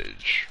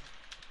passage,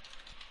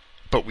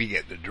 but we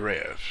get the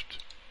drift.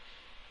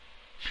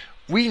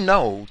 We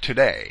know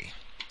today,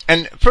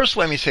 and first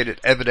let me say that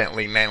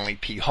evidently Manly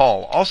P.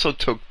 Hall also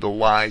took the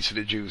lies of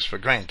the Jews for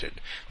granted,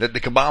 that the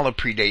Kabbalah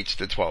predates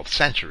the 12th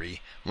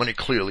century, when it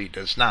clearly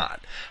does not.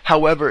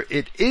 However,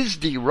 it is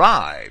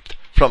derived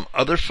from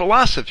other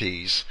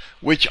philosophies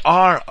which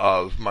are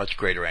of much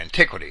greater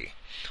antiquity,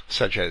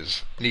 such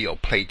as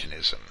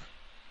Neoplatonism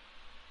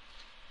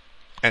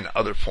and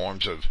other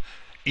forms of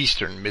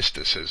Eastern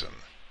mysticism.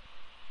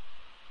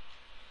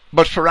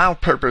 But for our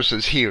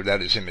purposes here,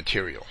 that is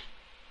immaterial.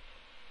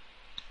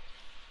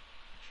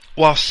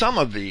 While some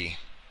of the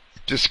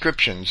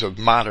descriptions of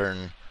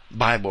modern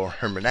Bible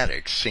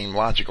hermeneutics seem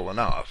logical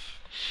enough,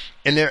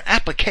 in their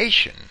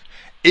application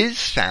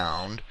is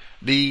found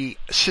the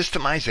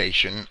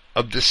systemization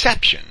of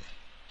deception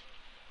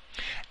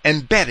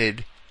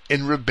embedded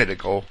in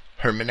rabbinical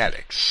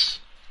hermeneutics.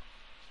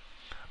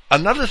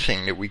 Another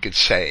thing that we could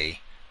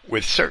say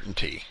with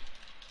certainty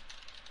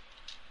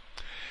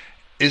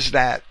is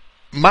that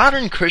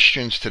modern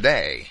Christians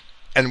today,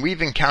 and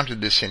we've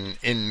encountered this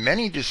in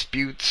many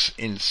disputes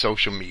in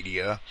social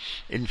media,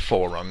 in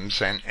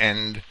forums,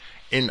 and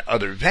in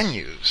other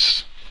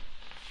venues,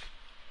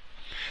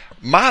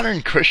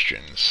 modern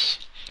Christians,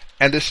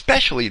 and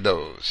especially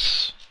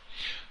those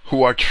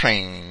who are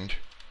trained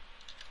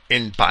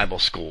in Bible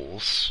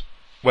schools,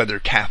 whether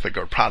Catholic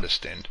or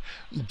Protestant,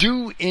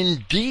 do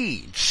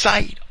indeed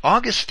cite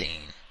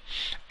Augustine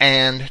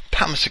and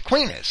Thomas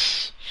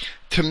Aquinas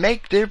to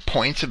make their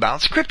points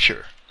about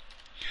Scripture.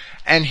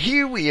 And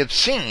here we have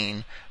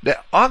seen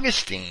that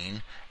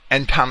Augustine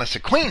and Thomas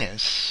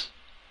Aquinas,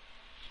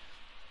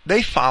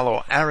 they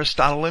follow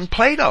Aristotle and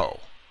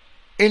Plato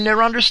in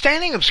their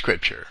understanding of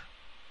Scripture.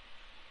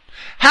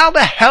 How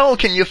the hell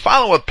can you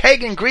follow a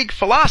pagan Greek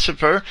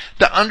philosopher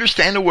to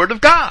understand the Word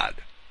of God?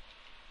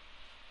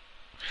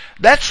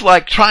 That's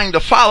like trying to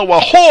follow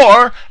a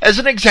whore as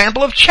an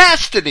example of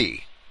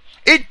chastity.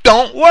 It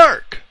don't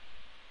work.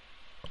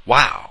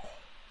 Wow.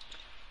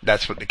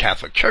 That's what the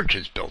Catholic Church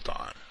is built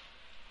on.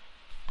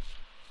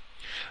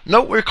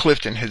 Note where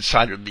Clifton had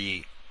cited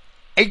the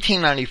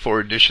 1894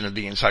 edition of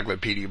the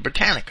Encyclopedia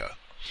Britannica,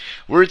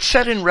 where it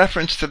said in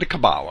reference to the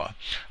Kabbalah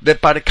that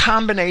by the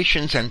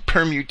combinations and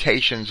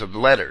permutations of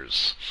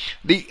letters,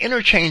 the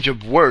interchange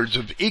of words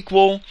of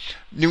equal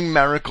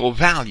numerical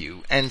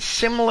value, and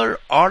similar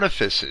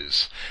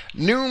artifices,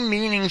 new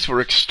meanings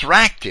were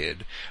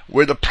extracted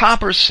where the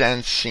proper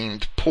sense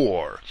seemed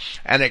poor,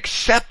 and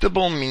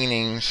acceptable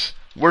meanings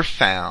were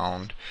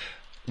found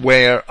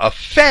where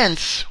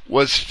offense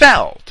was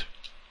felt.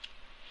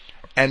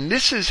 And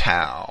this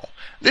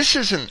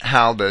isn't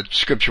how the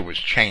Scripture was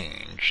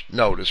changed.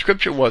 No, the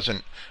Scripture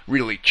wasn't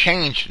really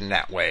changed in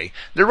that way.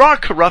 There are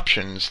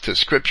corruptions to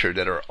Scripture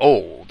that are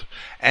old,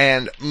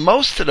 and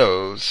most of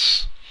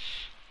those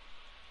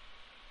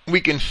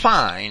we can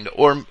find,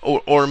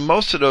 or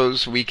most of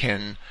those we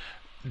can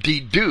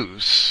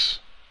deduce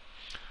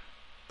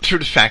through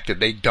the fact that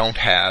they don't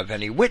have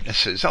any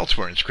witnesses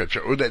elsewhere in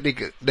Scripture, or that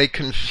they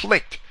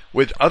conflict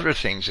with other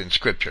things in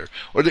Scripture,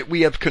 or that we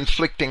have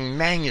conflicting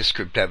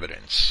manuscript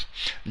evidence.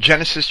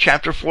 Genesis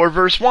chapter 4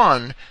 verse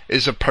 1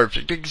 is a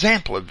perfect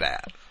example of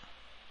that.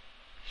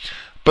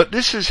 But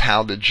this is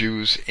how the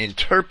Jews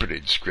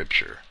interpreted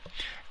Scripture,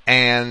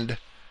 and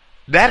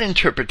that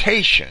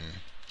interpretation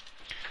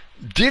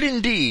did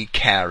indeed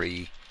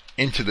carry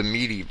into the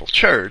medieval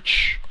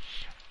church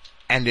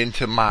and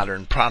into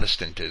modern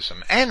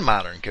Protestantism and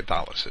modern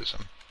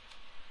Catholicism.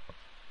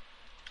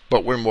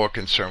 But we're more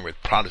concerned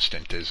with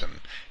Protestantism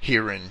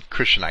here in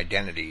Christian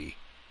identity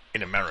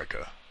in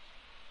America.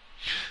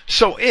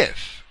 So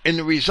if, in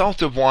the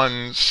result of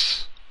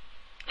one's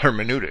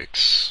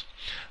hermeneutics,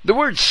 the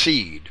word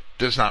seed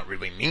does not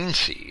really mean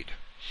seed,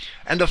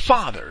 and a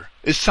father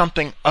is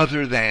something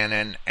other than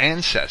an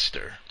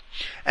ancestor,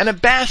 and a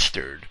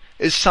bastard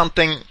is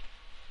something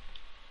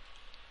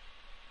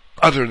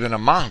other than a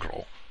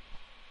mongrel,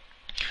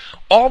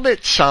 all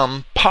that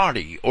some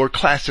party or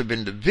class of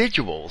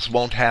individuals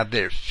won't have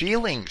their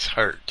feelings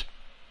hurt,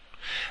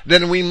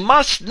 then we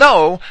must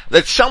know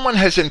that someone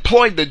has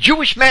employed the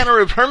Jewish manner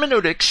of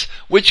hermeneutics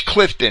which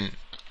Clifton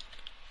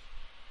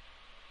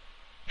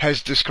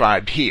has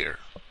described here.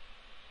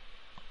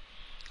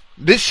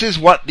 This is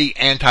what the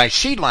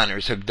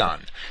anti-seedliners have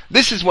done.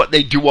 This is what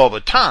they do all the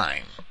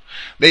time.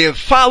 They have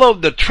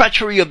followed the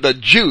treachery of the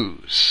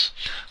Jews,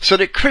 so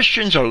that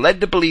Christians are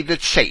led to believe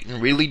that Satan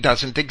really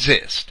doesn't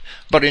exist.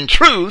 But in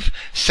truth,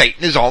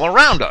 Satan is all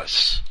around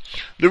us.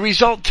 The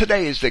result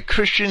today is that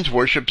Christians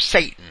worship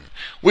Satan,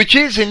 which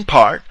is in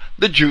part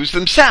the Jews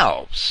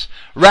themselves,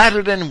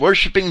 rather than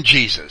worshiping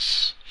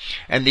Jesus.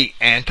 And the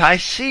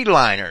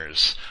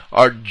anti-seedliners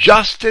are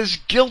just as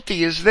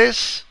guilty as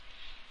this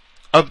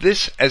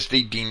as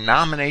the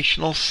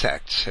denominational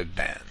sects have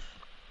been.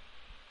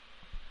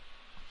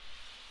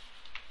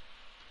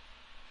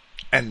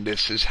 And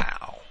this is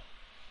how.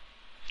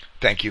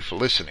 Thank you for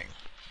listening.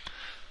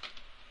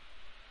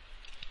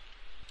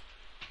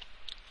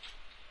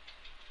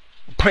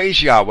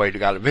 Praise Yahweh, the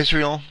God of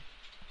Israel,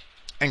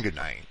 and good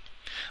night.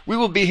 We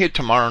will be here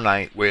tomorrow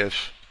night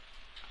with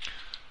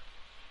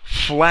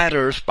Flat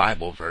Earth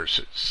Bible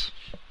verses.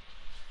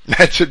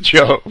 That's a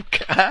joke,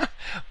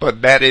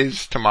 but that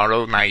is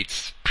tomorrow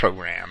night's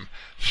program.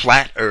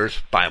 Flat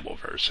Earth Bible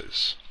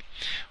verses.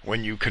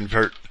 When you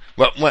convert,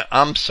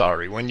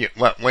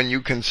 when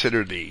you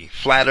consider the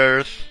flat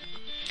Earth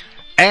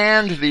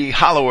and the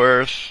hollow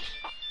Earth,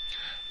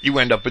 you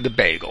end up with the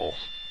bagel,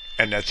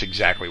 and that's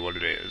exactly what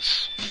it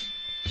is.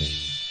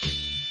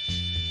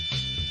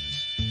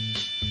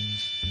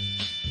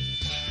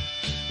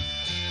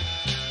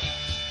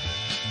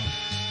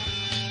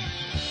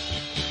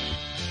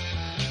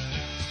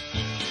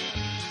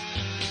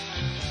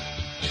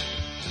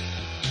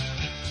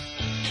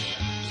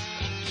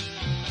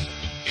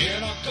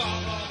 In a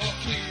garden of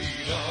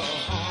freedom,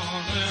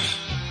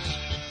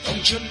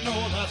 don't you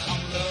know that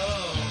I'm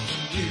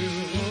loving you?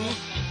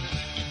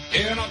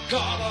 In a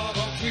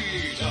garden of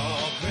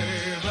freedom,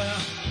 baby,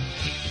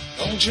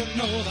 don't you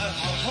know that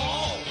I'll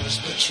always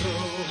be true?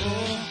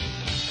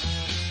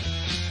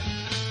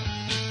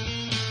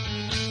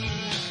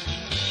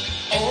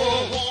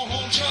 Oh,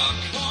 won't you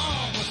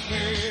come with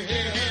me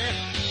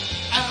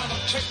and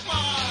take my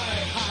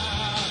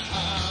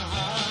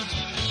hand?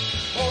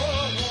 Oh,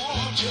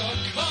 won't you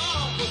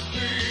come with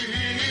me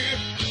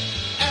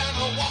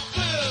and walk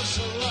this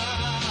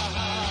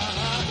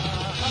line?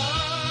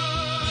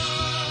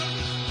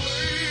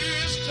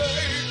 Please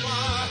take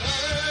my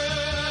hand.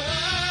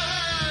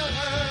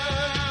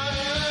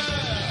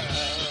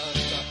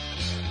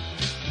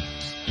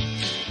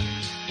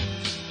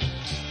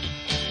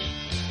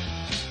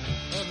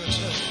 Let me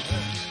tell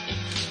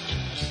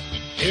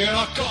you, in a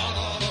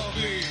garden of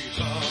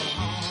Eden,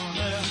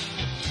 honey,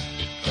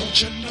 don't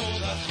you know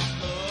that I'm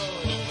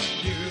loving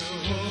you?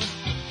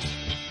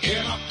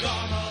 In a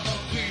garden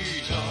of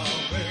Eden,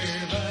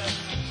 baby,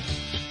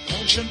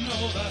 don't you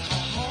know that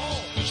I'll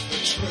always be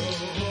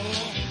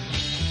true?